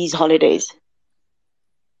these holidays.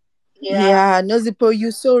 Yeah, Nozipo, you're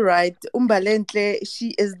so right. Umbalentle,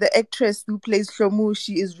 she is the actress who plays Hlomu.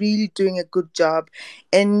 She is really doing a good job.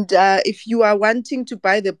 And if you are wanting to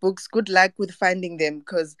buy the books, good luck with finding them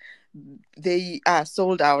because they are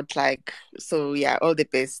sold out. Like, so yeah, all the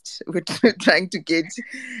best. We're trying to get.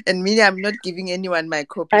 And me, I'm not giving anyone my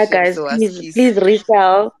copy here. Guys, So please,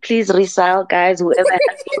 askis. please resell, guys. Whoever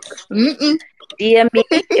has books, DM me.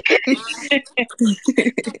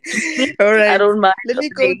 All I right. don't mind Let me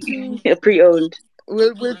go to. pre-owned.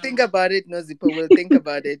 We'll think about it, Nozipo. We'll think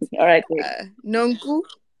about it. All right, great. Nonku.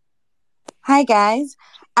 Hi guys.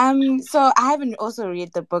 So I haven't also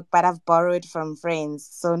read the book, but I've borrowed from friends.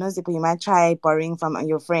 So Nozipo, you might try borrowing from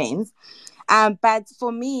your friends. But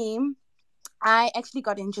for me, I actually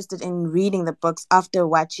got interested in reading the books after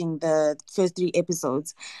watching the first 3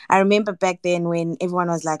 episodes. I remember back then when everyone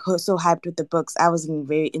was like so hyped with the books, I wasn't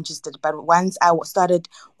very interested. But once I started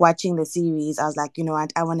watching the series, I was like, you know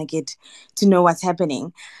what, I want to get to know what's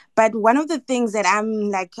happening. But one of the things that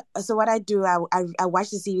I'm like, so what I do, I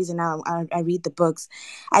watch the series and I read the books.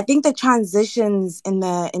 I think the transitions in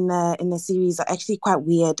the series are actually quite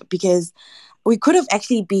weird because we could have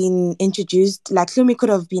actually been introduced, like Hlumi could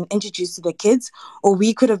have been introduced to the kids, or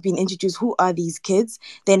we could have been introduced, who are these kids?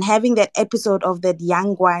 Then having that episode of that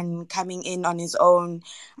young one coming in on his own,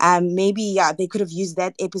 maybe, yeah, they could have used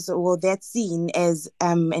that episode or that scene as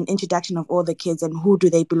an introduction of all the kids and who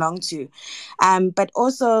do they belong to. But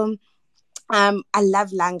also, I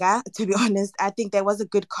love Langa, to be honest. I think there was a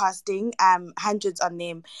good casting, hundreds on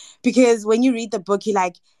them. Because when you read the book, you're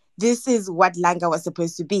like, this is what Langa was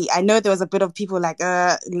supposed to be. I know there was a bit of people like,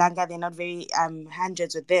 Langa, they're not very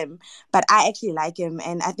hundreds with them. But I actually like him.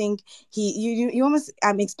 And I think you almost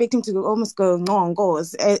expect him to almost go on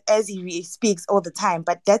goes as he speaks all the time.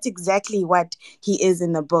 But that's exactly what he is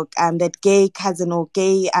in the book. That gay cousin or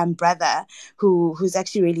gay brother who's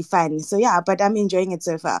actually really fun. So yeah, but I'm enjoying it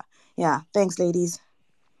so far. Yeah, thanks, ladies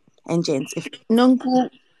and gents.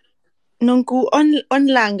 Nonku on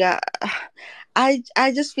Langa, I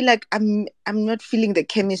just feel like I'm not feeling the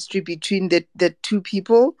chemistry between the two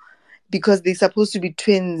people because they're supposed to be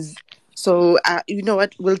twins. So you know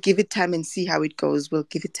what? We'll give it time and see how it goes. We'll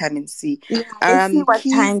give it time and see. Yeah, let's see what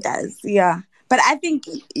Keys. time does. Yeah, but I think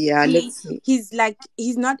Yeah, let's see. he's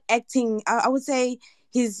not acting. I would say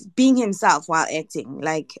he's being himself while acting.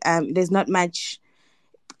 Like there's not much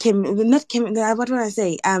what would I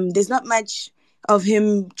say? There's not much of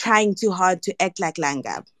him trying too hard to act like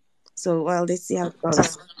Langa. So, well, let's see how it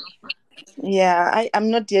goes. Yeah, I'm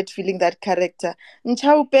not yet feeling that character.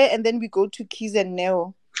 Nchaupe, and then we go to Keys and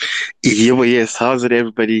Neo. Yeah, well, yes. How's it,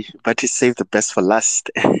 everybody? But you save the best for last.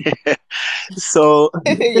 So,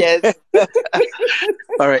 yes.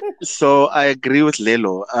 all right. So I agree with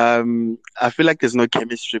Lelo. I feel like there's no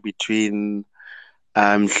chemistry between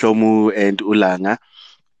Hlomu and Ulanga.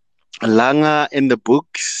 Langa in the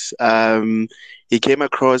books, he came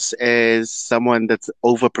across as someone that's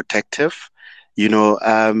overprotective.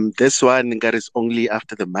 This one got is only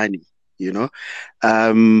after the money, you know.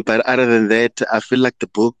 But other than that, I feel like the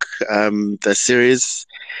book, the series,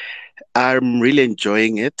 I'm really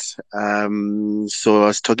enjoying it. So I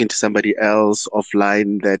was talking to somebody else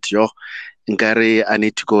offline that, Ngari, I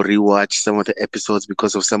need to go rewatch some of the episodes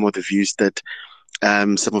because of some of the views that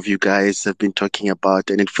some of you guys have been talking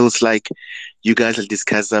about, and it feels like you guys will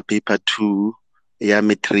discuss paper two, yeah,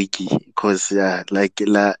 me tricky because like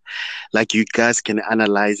you guys can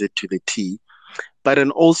analyze it to the T, but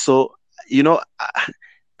then also,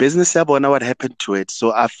 business I know what happened to it.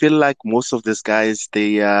 So I feel like most of these guys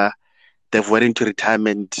they've went into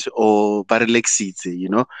retirement or barrel seats,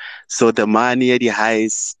 So the money at the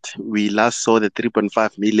highest, we last saw the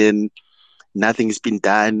 3.5 million. Nothing's been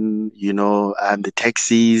done, the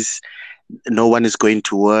taxis, no one is going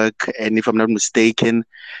to work. And if I'm not mistaken,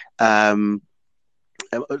 Hlomu's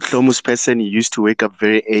person, he used to wake up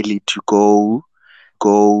very early to go,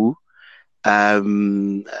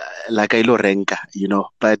 like a renka,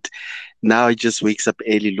 but now he just wakes up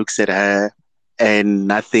early, looks at her, and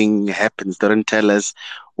nothing happens. They don't tell us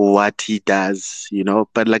what he does,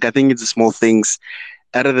 but like, I think it's the small things.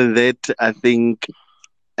 Other than that, I think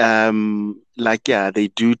yeah, they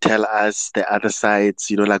do tell us the other sides,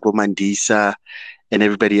 like Mandisa and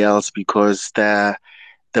everybody else, because the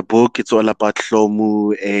book, it's all about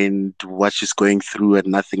Hlomu and what she's going through and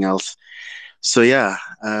nothing else. So yeah,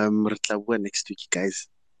 re tla bua next week, guys.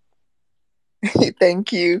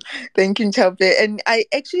 Thank you. Thank you, Chape. And I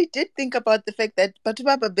actually did think about the fact that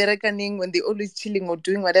Batuba Berekaning, when they're always chilling or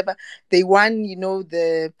doing whatever, they won,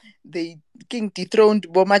 the king dethroned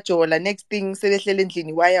Bomachola. Next thing,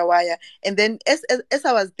 Sebehlelendlini, wire. And then as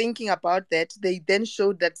I was thinking about that, they then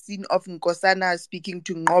showed that scene of Nkosana speaking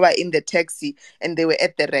to Ngoba in the taxi, and they were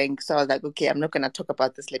at the rank. So I was like, okay, I'm not going to talk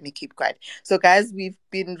about this. Let me keep quiet. So guys, we've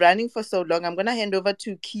been running for so long. I'm going to hand over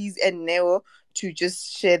to Keys and Neo to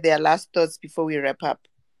just share their last thoughts before we wrap up.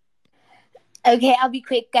 Okay, I'll be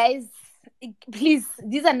quick, guys. Please,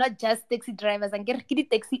 these are not just taxi drivers and get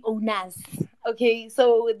taxi owners. Okay,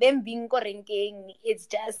 so them being ranking, it's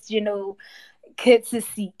just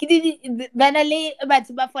courtesy. Banale, but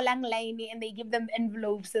for long line and they give them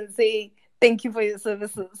envelopes and say thank you for your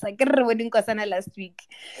services. Like wedding Kosana last week.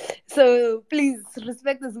 So please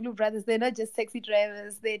respect the Zulu brothers. They're not just taxi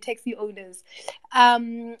drivers, they're taxi owners.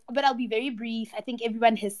 But I'll be very brief. I think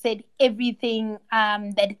everyone has said everything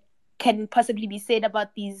that can possibly be said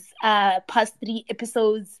about these past 3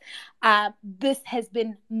 episodes. This has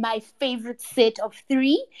been my favorite set of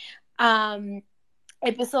 3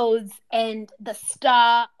 episodes, and the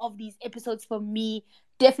star of these episodes for me,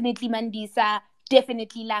 definitely Mandisa,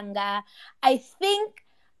 definitely Langa. I think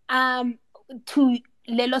to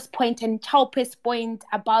Lelo's point and Chaupe's point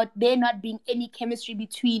about there not being any chemistry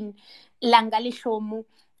between Langa and Hlomu,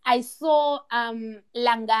 I saw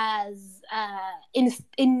Langa's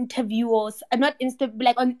interviews, not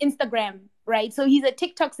like on Instagram, right? So he's a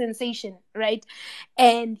TikTok sensation, right?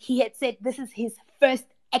 And he had said this is his first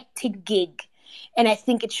acting gig, and I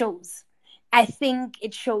think it shows. I think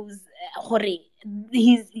it shows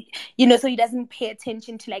he's so he doesn't pay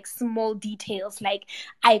attention to like small details like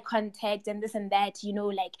eye contact and this and that,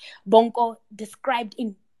 like Bonko described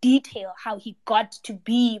in detail how he got to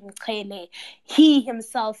be Mkhele. He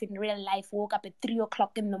himself in real life woke up at 3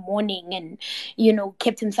 o'clock in the morning and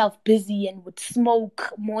kept himself busy and would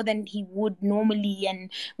smoke more than he would normally and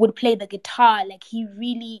would play the guitar. Like he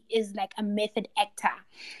really is like a method actor.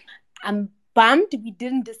 I'm bummed we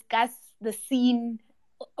didn't discuss the scene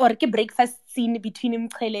or the breakfast scene between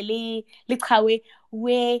Mkhele le Chawe,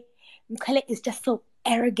 where Mkhele is just so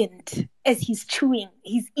arrogant as he's chewing,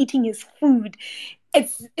 he's eating his food.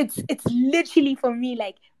 It's literally for me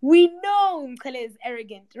like we know Mkhele is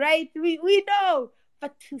arrogant, right? We know,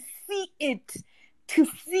 but to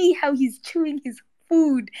see how he's chewing his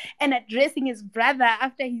food and addressing his brother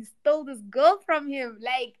after he stole this girl from him,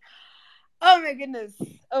 like, oh my goodness.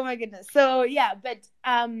 Oh my goodness. So yeah, but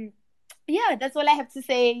yeah, that's all I have to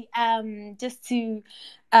say. Just to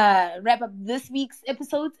wrap up this week's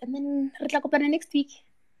episodes, and then re tla kopana next week.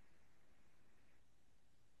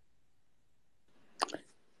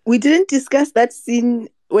 We didn't discuss that scene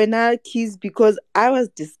when our Keys because I was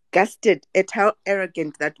disgusted at how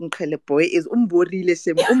arrogant that Mkhele boy is. Umborile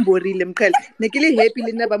Mkhele. Nekile happy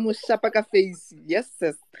le na ba mo shapa ka face. Yes,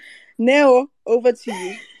 sis. Neo, over to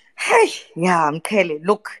you. Hey, yeah, Mkhele,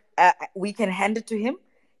 look, we can hand it to him.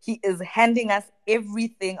 He is handing us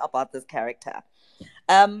everything about this character.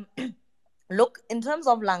 Look, in terms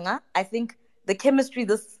of Langa, I think the chemistry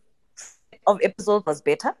this set of episodes was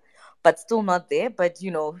better, but still not there. But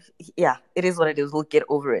yeah, it is what it is. We'll get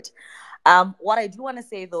over it. What I do want to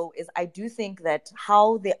say though is I do think that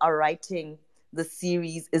how they are writing the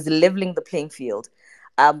series is leveling the playing field,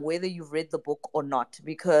 whether you've read the book or not,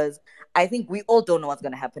 because I think we all don't know what's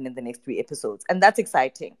going to happen in the next 3 episodes, and that's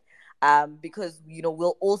exciting. Because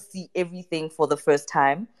we'll all see everything for the first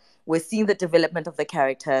time. We're seeing the development of the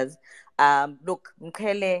characters. Look,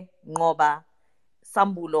 Mkhele, Ngoba,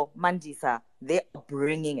 Sambulo, Mandisa, they are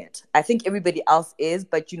bringing it. I think everybody else is,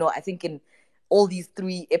 but I think in all these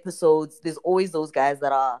 3 episodes, there's always those guys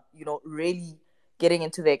that are, really getting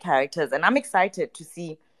into their characters. And I'm excited to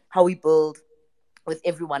see how we build with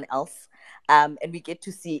everyone else. And we get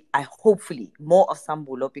to see, hopefully, more of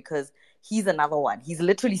Sambulo because he's another one. He's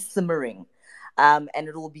literally simmering. And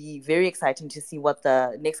it will be very exciting to see what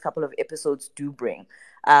the next couple of episodes do bring.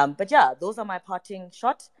 But yeah, those are my parting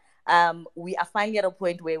shot. We are finally at a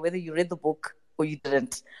point where whether you read the book or you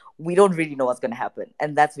didn't, we don't really know what's going to happen.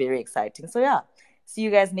 And that's very exciting. So yeah, see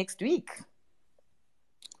you guys next week.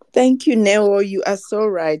 Thank you, Neo. You are so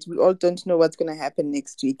right. We all don't know what's going to happen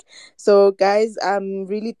next week. So, guys,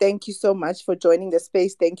 really thank you so much for joining the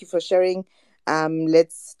space. Thank you for sharing.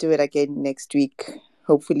 Let's do it again next week.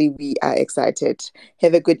 Hopefully, we are excited.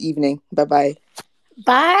 Have a good evening. Bye-bye.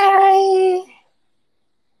 Bye.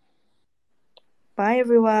 Bye,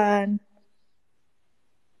 everyone.